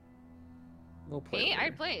 We'll play Me? I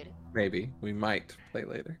later. played. Maybe. We might play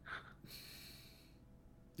later.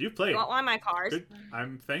 You've played. You want one of my cars? Good.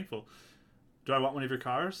 I'm thankful. Do I want one of your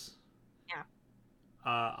cars? Yeah.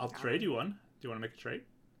 I'll trade you one. Do you want to make a trade?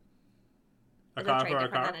 A Is car trade for a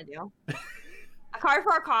different car? than a deal? A car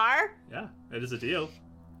for a car? Yeah, it is a deal.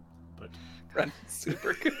 But Brendan's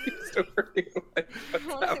super confused over you. Like, what's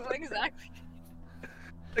What happening? exactly?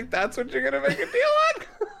 Like, that's what you're gonna make a deal on?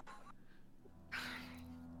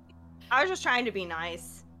 I was just trying to be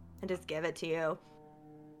nice and just give it to you.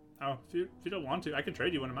 oh, if you don't want to, I can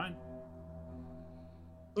trade you one of mine.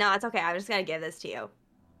 No, it's okay. I'm just gonna give this to you.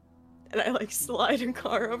 And I like slide a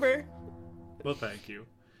car over. Well, thank you.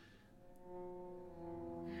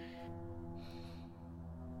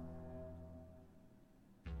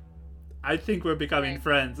 I think we're becoming Okay.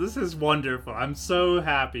 friends. This is wonderful. I'm so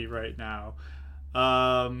happy right now.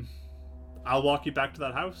 I'll walk you back to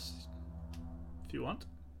that house if you want.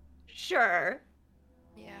 Sure.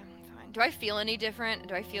 Yeah, fine. Do I feel any different?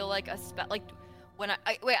 Do I feel like like when I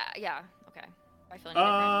wait? Yeah. Okay. Do I feel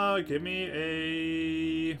any different? Give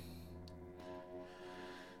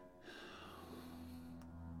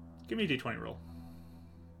me a d20 roll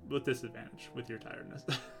with disadvantage with your tiredness.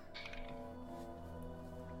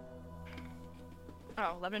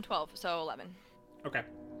 Oh, 11 and 12, so 11. Okay.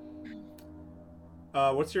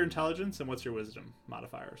 What's your intelligence and what's your wisdom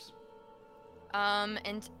modifiers?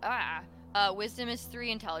 Wisdom is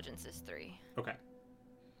 3, intelligence is 3. Okay.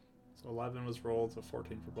 So 11 was rolled, so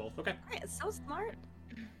 14 for both. Okay. Right, it's so smart.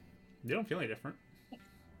 You don't feel any different.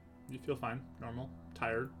 You feel fine. Normal.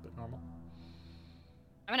 Tired, but normal.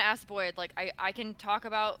 I'm gonna ask Boyd, like, I can talk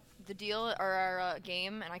about the deal or our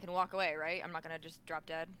game and I can walk away, right? I'm not gonna just drop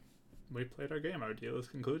dead. We played our game. Our deal is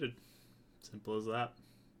concluded. Simple as that.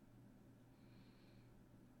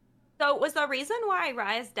 So was the reason why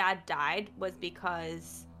Raya's dad died was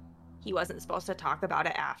because he wasn't supposed to talk about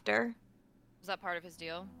it after? Was that part of his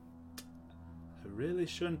deal? I really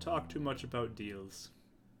shouldn't talk too much about deals.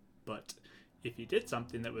 But if you did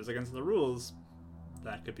something that was against the rules,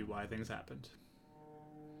 that could be why things happened.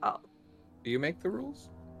 Oh. Do you make the rules?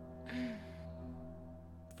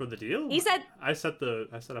 For the deal? He said I set up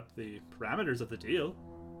the parameters of the deal.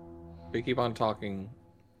 We keep on talking.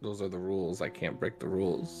 Those are the rules. I can't break the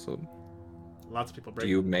rules. So, Lots of people break do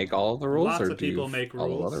you make all the rules, Lots or of do people you make follow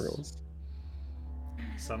rules. other rules?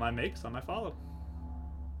 Some I make, some I follow.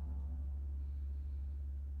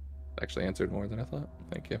 Actually, answered more than I thought.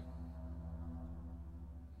 Thank you.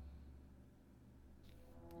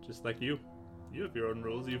 Just like you. You have your own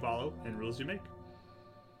rules you follow and rules you make.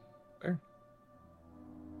 Fair.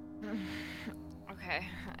 Okay,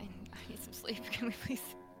 I need some sleep. Can we please?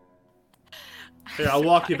 Here, I'll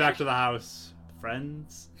walk you back to the house,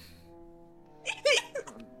 friends.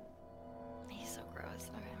 He's so gross.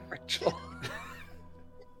 Okay. Rachel.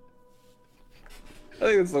 I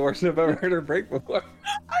think it's the worst I've ever heard her break before.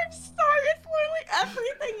 I'm sorry. It's literally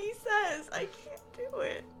everything he says. I can't do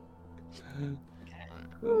it.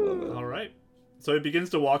 All right. So it begins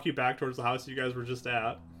to walk you back towards the house you guys were just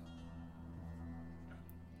at.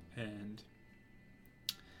 And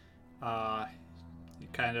you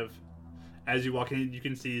kind of, as you walk in, you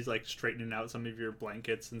can see he's like straightening out some of your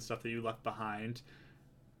blankets and stuff that you left behind.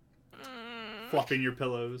 Fluffing your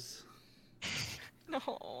pillows. No,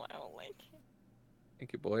 I don't like it.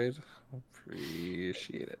 Thank you, Boyd.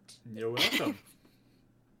 Appreciate it. You're welcome.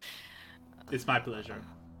 It's my pleasure.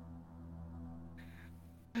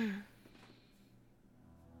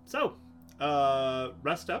 So,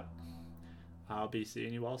 rest up. I'll be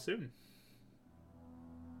seeing you all soon.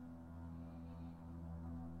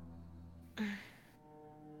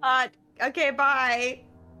 Okay, bye.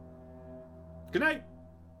 Good night.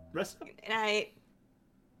 Rest up. Good night.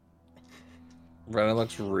 Brennan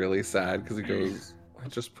looks really sad because he goes, I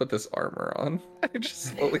just put this armor on. And he just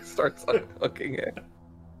slowly starts unhooking it.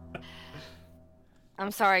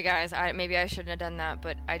 I'm sorry, guys. Maybe I shouldn't have done that,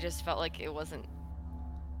 but I just felt like it wasn't.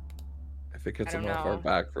 If it gets I him don't off our know.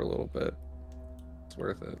 back for a little bit, it's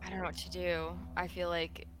worth it. I don't know what to do. I feel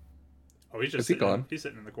like. Oh, he's just Is he sitting, gone? He's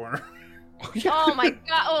sitting in the corner. Oh my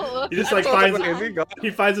god! Oh, look. He just I like don't know. finds Is he gone? he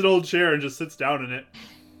finds an old chair and just sits down in it.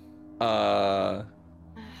 I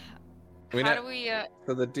mean, How do we?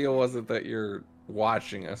 so the deal wasn't that you're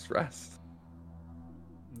watching us rest.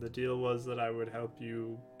 The deal was that I would help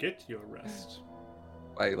you get your rest.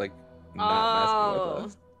 By like not messing with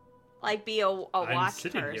us. Like be a I'm watch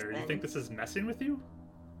sitting person. here. You think this is messing with you?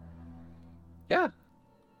 Yeah.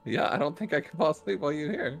 Yeah, I don't think I can fall asleep while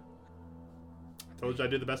you're here. I told you I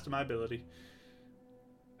do the best of my ability.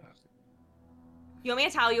 You want me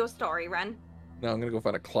to tell you a story, Ren? No, I'm gonna go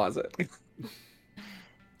find a closet.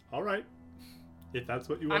 All right. If that's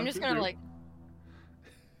what you want I'm just to gonna do. like.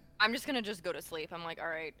 I'm just gonna go to sleep. I'm like, all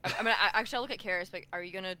right. I mean, actually, I'll look at Karis. But are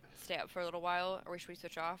you gonna stay up for a little while, or should we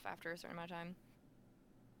switch off after a certain amount of time?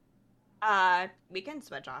 We can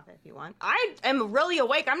switch off if you want. I am really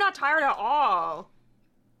awake. I'm not tired at all.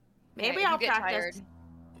 Maybe Okay, if I'll you get practice.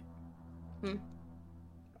 tired.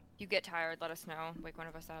 You get tired, let us know. Wake one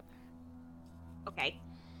of us up. Okay.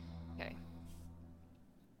 Okay.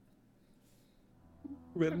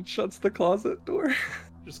 Ren shuts the closet door.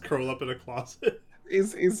 Just curl up in a closet.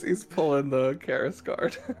 He's pulling the Karis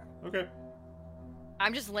card. Okay.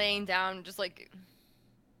 I'm just laying down, just like.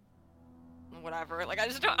 Whatever. Like, I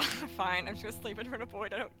just don't. Fine. I'm just gonna sleep in front of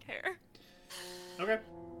Boyd. I don't care. Okay.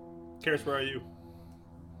 Karis, where are you?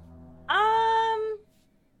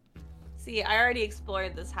 See, I already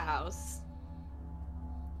explored this house.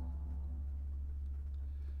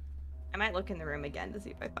 I might look in the room again to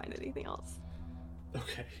see if I find anything else.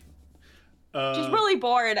 Okay. Just really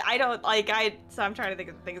bored. I don't like. So I'm trying to think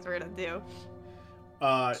of the things we're gonna do.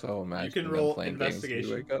 So imagine you can them roll playing games when you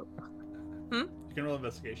investigation. wake up. You can roll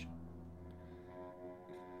investigation.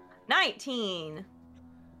 19.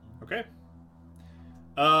 Okay.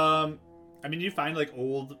 I mean, you find like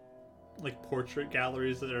old, like portrait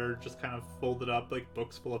galleries that are just kind of folded up, like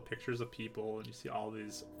books full of pictures of people, and you see all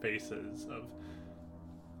these faces of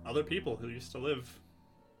other people who used to live,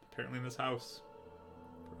 apparently in this house,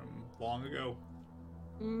 from long ago.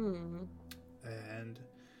 And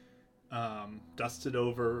dusted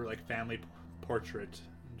over like family portrait,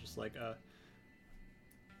 and just like a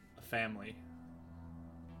family,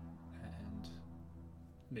 and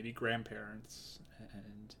maybe grandparents,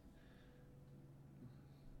 and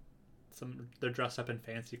they're dressed up in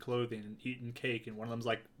fancy clothing and eating cake, and one of them's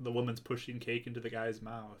like the woman's pushing cake into the guy's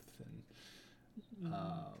mouth, and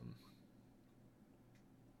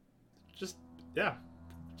just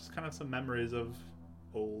kind of some memories of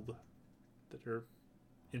old that are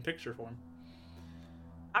in picture form.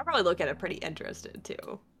 I'll probably look at it pretty interested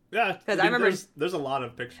too. Yeah, 'Cause I remember- there's a lot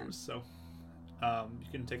of pictures, so you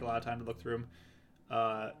can take a lot of time to look through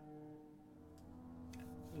them.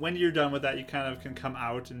 When you're done with that, you kind of can come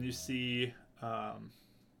out and you see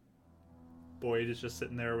Boyd is just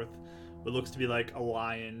sitting there with what looks to be like a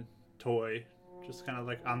lion toy, just kind of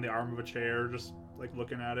like on the arm of a chair, just like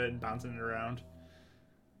looking at it and bouncing it around.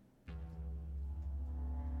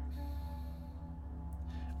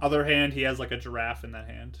 Other hand, he has like a giraffe in that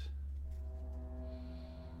hand.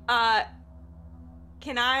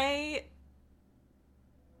 Can I?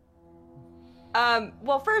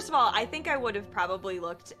 Well, first of all, I think I would have probably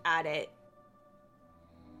looked at it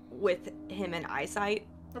with him in eyesight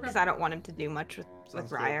because I don't want him to do much with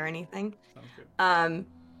Sounds Raya good. or anything. Sounds good.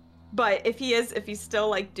 But if he's still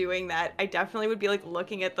like doing that, I definitely would be like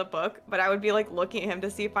looking at the book, but I would be like looking at him to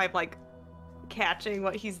see if I'm like catching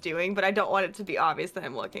what he's doing, but I don't want it to be obvious that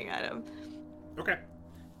I'm looking at him. Okay.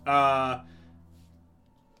 Yeah,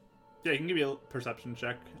 you can give me a perception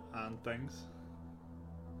check on things.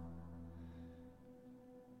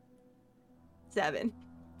 7.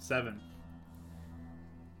 7.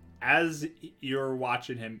 As you're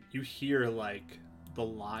watching him, you hear like the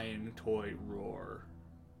lion toy roar.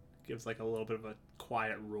 Gives like a little bit of a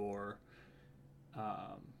quiet roar.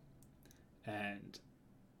 And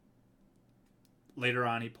later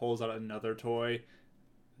on he pulls out another toy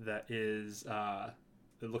that is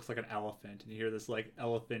it looks like an elephant, and you hear this like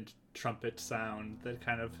elephant trumpet sound that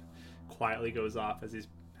kind of quietly goes off as he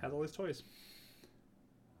has all these toys.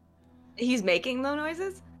 He's making the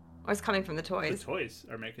noises? Or it's coming from the The toys? toys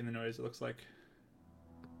are making the noise, it looks like.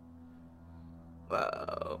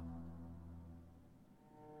 Whoa.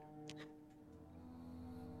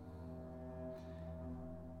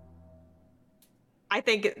 I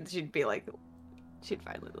think she'd be like, she'd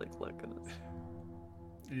finally like look at us.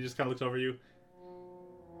 And he just kind of looks over you.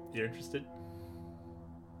 You're interested?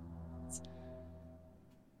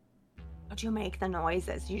 Don't you make the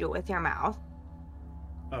noises? You do it with your mouth.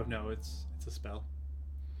 Oh no, it's a spell.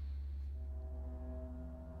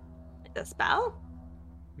 The spell?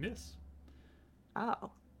 Yes.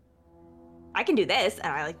 Oh. I can do this,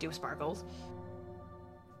 and I like do sparkles.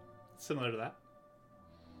 Similar to that.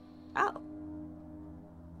 Oh.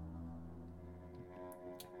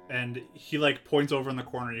 And he like points over in the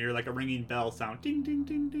corner. You hear like a ringing bell sound. Ding, ding,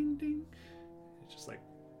 ding, ding, ding. It's just like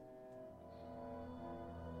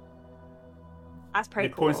That's pretty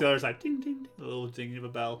he cool. points to the other side. Ding, ding, ding. A little ding of a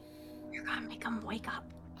bell. You're gonna make him wake up.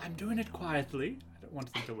 I'm doing it quietly. I don't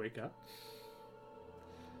want them to wake up.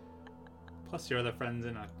 Plus, your other friend's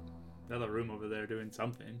in another room over there doing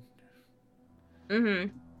something. Mm-hmm.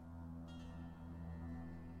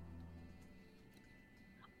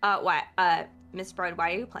 What? Miss Broad,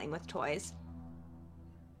 why are you playing with toys?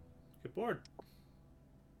 Get bored.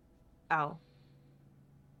 Oh.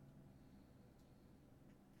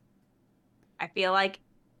 I feel like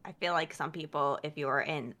some people, if you were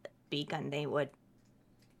in Beacon, they would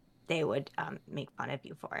make fun of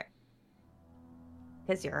you for it.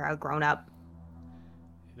 Because you're a grown up.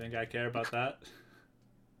 You think I care about that?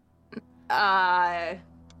 I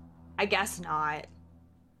guess not.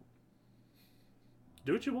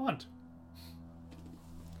 Do what you want.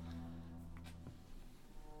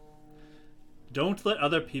 Don't let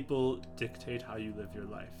other people dictate how you live your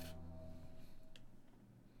life.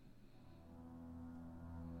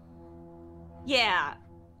 Yeah.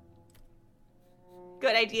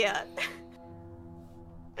 Good idea.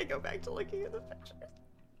 I go back to looking at the pictures.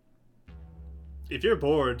 If you're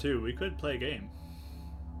bored too, we could play a game.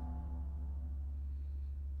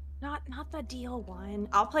 Not the deal one.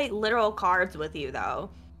 I'll play literal cards with you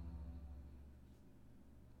though.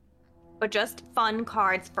 But just fun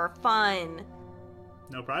cards for fun.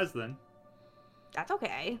 No prize then. That's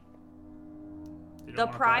okay. You don't The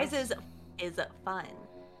want a prize is fun.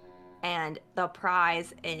 And the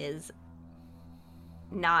prize is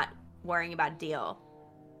not worrying about deal.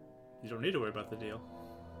 You don't need to worry about the deal.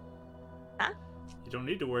 Huh? You don't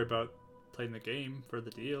need to worry about playing the game for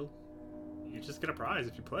the deal. You just get a prize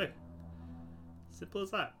if you play. Simple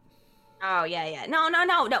as that. Oh yeah. No.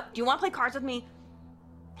 Do you want to play cards with me?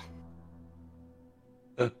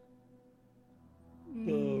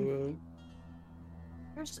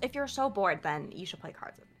 If you're so bored, then you should play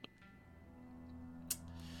cards with me.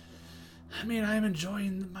 I mean, I'm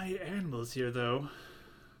enjoying my animals here, though.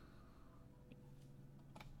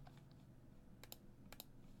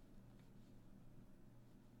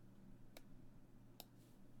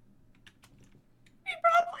 She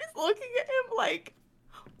probably is looking at him like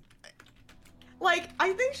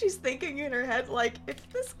I think she's thinking in her head like if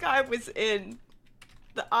this guy was in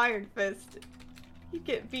the Iron Fist, he'd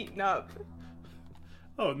get beaten up.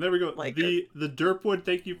 Oh, and there we go. Like the Derpwood,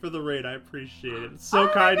 thank you for the raid. I appreciate it. It's so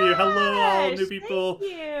kind of you. Hello, all new people.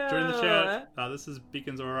 Thank you. Join the chat. This is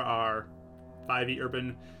Beacons Aura, our 5e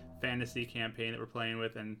urban fantasy campaign that we're playing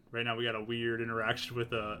with, and right now we got a weird interaction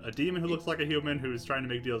with a demon who looks like a human who's trying to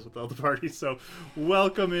make deals with all the parties. So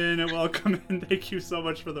welcome in and welcome in. Thank you so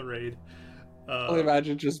much for the raid. I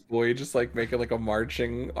imagine just Boy just like making like a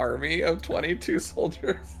marching army of 22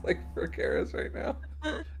 soldiers like for Karis right now.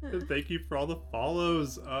 Thank you for all the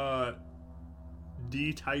follows.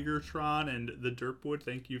 D Tigertron and the Derpwood,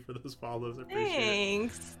 thank you for those follows. I appreciate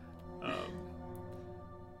Thanks. it.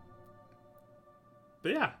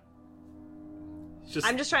 But yeah, Just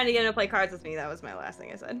I'm just trying to get him to play cards with me. That was my last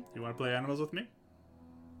thing I said. you want to play animals with me?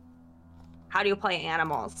 How do you play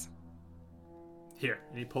animals? Here,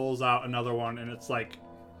 and he pulls out another one, and it's like,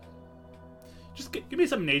 just give me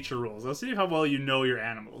some nature rules. Let's see how well you know your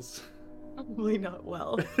animals. Probably not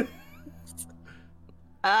well.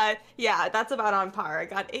 Yeah, that's about on par. I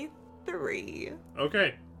got a 3.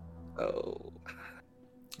 Okay, Oh.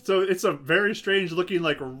 so it's a very strange looking,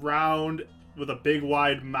 like, round with a big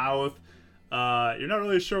wide mouth. You're not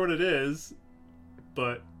really sure what it is,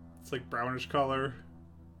 but it's like brownish color.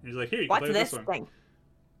 And he's like, "Here, you can What's play with this this one." thing?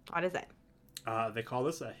 What is it? They call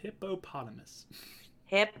this a hippopotamus.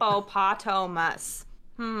 Hippopotamus.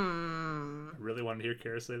 I really wanted to hear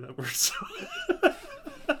Kara say that word. So.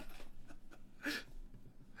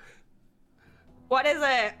 What is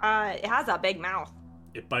it? It has a big mouth.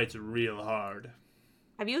 It bites real hard.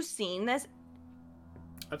 Have you seen this?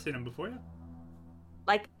 I've seen them before, yeah.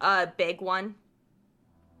 Like a big one?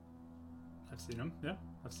 I've seen them, yeah.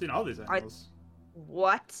 I've seen all these animals.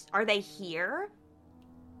 What? Are they here?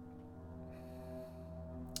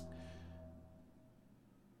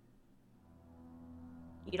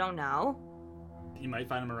 You don't know? You might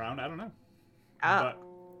find them around. I don't know.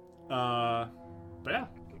 Oh. But yeah.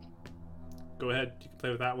 Go ahead. You can play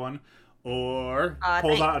with that one, or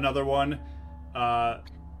pulls thanks. out another one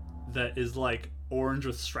that is like orange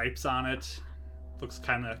with stripes on it. Looks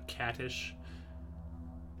kind of cattish.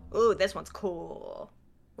 Ooh, this one's cool.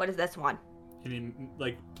 What is this one? And he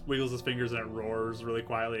like wiggles his fingers and it roars really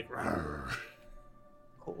quietly.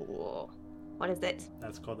 Cool. What is it?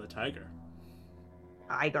 That's called the tiger.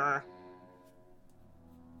 Tiger.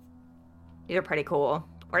 These are pretty cool.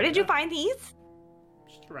 Where did you Yeah. find these?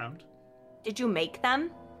 Just around. Did you make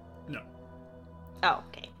them? No. Oh,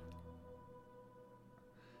 okay.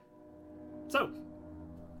 So,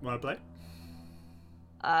 want to play?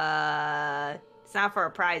 It's not for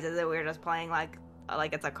a prize, is it? We're just playing like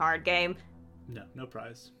it's a card game. No, no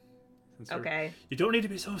prize. Since we're- Okay. You don't need to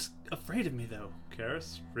be so afraid of me, though,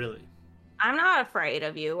 Karis. Really. I'm not afraid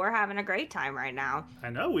of you. We're having a great time right now. I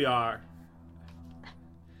know we are.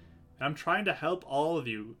 And I'm trying to help all of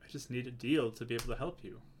you. I just need a deal to be able to help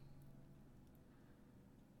you.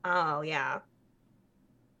 Oh, yeah.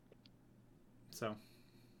 So,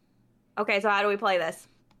 Okay, so how do we play this?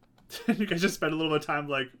 you guys just spend a little bit of time,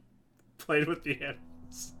 like, playing with the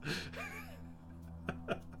animals.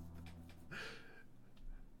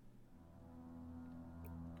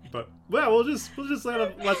 But, well, we'll just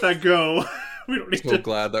let that go. We don't need So to.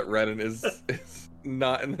 glad that Renan is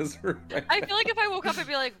not in this room. Right I feel like if I woke up, I'd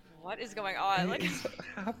be like, "What is going on? Like, What's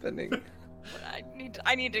happening?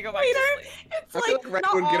 I need to go back to sleep." It's I feel like, like Ren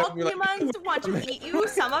not would get all up and be like, humans want to eat you.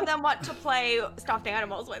 Some of them want to play stuffed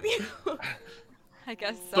animals with you. I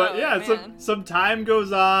guess so. But yeah, man. some time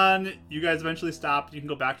goes on. You guys eventually stop. You can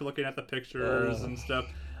go back to looking at the pictures and stuff.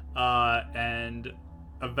 And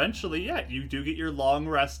eventually, yeah, you do get your long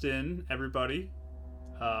rest in, everybody.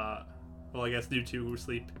 Well, I guess you two who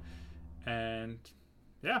sleep. And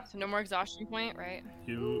yeah, So no more exhaustion point, right?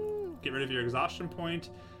 you get rid of your exhaustion point.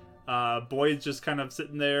 Boyd's just kind of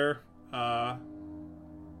sitting there. And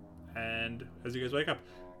as you guys wake up,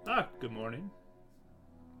 good morning.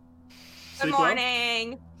 Good Sleep well?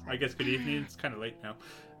 morning. I guess good evening. It's kind of late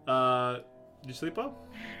now. You sleep well?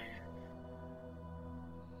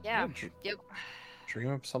 Yeah. Dr- Yep. Dream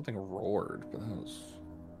of something roared, but that was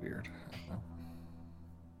weird. I don't know.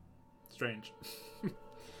 Strange.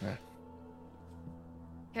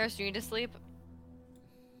 Karis, do you need to sleep?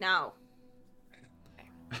 No.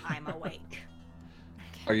 I'm awake.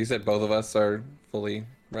 Oh, you said both of us are fully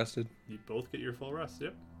rested? You both get your full rest.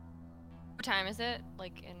 Yep. What time is it?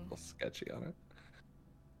 Like in? A little sketchy on it.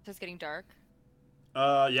 It's getting dark.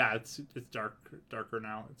 Yeah, it's darker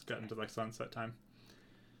now. It's gotten to like sunset time.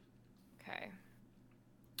 Okay.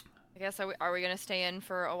 I guess are we gonna stay in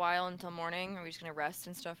for a while until morning? Are we just gonna rest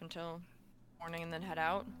and stuff until morning and then head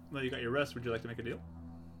out? Well, you got your rest. Would you like to make a deal?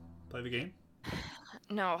 Play the game?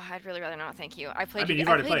 No, I'd really rather not. Thank you. I played. I mean, the, you've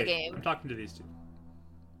I already played played. the game. I'm talking to these two.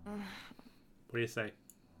 What do you say?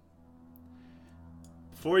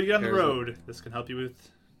 Before you get on the Here's a- road, this can help you with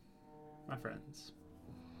my friends.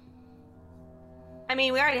 I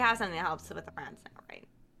mean, we already have something that helps with the friends now, right?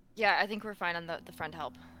 Yeah, I think we're fine on the friend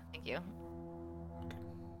help. Thank you.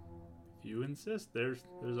 If you insist, there's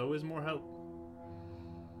always more help.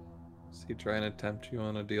 Is he trying to tempt you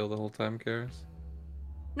on a deal the whole time, Karis?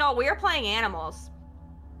 No, we're playing animals.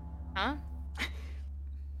 Huh?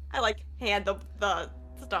 I like hand the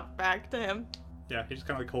stuff back to him. Yeah, he just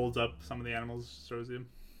kind of like holds up some of the animals, shows you.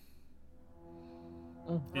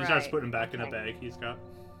 Oh. He starts Right, putting them back in a okay. bag he's got.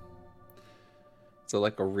 So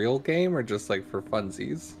like a real game or just like for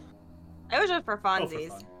funsies? It was just for Oh, for funsies.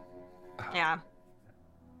 fun. Yeah.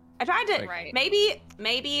 I tried to. Right. Maybe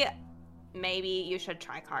you should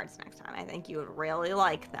try cards next time. I think you would really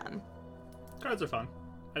like them. Cards are fun.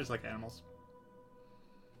 I just like animals.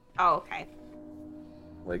 Oh, okay.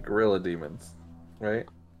 Like gorilla demons, right?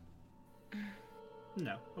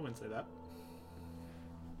 No, I wouldn't say that.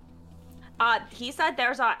 He said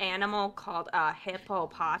there's an animal called a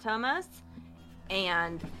hippopotamus,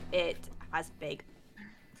 and it has big.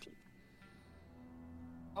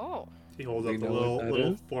 Oh. He holds Do up you the know what that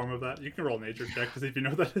little is? form of that. You can roll nature check to see if you know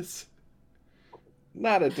what that is.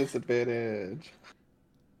 Not a disadvantage.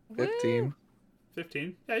 15. Woo!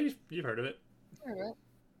 15. Yeah, you've heard of it.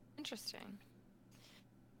 Interesting.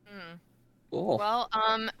 Hmm. Cool.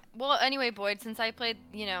 Well, anyway, Boyd, since I played,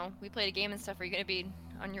 we played a game and stuff, are you gonna be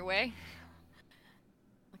on your way?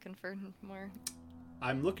 Looking for more.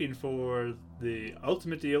 I'm looking for the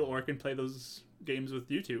ultimate deal, or I can play those games with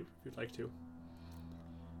you two if you'd like to.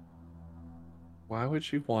 Why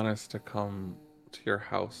would you want us to come to your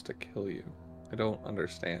house to kill you? I don't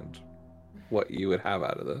understand what you would have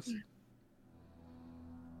out of this.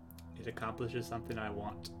 It accomplishes something I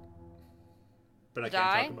want. But I To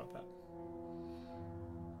can't die? talk about that.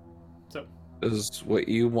 So, Is what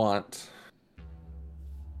you want,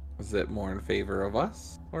 is it more in favor of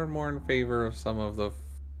us or more in favor of some of the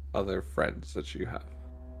other friends that you have?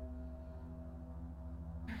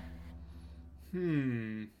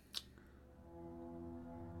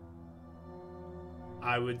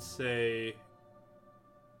 I would say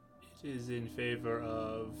it is in favor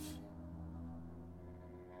of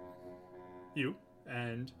you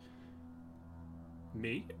and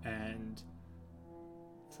me and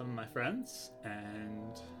some of my friends,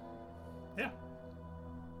 and yeah.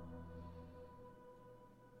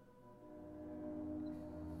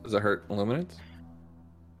 Does it hurt Illuminants?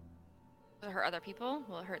 Will it hurt other people?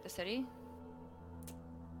 Will it hurt the city?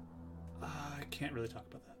 I can't really talk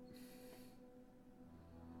about that.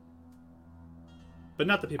 But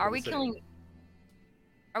not the people. Are of the we city. killing?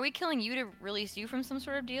 Are we killing you to release you from some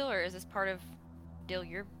sort of deal, or is this part of deal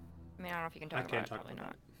you're? I mean, I don't know if you can talk I about can't it. talk Probably about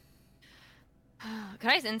not. Can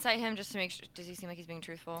I just insight him just to make sure? Does he seem like he's being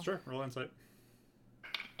truthful? that. Sure, roll insight.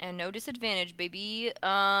 And no disadvantage, baby.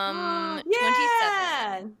 Yeah.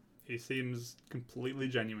 27. He seems completely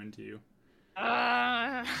genuine to you.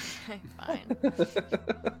 Fine. I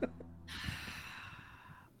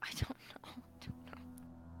don't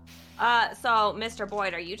know. So Mr.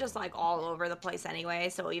 Boyd, are you just like all over the place anyway?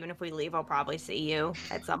 So even if we leave, I'll probably see you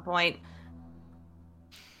at some point.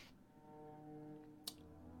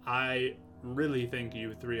 I really think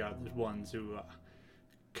you three are the ones who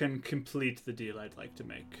can complete the deal I'd like to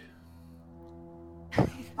make.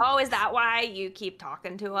 Oh, is that why you keep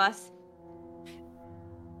talking to us?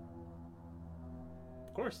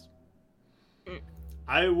 Of course. Mm.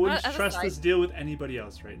 I wouldn't As a trust side- this deal with anybody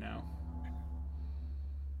else right now.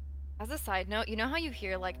 As a side note, you know how you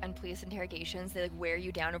hear like on police interrogations, they like wear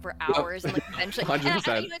you down over hours and like eventually. And 100%. it's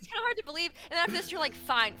kind of hard to believe. And then after this, you're like,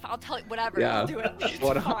 fine, I'll tell you whatever. Yeah, I'll do it. It's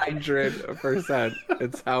 100%.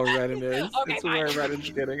 It's how Reddit is. Okay, It's where fine. Reddit's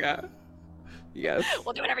getting at. Yes. fine.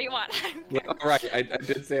 We'll do whatever you want. Yeah, all right, I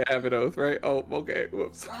did say I have an oath, right? Oh, okay.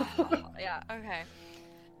 Whoops. Yeah. Okay.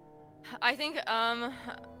 I think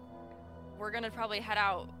we're gonna probably head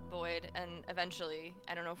out, Boyd, and eventually,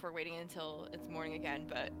 I don't know if we're waiting until it's morning again,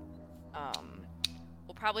 but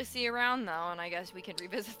we'll probably see you around though, and I guess we can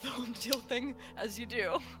revisit the home deal thing as you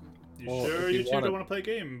do. You Well, sure if you you two wanna- don't want to play a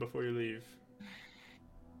game before you leave?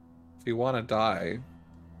 If you want to die,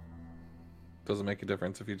 doesn't make a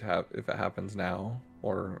difference if if it happens now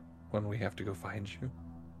or when we have to go find you.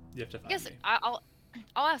 You have to I find guess me.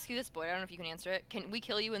 I'll ask you this, Boyd. I don't know if you can answer it. Can we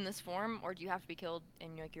kill you in this form, or do you have to be killed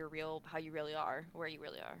in like your real, how you really are, where you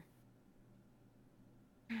really are?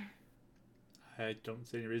 I don't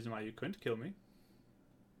see any reason why you couldn't kill me.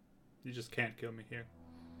 You just can't kill me here.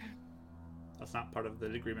 That's not part of the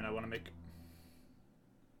agreement I want to make.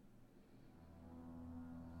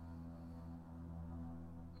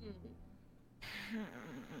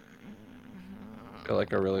 I feel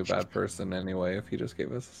like a really bad person anyway if he just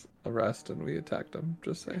gave us a rest and we attacked him.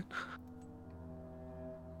 Just saying.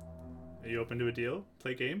 Are you open to a deal?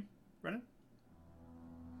 Play a game, Brennan?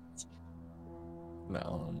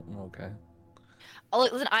 No, I'm okay. Oh,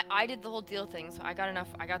 listen, I did the whole deal thing, so I got enough.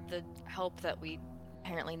 I got the help that we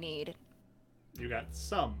apparently need. You got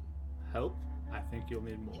some help. I think you'll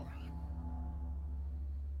need more.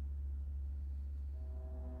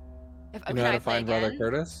 If, You can know how I to play find Brother again?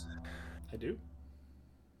 Curtis? I do.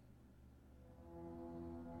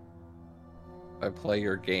 I play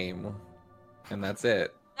your game and that's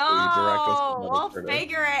it. No, Brother we'll Curtis.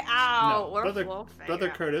 figure it out. No, We'll brother figure it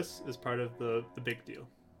out. Curtis is part of the big deal.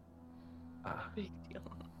 Ah, Big deal.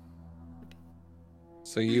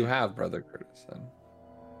 so you have Brother Curtis then.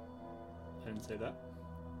 I didn't say that.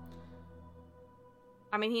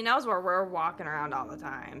 I mean, he knows where we're walking around all the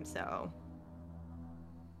time, so.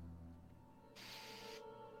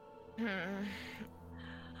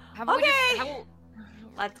 How about we just, Okay. how,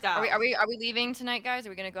 Let's go. are we leaving tonight, guys? Are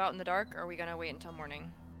we gonna go out in the dark, or are we gonna wait until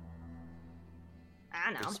morning? I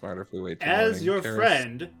don't know. It's smarter if we wait till As morning, your Karis.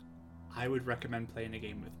 friend, I would recommend playing a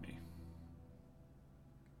game with me.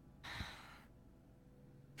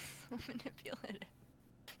 So manipulative.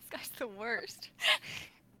 This guy's the worst.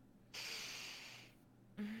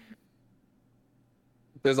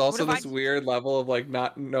 There's also What if this weird level of like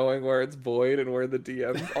not knowing where it's Boyd and where the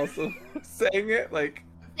DM's also saying it. Like,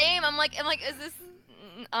 Same. I'm like, is this?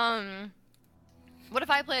 What if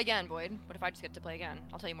I play again, Boyd? What if I just get to play again?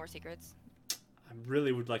 I'll tell you more secrets. I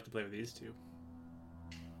really would like to play with these two.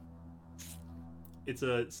 It's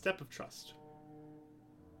a step of trust.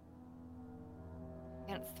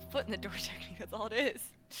 And it's the foot in the door technique. That's all it is.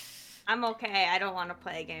 I'm okay. I don't want to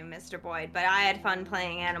play a game, Mr. Boyd, but I had fun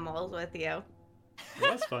playing animals with you.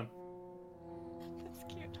 Well, that's fun. That's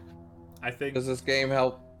cute. I think. does this game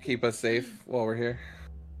help keep us safe while we're here?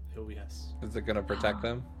 Oh yes, Is it gonna protect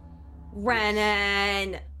them?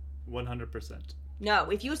 Renan! 100%. No,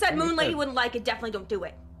 if you said Moon Lady Understood. wouldn't like it, definitely don't do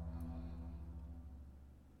it.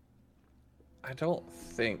 I don't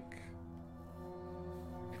think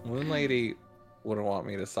Moon Lady wouldn't want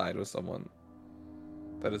me to side with someone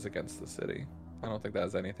that is against the city. I don't think that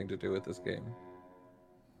has anything to do with this game.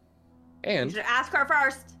 You And should ask her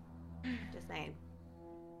first. Just saying.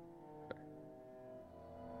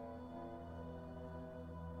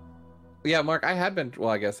 yeah, Mark, I had been. Well,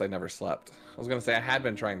 I guess I never slept. I was gonna say I had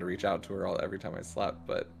been trying to reach out to her every time I slept,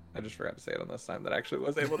 but I just forgot to say it on this time that I actually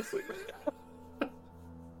was able to sleep.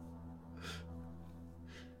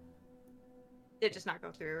 Did it just not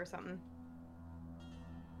go through or something?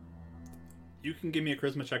 You can give me a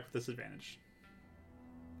charisma check with disadvantage.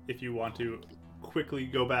 If you want to quickly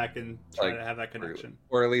go back and try Like, to have that connection.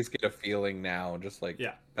 Or at least get a feeling now, just like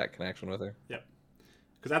Yeah. that connection with her. Yep.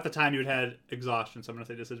 Because at the time you had exhaustion, so I'm going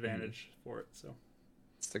to say disadvantage for it. So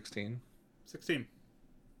 16. 16.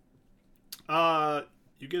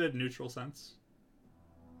 You get a neutral sense.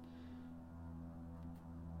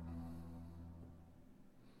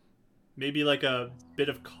 Maybe like a bit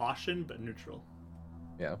of caution, but neutral.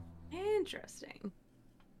 Yeah. Interesting.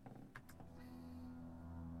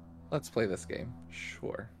 Let's play this game.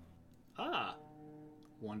 Sure. Ah,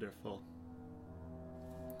 wonderful.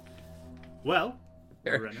 Well,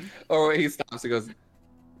 Here. Renan, Oh, wait, he stops. He goes,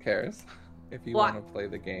 Karis, if you What? want to play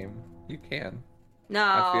the game, you can. No,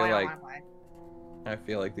 I feel I don't like- want to play. I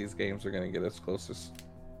feel like these games are going to get us closest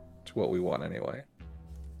to what we want anyway.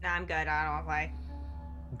 No, I'm good. I don't want to play.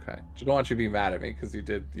 Okay. Just don't want you to be mad at me because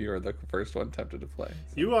you were the first one tempted to play.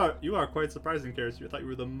 So. you are quite surprising, Karis. You thought you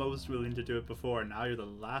were the most willing to do it before. Now you're the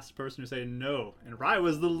last person to say no. And Rai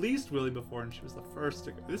was the least willing before, and she was the first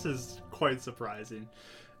to go. This is quite surprising.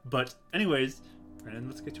 But anyways, Renan,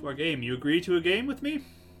 let's get to our game. You agree to a game with me?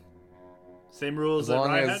 Same rules that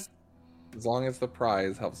Rai had? As long as the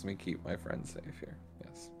prize helps me keep my friends safe here.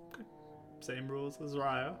 Yes. Same rules as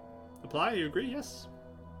Raya. Apply, you agree? Yes.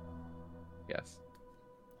 Yes.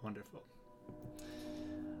 Wonderful.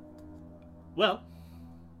 Well,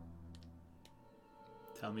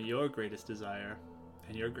 tell me your greatest desire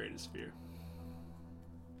and your greatest fear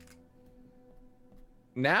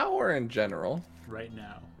Now or in general, right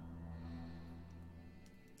now.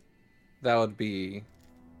 that would be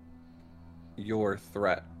your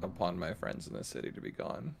threat upon my friends in the city to be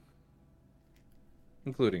gone.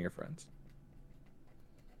 Including your friends.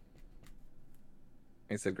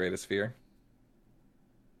 He said greatest fear.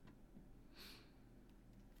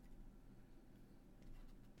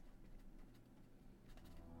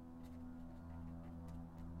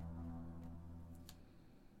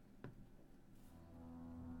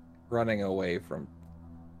 Running away from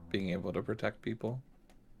being able to protect people,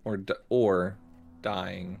 or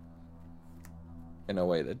dying in a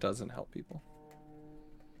way that doesn't help people.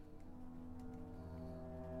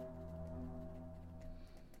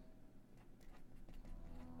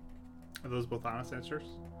 Are those both honest answers?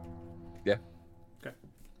 Yeah. Okay.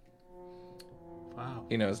 Wow.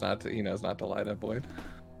 He knows not to lie to Boyd.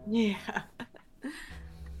 Yeah.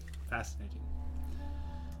 Fascinating.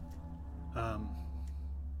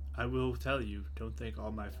 I will tell you, don't think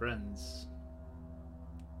all my friends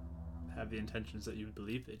have the intentions that you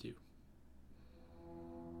believe they do.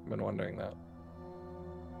 I've been wondering that.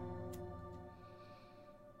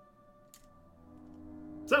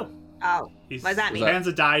 So, Oh, he what does that mean? hands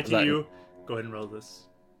a die Does to that- you. Go ahead and roll this.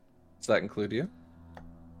 Does that include you?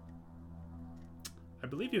 I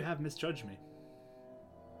believe you have misjudged me.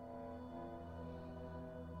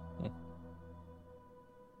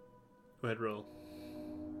 Go ahead, roll.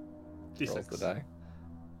 D6. Rolls the die.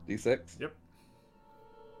 D6? Yep.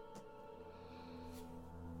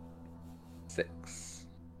 6.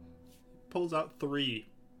 Pulls out 3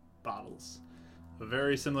 bottles. A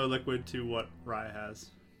very similar liquid to what Raya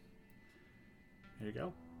has. Here you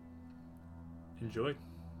go. Enjoy.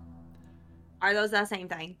 Are those the same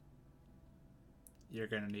thing? You're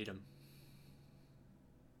gonna need them.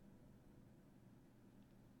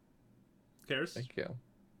 Cares? Thank you.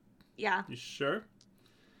 Yeah. You sure?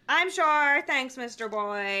 I'm sure. Thanks, Mr.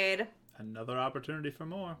 Boyd. Another opportunity for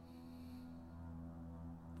more.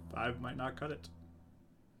 5 might not cut it.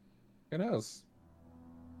 Who knows?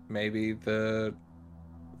 Maybe the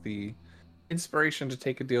inspiration to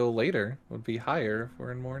take a deal later would be higher if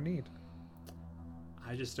we're in more need.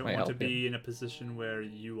 I just don't Might want to help be in a position where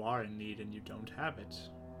you are in need and you don't have it,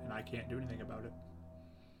 and I can't do anything about it.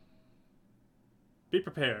 Be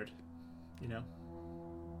prepared, you know?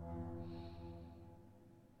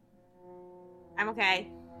 I'm okay.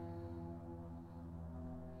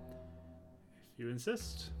 If you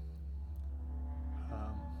insist.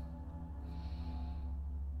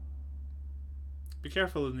 Be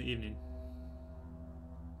careful in the evening.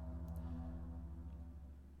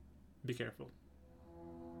 Be careful.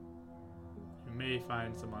 You may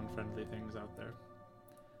find some unfriendly things out there.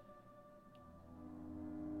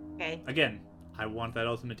 Okay. Again, I want that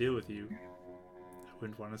ultimate deal with you. I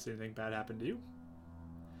wouldn't want to see anything bad happen to you.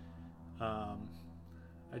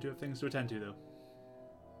 I do have things to attend to, though.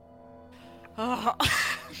 Oh.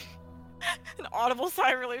 An audible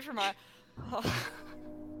sigh of relief from my.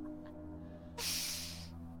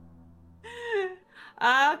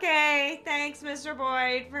 Okay. Thanks, Mr.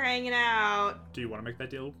 Boyd, for hanging out. Do you want to make that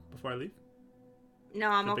deal before I leave? No,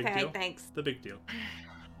 I'm The big okay. deal? Thanks. The big deal.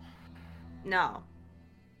 No.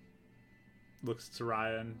 Looks to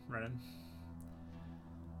Raya and Renan.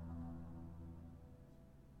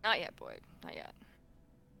 Not yet, Boyd. Not yet.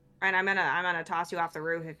 And I'm gonna toss you off the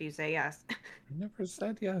roof if you say yes. I never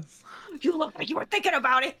said yes. You look like you were thinking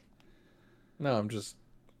about it. No, I'm just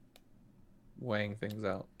weighing things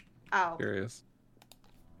out. Oh. Curious.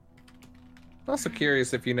 I'm also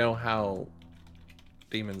curious if you know how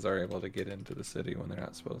demons are able to get into the city when they're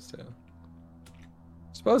not supposed to.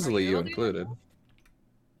 Supposedly Are you you able to? included.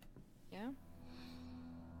 Yeah.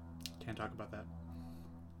 Can't talk about that.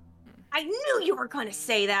 I knew you were gonna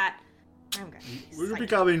say that. I'm gonna. We're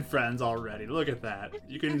becoming friends already. Look at that.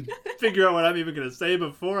 You can figure out what I'm even going to say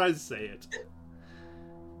before I say it.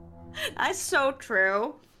 That's so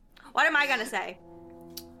true. What am I gonna say?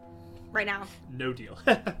 Right now. No deal.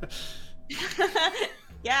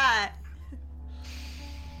 Yeah.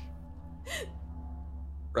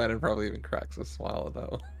 Brandon probably even cracks a smile at that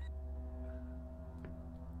one.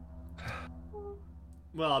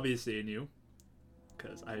 Well, I'll be seeing you.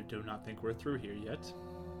 Because I do not think we're through here yet.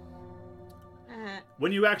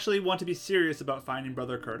 When you actually want to be serious about finding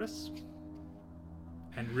Brother Curtis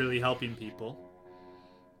and really helping people,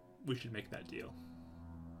 we should make that deal.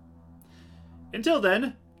 Until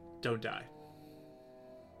then, don't die.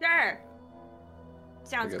 Sure.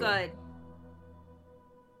 Sounds Good one. good.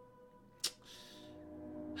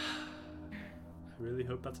 I really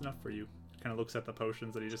hope that's enough for you. Kind of looks at the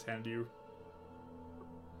potions that he just handed you.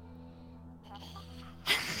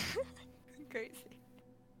 Crazy.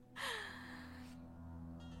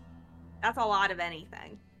 That's a lot of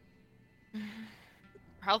anything.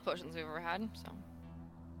 Health potions we've ever had, so.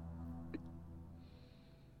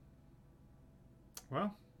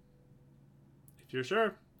 Well, if you're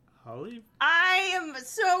sure, I'll leave. I am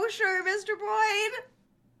so sure, Mr. Boyd.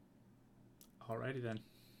 Alrighty then.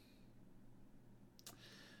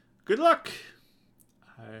 Good luck!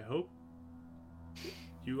 I hope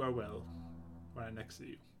you are well when I next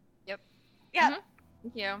see you. Yeah.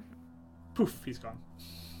 Thank you. Poof, he's gone.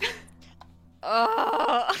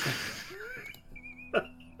 Oh.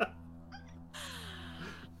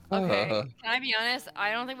 Okay. Uh, Can I be honest?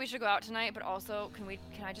 I don't think we should go out tonight, but also can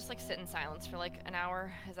I just like sit in silence for like an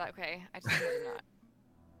hour? Is that okay? I just really not.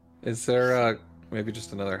 Is there maybe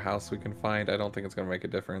just another house we can find? I don't think it's gonna make a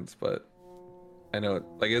difference, but I know it.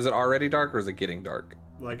 Like, is it already dark or is it getting dark?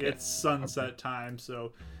 Like, Okay. it's sunset time,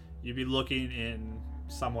 so you'd be looking in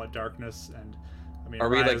somewhat darkness, and I mean, Are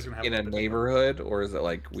we Raya's like gonna have in a little bit of neighborhood, or is it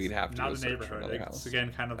like we'd have to Not go a search for neighborhood. another It's house?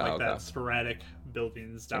 again kind of Oh, like okay. that sporadic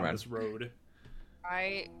buildings down Amen. this road.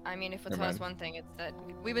 I mean, if it Never tells us mind. one thing, it's that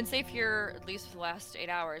we've been safe here at least for the last 8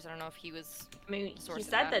 hours. I don't know if he was. I mean, Source he of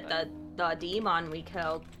said that, that the demon we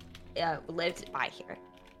killed lived by here.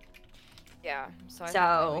 Yeah. So I think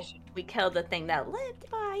So we should we killed the thing that lived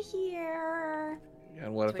by here. Yeah,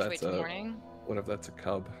 and what if we should wait that's till a morning. what if that's a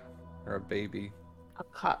cub or a baby?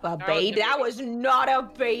 A baby? That was not a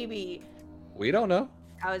baby. We don't know.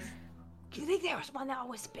 I was. Do you think there was one that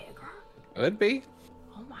was bigger? Could be.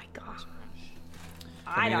 Oh my gosh.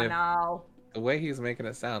 I I mean, don't if- know. The way he's making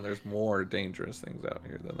it sound, there's more dangerous things out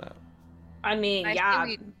here than that. I mean, I yeah,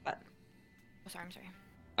 think but Oh, sorry, I'm sorry.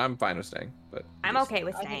 I'm fine with staying, but I'm just- okay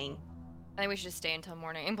with I think- staying. I think we should just stay until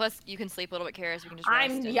morning. And plus, you can sleep a little bit, Karis. We can just rest.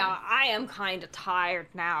 I'm and- I am kind of tired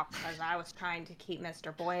now because I was trying to keep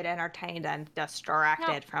Mr. Boyd entertained and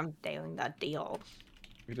distracted from doing the deal.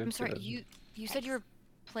 we did I'm sorry. good. You said you were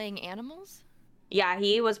playing animals? Yeah,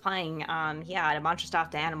 he was playing. He had a bunch of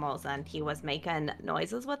stuffed animals and he was making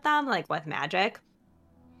noises with them, like with magic.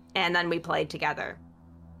 And then we played together.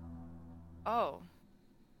 Oh.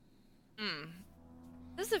 Hmm.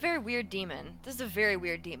 This is a very weird demon. This is a very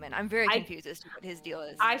weird demon. I'm very confused as to what his deal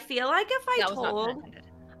is. I feel like if I That was not pun told, intended.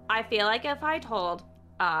 I feel like if I told,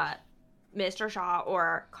 Mr. Shaw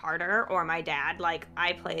or Carter or my dad, like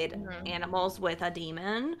I played Mhm. animals with a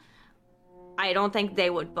demon, I don't think they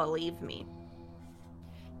would believe me.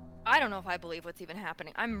 I don't know if I believe what's even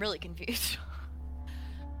happening. I'm really confused.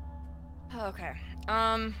 Okay.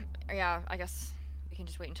 Yeah, I guess we can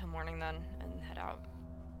just wait until morning then and head out.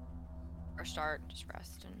 Or start, just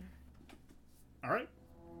rest and. All right.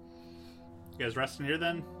 You guys resting here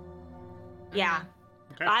then? Yeah.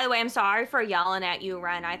 Okay. By the way, I'm sorry for yelling at you,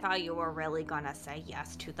 Ren. I thought you were really gonna say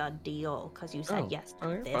yes to the deal because you said Oh, yes oh,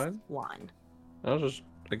 to you're this fine. one. I was just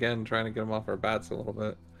again trying to get him off our bats a little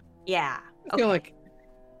bit. Yeah. I feel like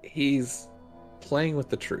he's playing with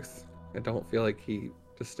the truth. I don't feel like he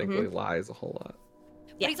distinctly lies a whole lot.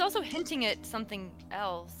 Yeah. But he's also hinting at something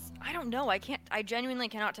else. I don't know. I genuinely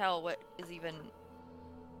cannot tell what is even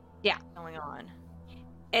going on.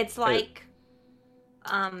 It's like,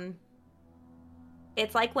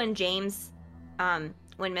 it's like when James, when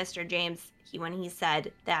Mr. James, when he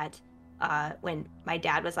said that, when my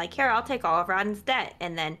dad was like, "Here, I'll take all of Rodden's debt,"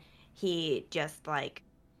 and then he just like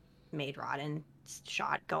made Rodden's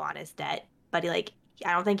shot go on his debt, but I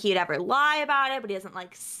don't think he'd ever lie about it, but he doesn't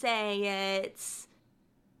like say it.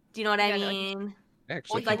 Do you know what I Yeah, like- mean? I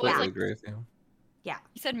actually Well, he completely was, like- agree with you.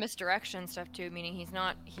 He said misdirection stuff too, meaning it's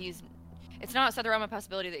not outside the realm of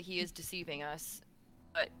possibility that he is deceiving us,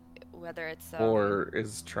 but whether it's Or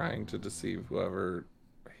is trying to deceive whoever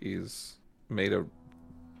he's made a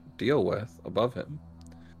deal with above him.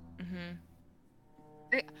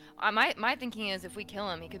 my thinking is if we kill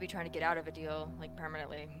him, he could be trying to get out of a deal like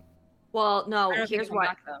permanently. Well, no. I don't think Here's he'll come what.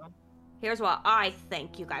 back, though. Here's what I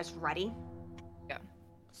think. You guys ready? Yeah.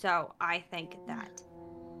 So I think that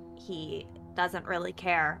he doesn't really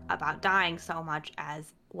care about dying so much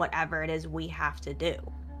as whatever it is we have to do.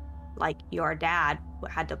 Like your dad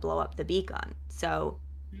had to blow up the beacon. So,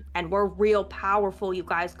 and we're real powerful, you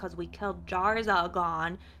guys, because we killed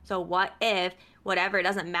Jarzagon. So what if, whatever, it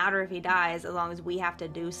doesn't matter if he dies as long as we have to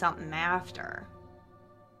do something after.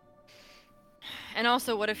 And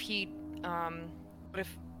also, what if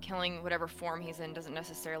killing whatever form he's in doesn't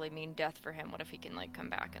necessarily mean death for him? What if he can like come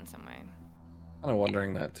back in some way? I'm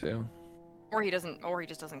wondering that too. Or he just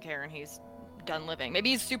doesn't care and he's done living. Maybe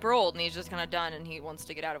he's super old and he's just kind of done and he wants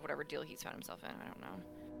to get out of whatever deal he's found himself in. I don't know.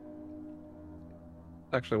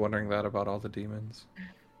 Actually wondering that about all the demons.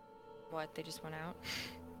 What? They just went out?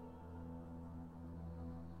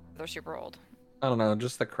 They're super old. I don't know,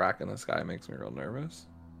 just the crack in the sky makes me real nervous.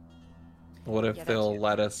 What if Yeah, that they'll too.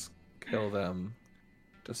 let us kill them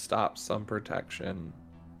to stop some protection,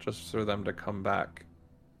 just for them to come back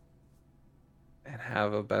and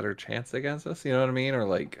have a better chance against us? You know what I mean? Or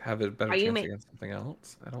like have a better Are you chance ma- against something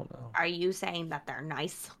else? I don't know. Are you saying that they're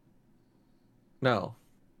nice? No,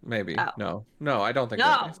 maybe. Oh. No, I don't think they're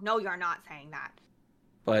No, nice. no, you're not saying that.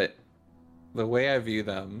 But the way I view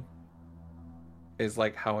them is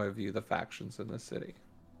like how I view the factions in the city.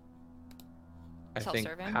 I think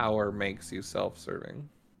Self-serving? power makes you self-serving.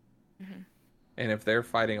 Mhm. And if they're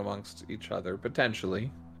fighting amongst each other,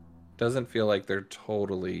 potentially, doesn't feel like they're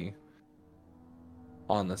totally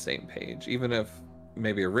on the same page. Even if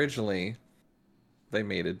maybe originally they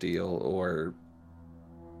made a deal or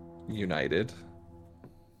united,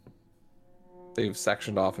 they've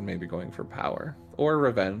sectioned off and maybe going for power or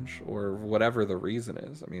revenge or whatever the reason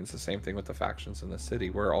is. I mean, it's the same thing with the factions in the city.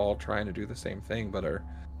 We're all trying to do the same thing, but are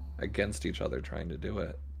against each other trying to do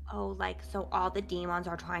it. Oh, like, so all the demons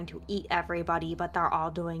are trying to eat everybody, but they're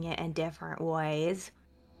all doing it in different ways.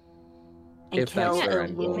 And If that's kill their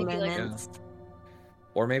end goal, Illuminants.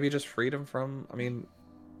 Or maybe just freedom from. I mean,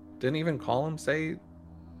 didn't even Column say? It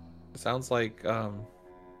sounds like Well,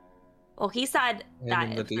 he said him that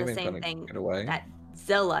and the it's the demon same gonna thing get away. that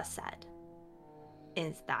Zilla said,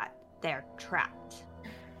 is that they're trapped.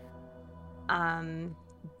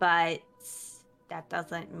 But that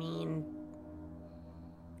doesn't mean.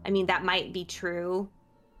 I mean, that might be true,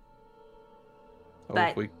 Oh, but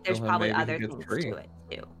if we kill there's him, probably maybe other he gets things free. to it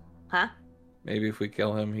too. Huh? Maybe if we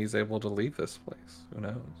kill him, he's able to leave this place. Who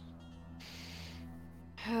knows?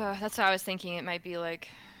 That's what I was thinking. It might be like,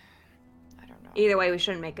 I don't know. Either way, we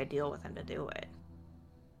shouldn't make a deal with him to do it.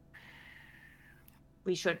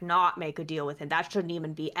 We should not make a deal with him. That shouldn't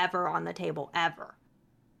even be ever on the table, ever.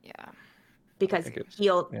 Yeah. Because think it's-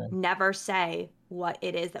 he'll yeah. never say what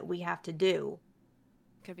it is that we have to do.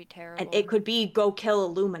 Could be terrible. And it could be go kill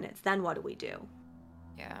Illuminants. Then what do we do?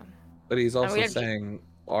 Yeah. But he's we also didn't- saying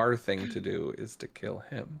our thing to do is to kill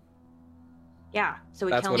him. Yeah, so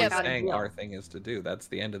we That's kill what him he's without a saying deal. our thing is to do. That's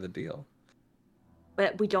the end of the deal.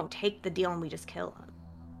 But we don't take the deal and we just kill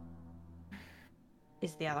him.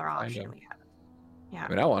 Is the other option of. we have. Yeah. I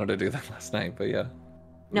mean, I wanted to do that last night, but yeah.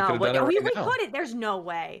 We No, could've done it we right now. couldn't. There's no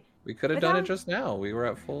way. We could have done it Without- just now. We were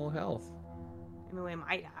at full health. I mean, we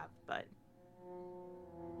might have, but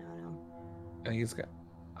no. And he's got.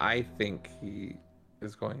 I think he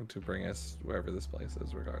is going to bring us wherever this place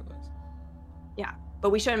is, regardless. Yeah, but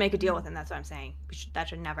we shouldn't make a deal with him. That's what I'm saying. That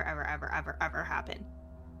should never, ever, ever, ever, ever happen.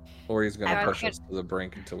 Or he's going I to would push get- us to the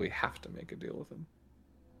brink until we have to make a deal with him.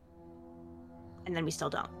 And then we still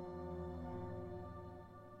don't.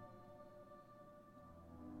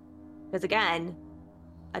 Because again,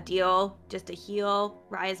 a deal just to heal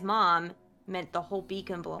Raya's mom meant the whole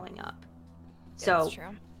beacon blowing up. Yeah, So that's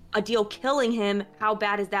true. a deal killing him, how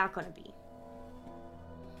bad is that going to be?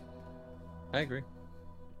 I agree.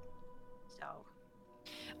 So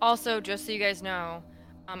Also, just so you guys know,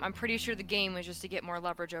 I'm pretty sure the game was just to get more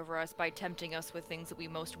leverage over us by tempting us with things that we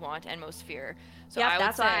most want and most fear. So yep, I would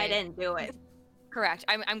that's why I say- didn't do it. Correct.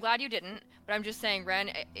 I'm glad you didn't, but I'm just saying,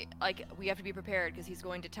 Ren, like, we have to be prepared because he's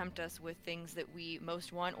going to tempt us with things that we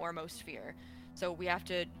most want or most fear. So we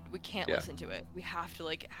can't Yeah. listen to it. We have to,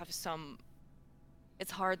 like, have some.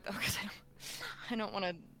 It's hard though because I don't want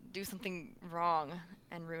to do something wrong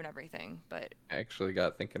and ruin everything. But I actually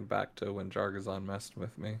got thinking back to when Jargazon messed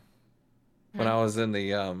with me. When I was in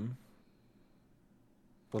the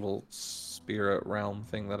little spirit realm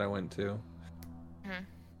thing that I went to,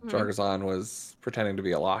 Jargazon was pretending to be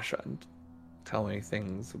Alasha and telling me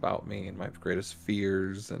things about me and my greatest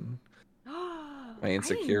fears and my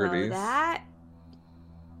insecurities. I didn't know that.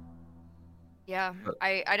 yeah, But-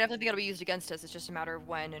 I definitely think it'll be used against us. It's just a matter of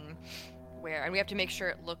when and where, and we have to make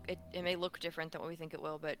sure it may look different than what we think it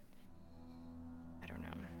will, but I don't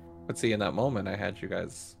know. But see, in that moment,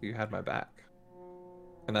 you had my back.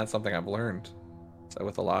 And that's something I've learned. So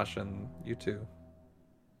with Alasha and you two.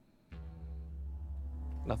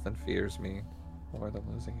 Nothing fears me more than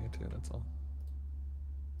losing you two, that's all.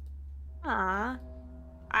 Aw.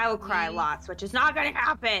 I will cry lots, which is not going to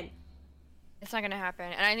happen. It's not gonna happen,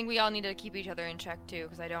 and I think we all need to keep each other in check too,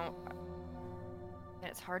 because and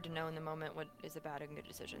it's hard to know in the moment what is a bad and good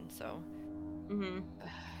decision. So Mm-hmm.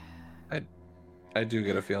 I do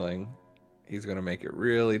get a feeling he's going to make it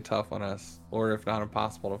really tough on us, or if not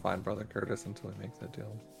impossible, to find Brother Curtis until he makes that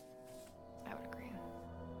deal. I would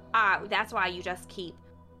agree. That's why you just keep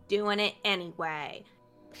doing it anyway.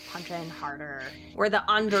 Punching harder. We're the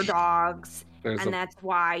underdogs. There's And a, that's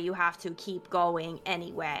why you have to keep going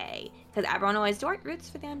anyway. Because everyone always roots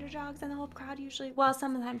for the underdogs, and the whole crowd usually. Well,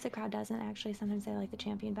 sometimes the crowd doesn't actually. Sometimes they like the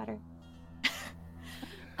champion better.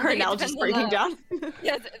 I think it Cornell just depends on breaking down.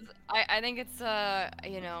 Yes, I think it's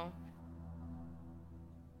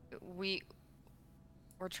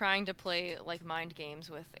we're trying to play like mind games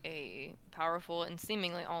with a powerful and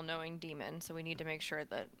seemingly all-knowing demon, so we need to make sure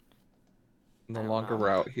that the I don't longer know. we're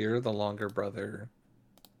out here, the longer Brother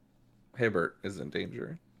Hibbert is in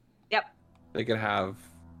danger. Yep. They could have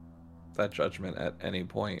that judgment at any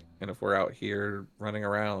point, and if we're out here running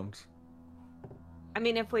around, I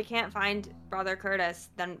mean, if we can't find Brother Curtis,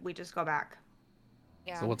 then we just go back.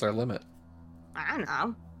 yeah. so what's our limit? I don't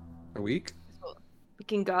know. A week? We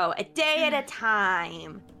can go a day at a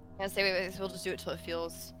time. I say we'll just do it till it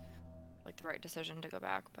feels like the right decision to go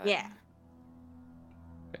back. But Yeah.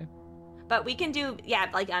 Okay. But we can do,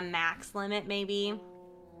 like a max limit, maybe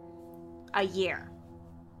a year.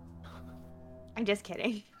 I'm just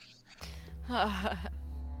kidding. I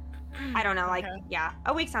don't know,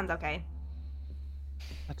 a week sounds okay.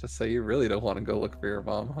 have to say you really don't want to go look for your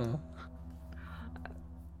mom,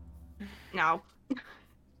 huh? No.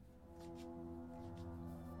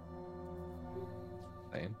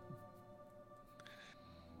 Fine.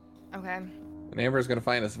 Okay. And Amber's gonna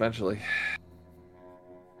find us eventually.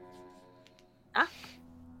 Huh?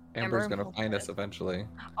 Amber's Amber? gonna find us eventually.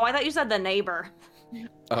 Oh, I thought you said the neighbor.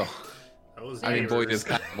 Oh, That was I mean, Boyd neighbors. is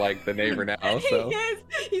kind of like the neighbor now, so. He is.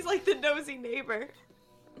 He's like the nosy neighbor.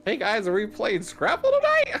 Hey guys, are we playing Scrabble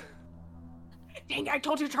tonight? Dang, I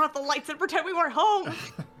told you to turn off the lights and pretend we weren't home.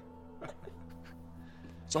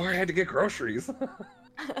 Sorry, I had to get groceries.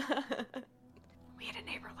 We had a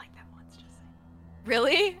neighbor like that once, just saying.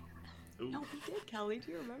 Really? Ooh. No, we did, Kelly.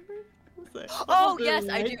 Do you remember? What was it? Oh, What was yes,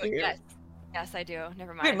 the I do. neighbor? Yes. Yes, I do.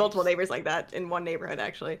 Never mind. We had multiple neighbors like that in one neighborhood,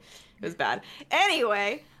 actually. It was bad.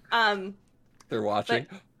 Anyway, They're watching.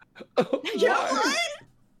 yeah, Why?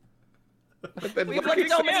 what? I've been We've looking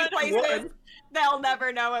put so many at places. one. They'll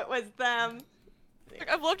never know it was them. Like,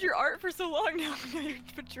 I've loved your art for so long now. Now you're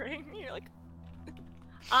betraying me. You're like,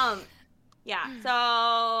 Yeah,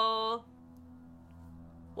 so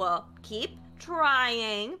well, keep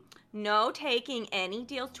trying. No taking any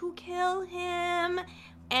deals to kill him.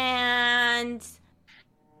 And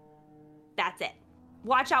that's it.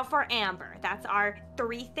 Watch out for Amber. That's our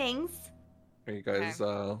 3 things. Are you guys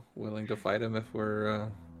willing to fight him if we're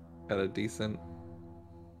at a decent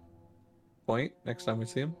point next time we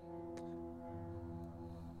see him?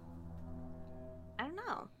 I don't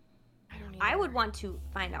know. I don't I either. would want to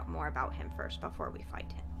find out more about him first before we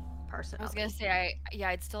fight him, personally. I was gonna say,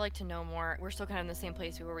 I'd still like to know more. We're still kind of in the same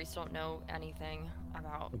place where we still don't know anything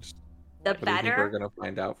about. Which, The what do you think we're better, gonna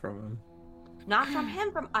find out from him? not from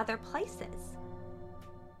him, from other places.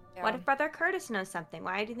 Yeah. What if Brother Curtis knows something?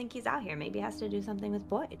 Why do you think he's out here? Maybe he has to do something with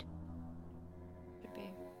Boyd. Could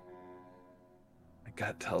be. My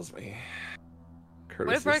gut tells me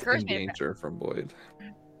Curtis if Brother is Curtis in made a danger from Boyd.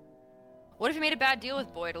 What if he made a bad deal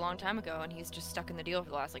with Boyd a long time ago and he's just stuck in the deal for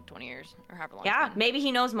the last like 20 years or however long? it's Yeah, been? maybe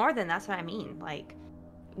he knows more than that's what I mean. Like,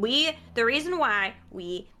 the reason why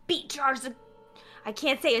we beat I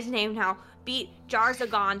can't say his name now, beat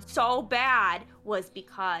Jarzagon so bad was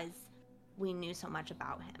because we knew so much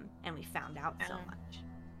about him and we found out so Yeah. much.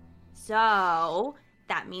 So,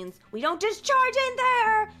 that means we don't just charge in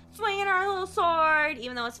there, swinging our little sword,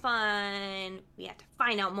 even though it's fun. We have to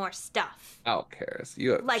find out more stuff. Oh, Karis,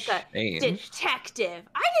 you have Like a changed. detective.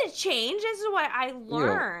 I didn't change. This is what I You have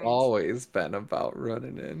learned. always been about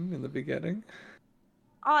running in the beginning.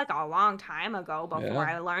 Oh, like a long time ago before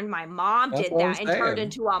Yeah. I learned my mom That's did what I'm that and turned saying.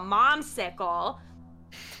 into a momsicle.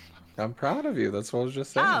 I'm proud of you. That's what I was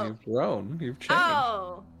just saying. Oh. You've grown. You've changed.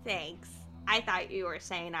 Oh, thanks. I thought you were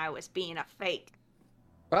saying I was being a fake.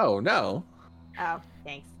 Oh, no. Oh,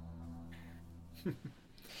 thanks.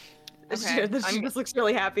 Okay, She I'm- just looks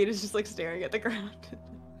really happy and is just like staring at the ground.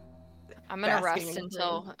 I'm gonna basking rest in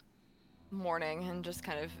until morning and just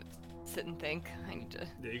kind of sit and think. I need to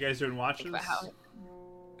Yeah, you guys doing watches? think about how.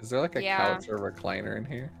 Is there like a Yeah. couch or recliner in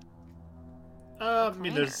here? I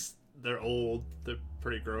mean, they're old. They're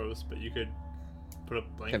pretty gross, but you could put a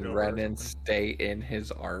blanket Can over. or Renan something. stay in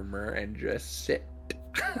his armor and just sit?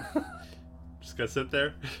 Just gotta sit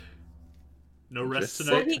there. No rest Just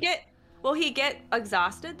tonight. Will he get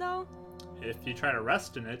exhausted though? If you try to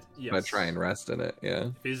rest in it, yes. I'm gonna try and rest in it, yeah.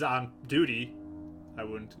 If he's on duty, I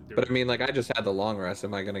wouldn't do But it. I mean, like, I just had the long rest.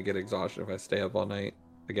 Am I gonna get exhausted if I stay up all night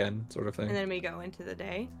again, sort of thing? And then we go into the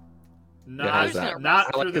day. Not, Yeah, how's that?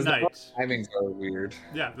 not Like, through the 'cause night. timings are weird.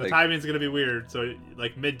 Yeah, the like- timing's gonna be weird. So,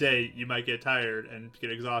 like midday, you might get tired and get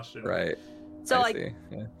exhaustion. Right. So, I like, see.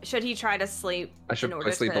 Yeah. should he try to sleep? I should in probably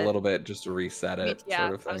order sleep to... a little bit just to reset Me it, too, yeah,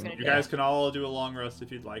 sort of I was thing. gonna You do guys can all do a long rest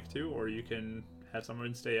if you'd like to, or you can have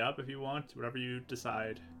someone stay up if you want. Whatever you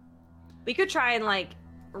decide. We could try and like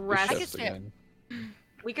rest. could Shifts stay up. again.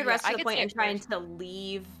 We could Yeah, rest I to the could point stay and up trying first. to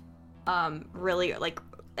leave, really like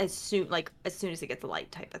as soon as it gets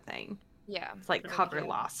light type of thing. Yeah. It's like Okay. cover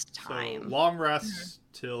lost time. So long rest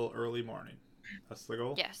till early morning. That's the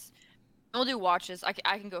goal. Yes. We'll do watches.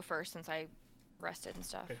 I can go first since I rested and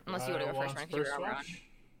stuff. Okay, Unless you want to go first, wants Ryan, 'cause first you're around. watch.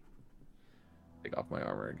 Take off my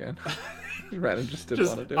armor again. Renan just didn't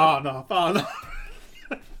Just want to do on off, on off.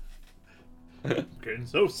 I'm getting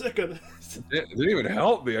so sick of this. it. It didn't even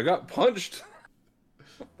help me. I got punched.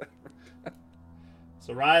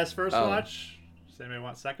 So Raya's first Oh. watch. Does anybody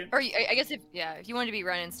want second? Or I guess if you wanted to be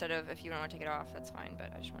run instead of if you don't want to take it off, that's fine.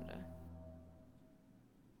 But I just wanted to.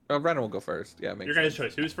 Oh, Renan will go first. Yeah, makes Your guys'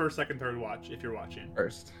 sense. choice. Who's first, second, third watch? If you're watching,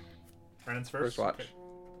 First. Renan's first. First watch. Okay.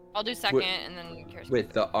 I'll do second and then Karis.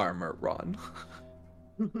 With the armor on.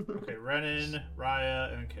 Okay, Renan,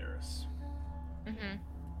 Raya, and Karis.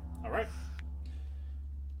 Mm-hmm. All right.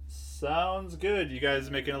 Sounds good. You guys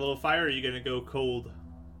making a little fire? Or are you gonna go cold?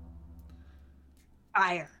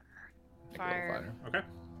 Fire. Fire. Okay.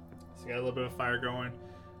 So you got a little bit of fire going.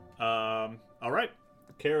 All right.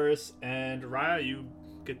 Karis and Raya, you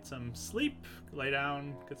get some sleep, lay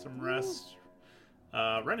down, get some rest.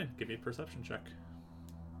 Renan, give me a perception check.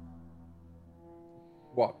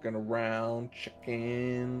 Walking around,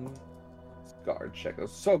 checking. Guard check. I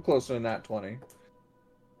was so close to a nat 20.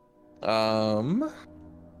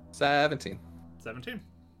 17. 17.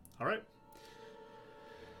 All right.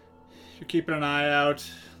 You're keeping an eye out,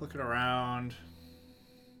 looking around.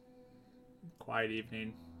 Quiet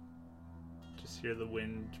evening. Just hear the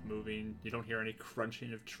wind moving. You don't hear any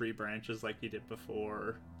crunching of tree branches like you did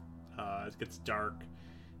before. It gets dark,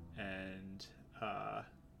 and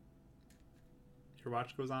your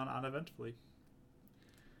watch goes on uneventfully.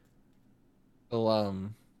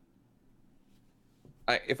 Well,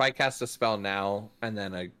 if I cast a spell now and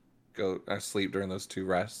then I sleep during those 2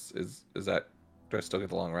 rests, is that, do I still get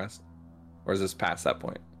the long rest, or is this past that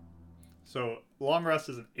point? So long rest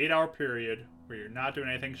is an 8-hour period where you're not doing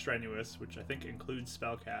anything strenuous, which I think includes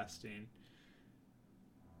spell casting.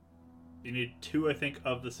 You need 2, I think,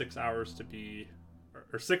 of the 6 hours to be,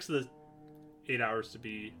 or 6 of the 8 hours to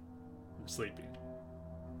be sleeping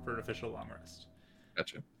for an official long rest.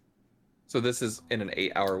 Gotcha. So this is in an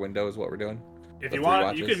 8-hour window is what we're doing? If The you 3 want,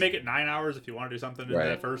 watches? you can make it 9 hours if you want to do something in Right.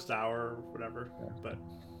 that first hour or whatever. Yeah. But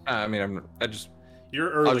I mean, you're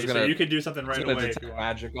early, just so gonna- you can do something I'm right gonna away if detect you want.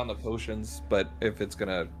 magic on the potions, but if it's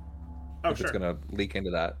gonna Oh, sure. it's gonna leak into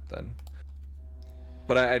that, then.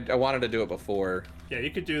 But I wanted to do it before. Yeah, you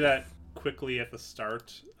could do that quickly at the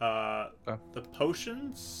start. The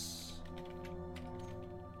potions,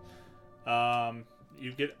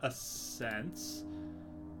 you get a sense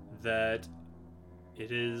that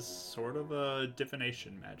it is sort of a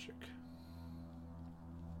divination magic.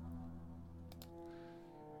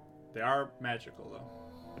 They are magical, though.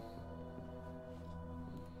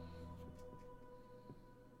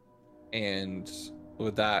 And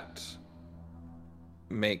would that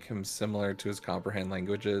make him similar to his comprehend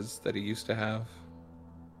languages that he used to have?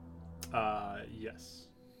 Yes.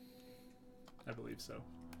 I believe so.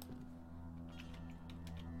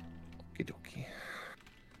 Okie dokie.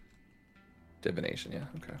 Divination, yeah,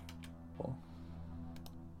 okay. Cool.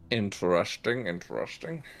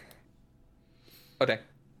 Interesting. Okay.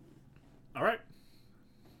 All right.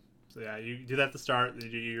 So yeah, you do that at the start. You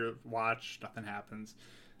do your watch. Nothing happens.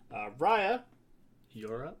 Raya,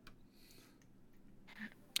 you're up.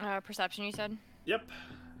 Perception, you said? Yep.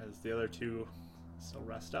 As the other 2 still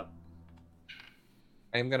rest up.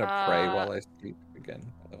 I am gonna pray while I sleep again,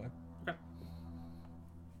 by the way.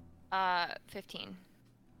 15.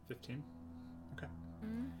 15. Okay.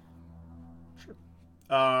 Mm-hmm. Sure.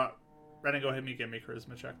 Renan, go ahead and give me a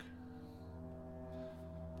charisma check.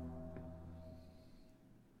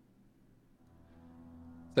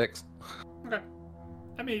 Six. Okay.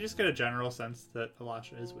 I mean, you just get a general sense that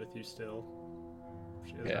Alasha is with you still.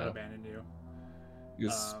 She has not abandoned you. He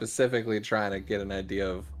was specifically trying to get an idea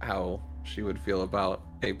of how she would feel about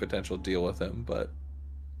a potential deal with him, but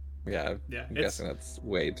yeah, I'm guessing that's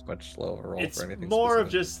way too much slower roll It's for anything. more of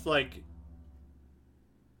specific. just like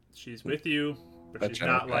she's with you, but That she's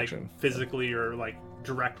general not like connection. physically or like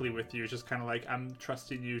directly with you. It's just kind of like, I'm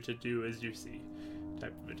trusting you to do as you see,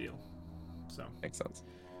 type of a deal. So Makes sense.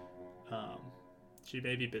 she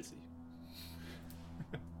may be busy.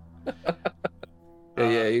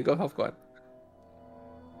 Yeah, you go help Gwen.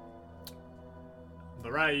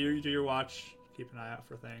 But right, you do your watch, keep an eye out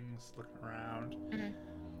for things, looking around. Mhm.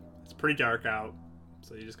 It's pretty dark out,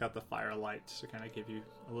 so you just got the firelight to kind of give you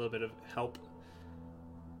a little bit of help.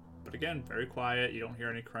 But again, very quiet. You don't hear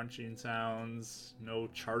any crunching sounds, no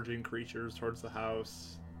charging creatures towards the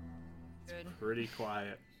house. Good. Pretty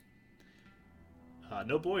quiet.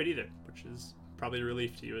 No Boyd either, which is probably a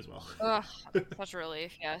relief to you as well. Ugh, such a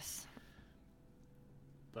relief, yes.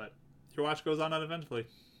 But your watch goes on uneventfully.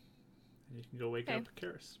 And you can go wake Okay. up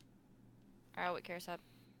Karis. Alright, what cares up?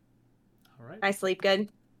 All right. I sleep good.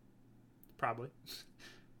 Probably.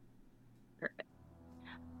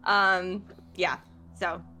 Yeah.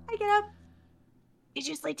 So I get up. Did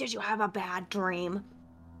you sleep? Did you have a bad dream?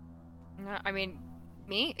 No, I mean,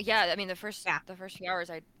 me? Yeah, I mean the first Yeah. few hours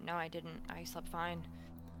I didn't. I slept fine.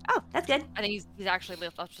 Oh, that's good. I think he's actually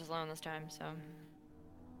left us alone this time, so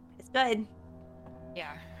It's good.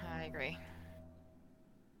 yeah, I agree.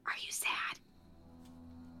 Are you sad?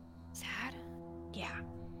 Sad? Yeah.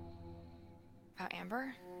 About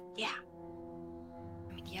Amber? Yeah.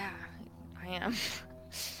 I mean, yeah, I am.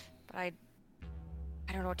 But I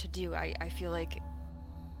don't know what to do. I feel like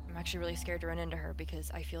I'm actually really scared to run into her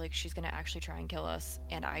because I feel like she's gonna actually try and kill us,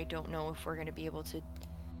 and I don't know if we're gonna be able to.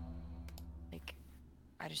 Like,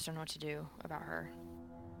 I just don't know what to do about her.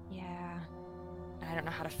 Yeah. And I don't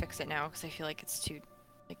know how to fix it now because I feel like it's too,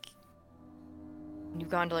 like, when you've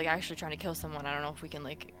gone to like actually trying to kill someone, I don't know if we can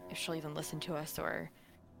like, if she'll even listen to us or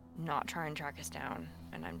not try and track us down,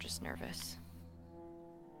 and I'm just nervous.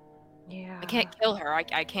 Yeah. I can't kill her. I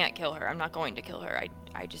can't kill her. I'm not going to kill her.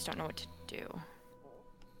 I just don't know what to do.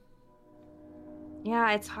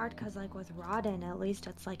 Yeah, it's hard because, like, with Rodden, at least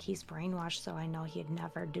it's like he's brainwashed, so I know he'd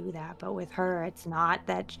never do that. But with her, it's not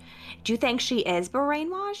that. Do you think she is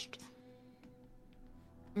brainwashed?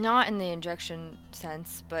 Not in the injection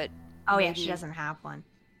sense, but Oh, yeah, she maybe- doesn't have one.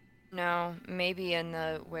 No, maybe in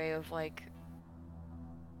the way of like,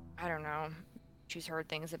 I don't know, she's heard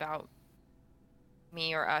things about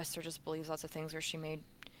me or us, or just believes lots of things, or she may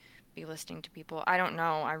be listening to people. I don't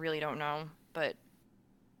know. I really don't know, but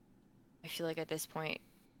I feel like at this point,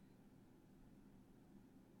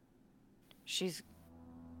 she's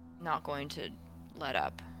not going to let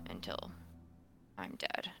up until I'm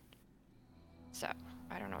dead. So,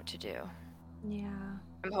 I don't know what to do. Yeah.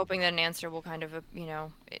 I'm hoping that an answer will kind of,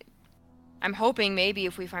 I'm hoping maybe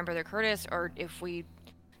if we find Brother Curtis, or if we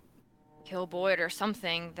kill Boyd or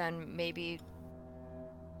something, then maybe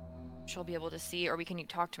she'll be able to see, or we can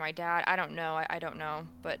talk to my dad. I don't know. I don't know,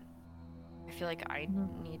 but I feel like I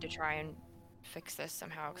need to try and fix this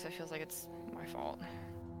somehow, because it feels like it's my fault.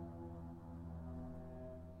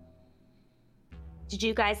 Did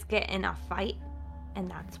you guys get in a fight, and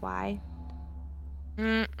that's why?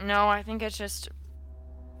 No, I think it's just...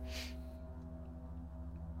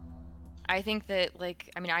 I think that, like,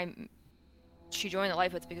 I mean, she joined the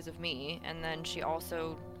Lifehoods because of me, and then she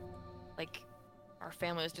also, like, our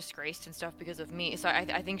family was disgraced and stuff because of me. So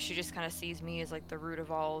I think she just kind of sees me as, like, the root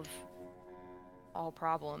of all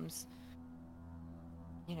problems.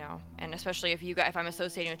 You know, and especially if I'm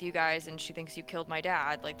associating with you guys and she thinks you killed my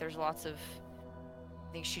dad, like, there's lots of...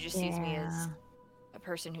 I think she just sees me as a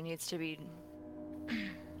person who needs to be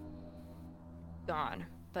gone.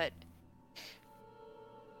 But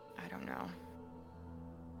I don't know.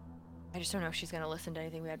 I just don't know if she's going to listen to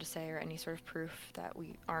anything we have to say, or any sort of proof that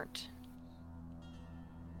we aren't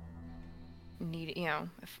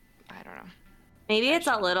if I don't know. Maybe it's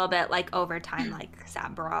a little bit like over time, like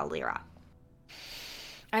Sabra Lyra.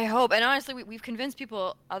 I hope, and honestly, we've convinced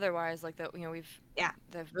people otherwise, like that. Yeah.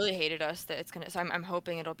 They've really hated us, that it's gonna. So I'm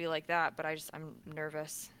hoping it'll be like that, but I'm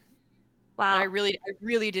nervous. Well, And I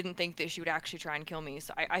really didn't think that she would actually try and kill me.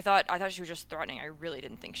 So I thought she was just threatening. I really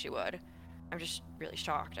didn't think she would. I'm just really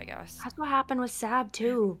shocked, I guess. that's what happened with Sab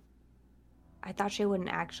too. I thought she wouldn't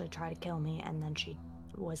actually try to kill me, and then she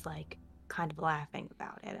was like kind of laughing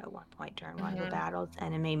about it at one point during one of the battles,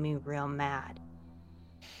 and it made me real mad.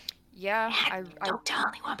 Yeah, Don't tell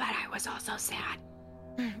anyone, but I was also sad.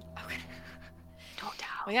 Okay. Don't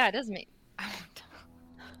tell. Well, yeah, it does make. I won't tell.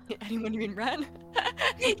 Anyone, you mean Ren?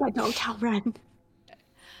 Yeah, don't tell Ren.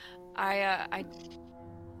 I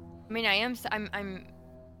mean, I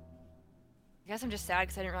guess I'm just sad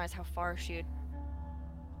because I didn't realize how far she had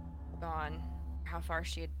gone, how far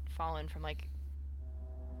she had fallen from, like,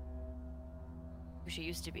 who she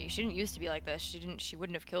used to be. She didn't used to be like this. She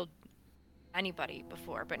wouldn't have killed anybody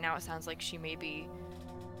before, but now it sounds like she may be.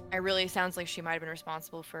 It really sounds like she might have been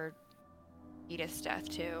responsible for Edith's death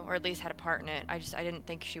too, or at least had a part in it. I didn't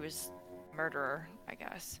think she was a murderer, I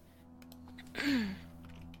guess.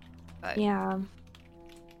 But Yeah.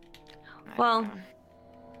 I Well, don't know.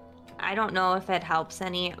 I don't know if it helps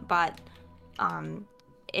any, but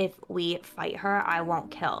if we fight her, I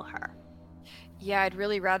won't kill her. Yeah, I'd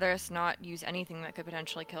really rather us not use anything that could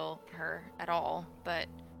potentially kill her at all, but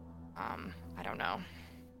I don't know.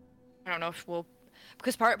 I don't know if we'll,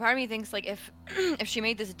 because part of me thinks, like, if if she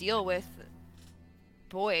made this deal with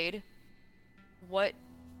Boyd, what,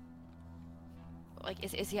 like,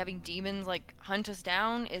 is he having demons, like, hunt us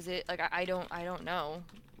down? Is it like, I don't know,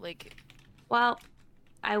 like... Well,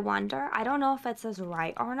 I wonder. I don't know if it's as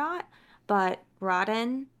right or not, but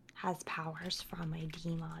Rodden has powers from a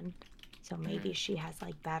demon, so maybe she has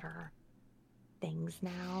like better things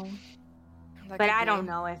now. that But could I be. don't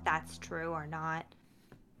know if that's true or not.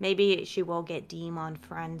 Maybe she will get demon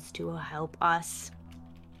friends to help us.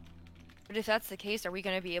 But if that's the case, are we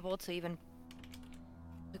going to be able to even,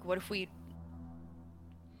 like, what if we,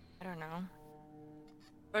 I don't know.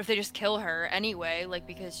 What if they just kill her anyway, like,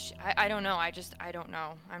 because I don't know, I don't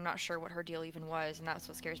know. I'm not sure what her deal even was, and that's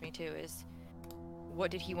what scares me too, is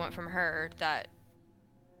what did he want from her that,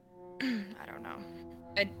 I don't know.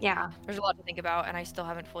 Yeah. There's a lot to think about, and I still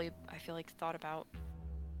haven't fully, I feel like, thought about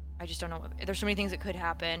I just don't know. There's so many things that could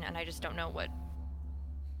happen, and I just don't know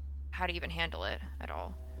how to even handle it at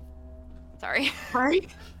all. Sorry. Sorry.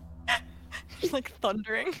 Just like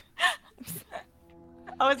thundering.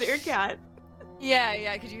 Oh, is it your cat?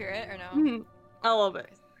 Yeah. Could you hear it or no? A little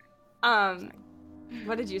bit.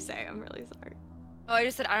 What did you say? I'm really sorry. Oh, I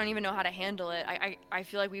just said I don't even know how to handle it. I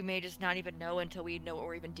feel like we may just not even know until we know what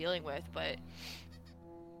we're even dealing with, but I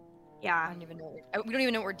Yeah. don't even know. We don't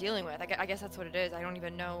even know what we're dealing with. I guess that's what it is. I don't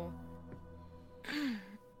even know. I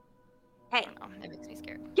Hey, don't know. That makes me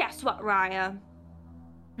scared. guess what, Raya?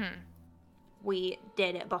 Hmm. We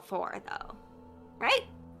did it before, though. Right?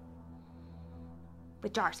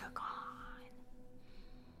 But jars are gone.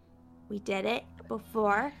 We did it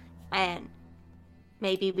before, and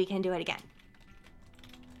maybe we can do it again.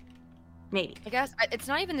 Maybe. I guess it's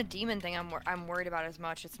not even the demon thing I'm worried about as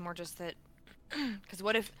much. It's more just that, because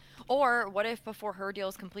what if before her deal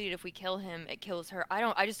is completed, if we kill him, it kills her.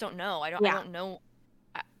 I just don't know. I don't know.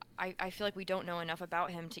 I feel like we don't know enough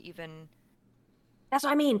about him to even. That's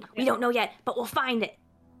what I mean. We don't know yet, but we'll find it.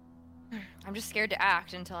 I'm just scared to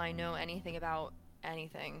act until I know anything about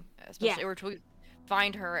anything. Especially or to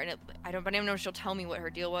find her, and I don't know if she'll tell me what her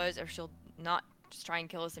deal was, or she'll not just try and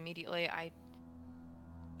kill us immediately.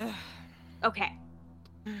 Okay.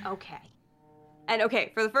 Okay. And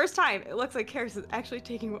okay, for the first time, it looks like Karis is actually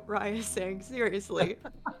taking what Raya is saying seriously,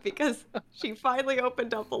 because she finally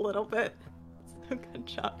opened up a little bit. So good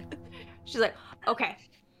job. She's like, okay.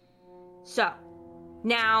 So,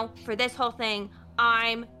 now for this whole thing,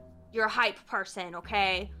 I'm your hype person,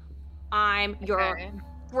 okay? I'm your Okay.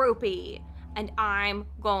 groupie, and I'm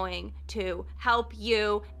going to help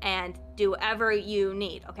you and do whatever you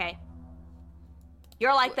need, okay?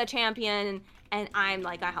 You're like the champion, and I'm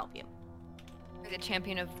like, I help you. The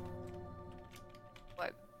champion of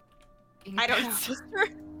what? I don't know. Sister?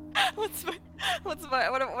 What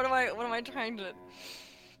am I trying to?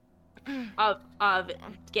 Of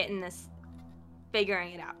getting this,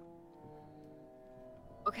 figuring it out.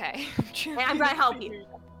 Okay. And I'm gonna help you.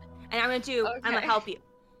 And I'm gonna Okay. help you.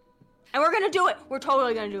 And we're gonna do it. We're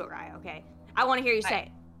totally gonna do it, Raya, okay? I wanna hear you say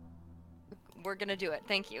it. We're gonna do it.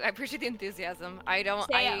 Thank you. I appreciate the enthusiasm. I don't.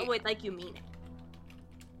 Say I it with like you mean it.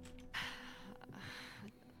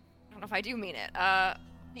 don't know if I do mean it.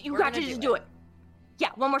 You We're got to gonna just do do it. it. Yeah,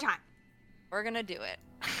 one more time. We're gonna do it.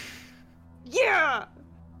 Yeah!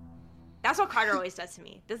 That's what Carter always does to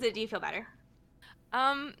me. Do you feel better?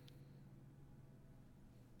 I mean,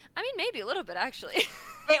 maybe a little bit actually.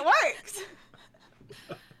 It works!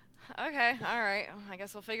 Okay. All right. I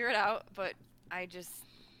guess we'll figure it out. But I just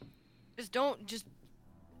don't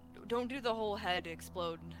do the whole head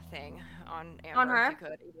explode thing on Amber. On her? If you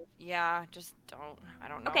could. Yeah. Just don't. I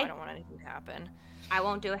don't know. Okay. I don't want anything to happen. I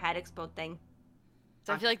won't do a head explode thing.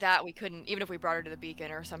 So I feel like that we couldn't, even if we brought her to the beacon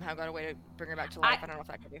or somehow got a way to bring her back to life. I don't know if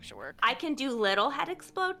that could actually work. I can do little head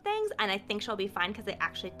explode things, and I think she'll be fine because they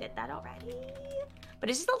actually did that already. But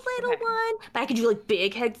it's just a little Okay. one. But I could do like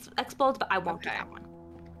big head explodes, but I won't do Okay. that one.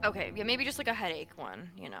 Okay. Yeah. Maybe just like a headache one.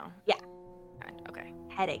 You know. Yeah. Kind. Okay.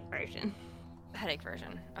 Headache version. Headache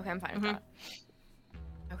version. Okay. I'm fine Mhm. with that.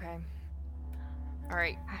 Okay. All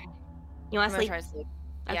right. You I'm want to gonna sleep? try to sleep.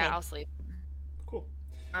 Okay. Yeah. I'll sleep. Cool.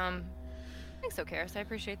 Thanks, so Karis. I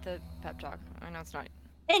appreciate the pep talk. I know it's not.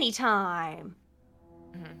 Anytime.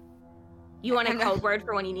 Mhm. You want a I'm not- code word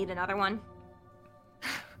for when you need another one?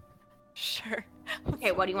 Sure.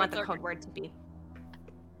 Okay, what do you want the What's our- code word to be?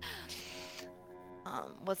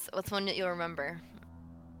 What's one that you'll remember?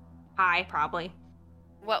 Hi, probably.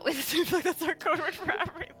 What? It seems like that's our code word for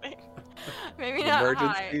everything. Maybe not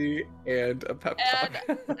hi. Emergency and a pep And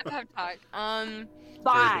talk. a pep talk.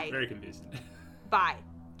 Bye. Very confusing. Bye.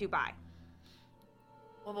 Do bye.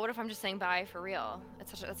 Well, but what if I'm just saying bye for real?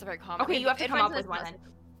 That's a very common. Okay, you have to it come finds up with it one as- then.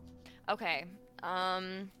 Okay.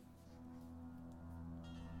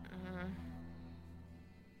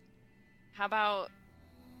 How about?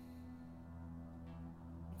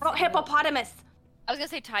 Oh, hippopotamus. I was gonna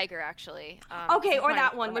say tiger actually. Okay, it's or fine,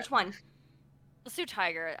 that go one. ahead. Which one? Let's do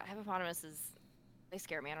tiger. Hippopotamuses, they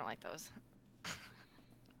scare me. I don't like those.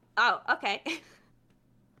 Oh, okay.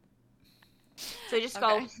 So just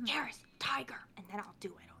go, Okay. Karis, tiger, and then I'll do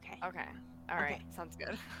it, okay? Okay. All right. Okay. Sounds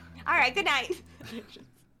good. All right, good night.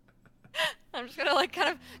 I'm just gonna like kind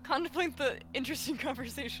of contemplate the interesting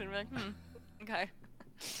conversation. Be like, okay.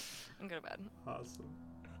 I'm good to bed. Awesome.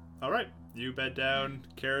 All right, you bed down.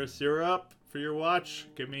 Karis, you're up for your watch.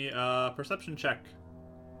 Give me a perception check.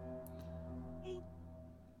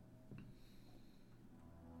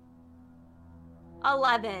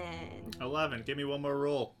 11. 11. Give me one more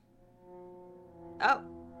roll. Oh,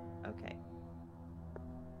 okay.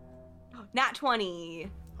 Nat 20.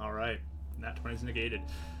 All right. That 20 is negated.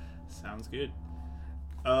 Sounds good.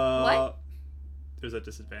 What? There's a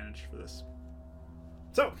disadvantage for this.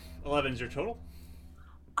 So, 11 is your total.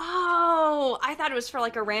 Oh, I thought it was for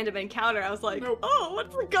like a random encounter. I was like, Nope. oh,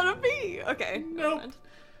 what's it gonna be? Okay. Nope.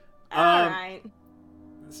 All right.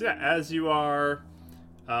 So yeah, as you are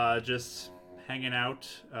just hanging out,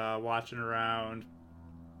 watching around,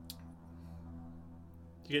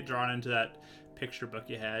 you get drawn into that picture book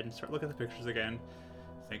you had and start looking at the pictures again,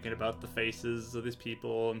 thinking about the faces of these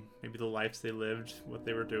people and maybe the lives they lived, what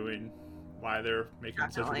they were doing, why they're making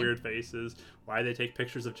such Definitely. weird faces, why they take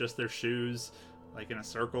pictures of just their shoes, like in a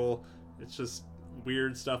circle. It's just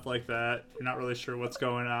weird stuff like that. You're not really sure what's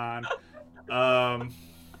going on.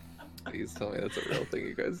 Please tell me that's a real thing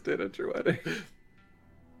you guys did at your wedding.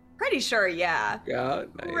 Pretty sure, yeah. Yeah,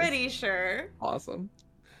 nice. Pretty sure. Awesome.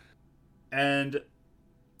 And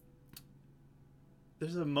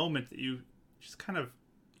there's a moment that you just kind of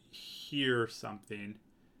hear something,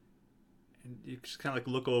 and you just kind of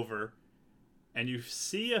like look over, and you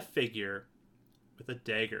see a figure with a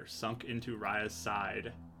dagger sunk into Raya's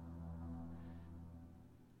side,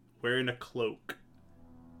 wearing a cloak.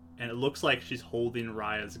 And it looks like she's holding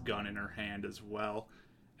Raya's gun in her hand as well,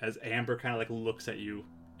 as Amber kind of like looks at you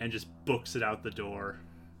and just books it out the door.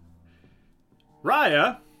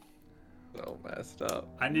 Raya, So messed up.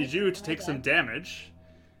 I need you to take some damage.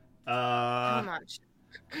 How much?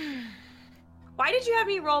 Why did you have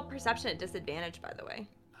me roll perception at disadvantage, by the way?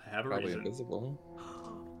 I have a Probably reason. invisible.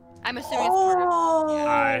 I'm assuming it's part of. Oh.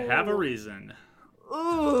 I have a reason.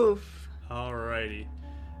 Oof. Alrighty.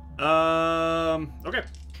 Okay.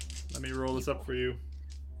 Let me roll this up for you.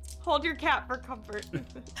 Hold your cat for comfort.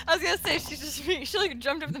 I was gonna say she like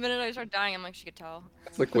jumped up the minute I started dying. I'm like, she could tell.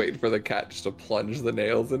 It's like waiting for the cat just to plunge the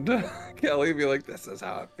nails into Kelly and be like, this is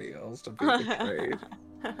how it feels to be betrayed.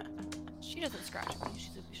 She doesn't scratch me.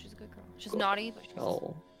 She's a good girl. She's naughty, but she's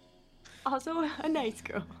Oh. Also, a nice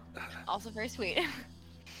girl. also very sweet.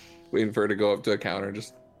 Waiting for her to go up to a counter and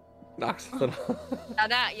just knock something off. Now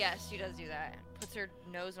that, yes, she does do that. Puts her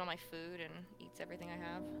nose on my food and eats everything I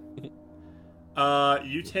have.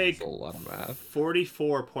 You take That's a lot of math.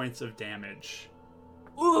 44 points of damage.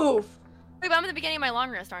 Oof. Wait, but I'm at the beginning of my long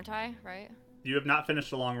rest, aren't I? Right? You have not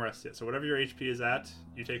finished a long rest yet, so whatever your HP is at,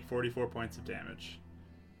 you take 44 points of damage.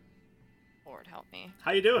 Lord help me.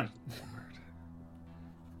 How you doing?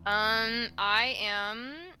 I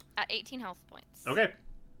am at 18 health points. Okay.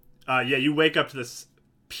 Yeah, you wake up to this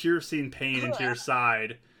piercing pain into your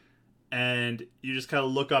side, and you just kind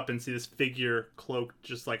of look up and see this figure cloak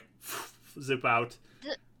just like zip out.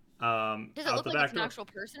 Does it out look the like back it's an door. actual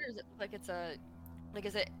person, or is it like it's a, like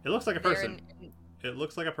is it? It looks like a there person. in- It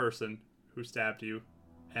looks like a person who stabbed you.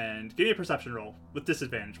 And give me a perception roll with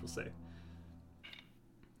disadvantage, we'll say.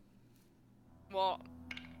 Well,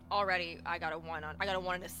 already I got a 1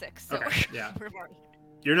 and a 6. So Okay, yeah. we're already.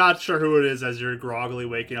 You're not sure who it is as you're groggily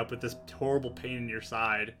waking up with this horrible pain in your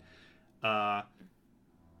side. But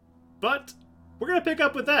we're going to pick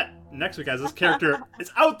up with that next week as this character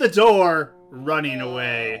is out the door running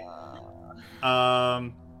away.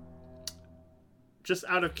 Just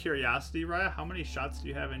out of curiosity, Raya, how many shots do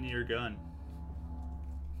you have in your gun?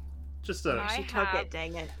 Just a I She took have- it,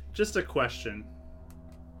 dang it. just a question.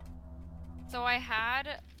 So I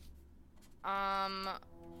had, I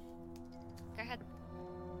had.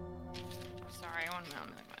 Sorry, I want to know.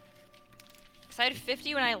 Cause I had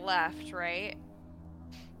 50 when I left, right?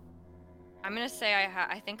 I'm gonna say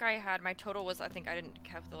I think I had my total was I think I didn't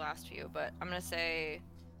count the last few, but I'm gonna say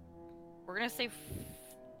we're gonna say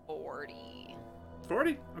 40.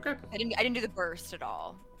 40? Okay. I didn't do the burst at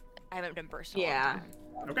all. I haven't done burst. In a long Yeah.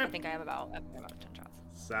 time. Okay. I think I have about 10 shots.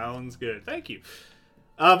 Sounds good. Thank you.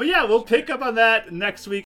 But yeah, we'll pick up on that next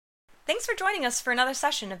week. Thanks for joining us for another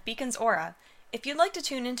session of Beacon's Aura. If you'd like to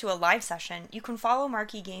tune into a live session, you can follow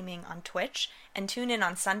Marquee Gaming on Twitch and tune in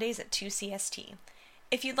on Sundays at 2 CST.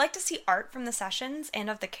 If you'd like to see art from the sessions and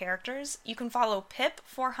of the characters, you can follow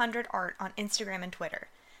Pip400art on Instagram and Twitter.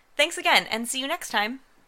 Thanks again, and see you next time!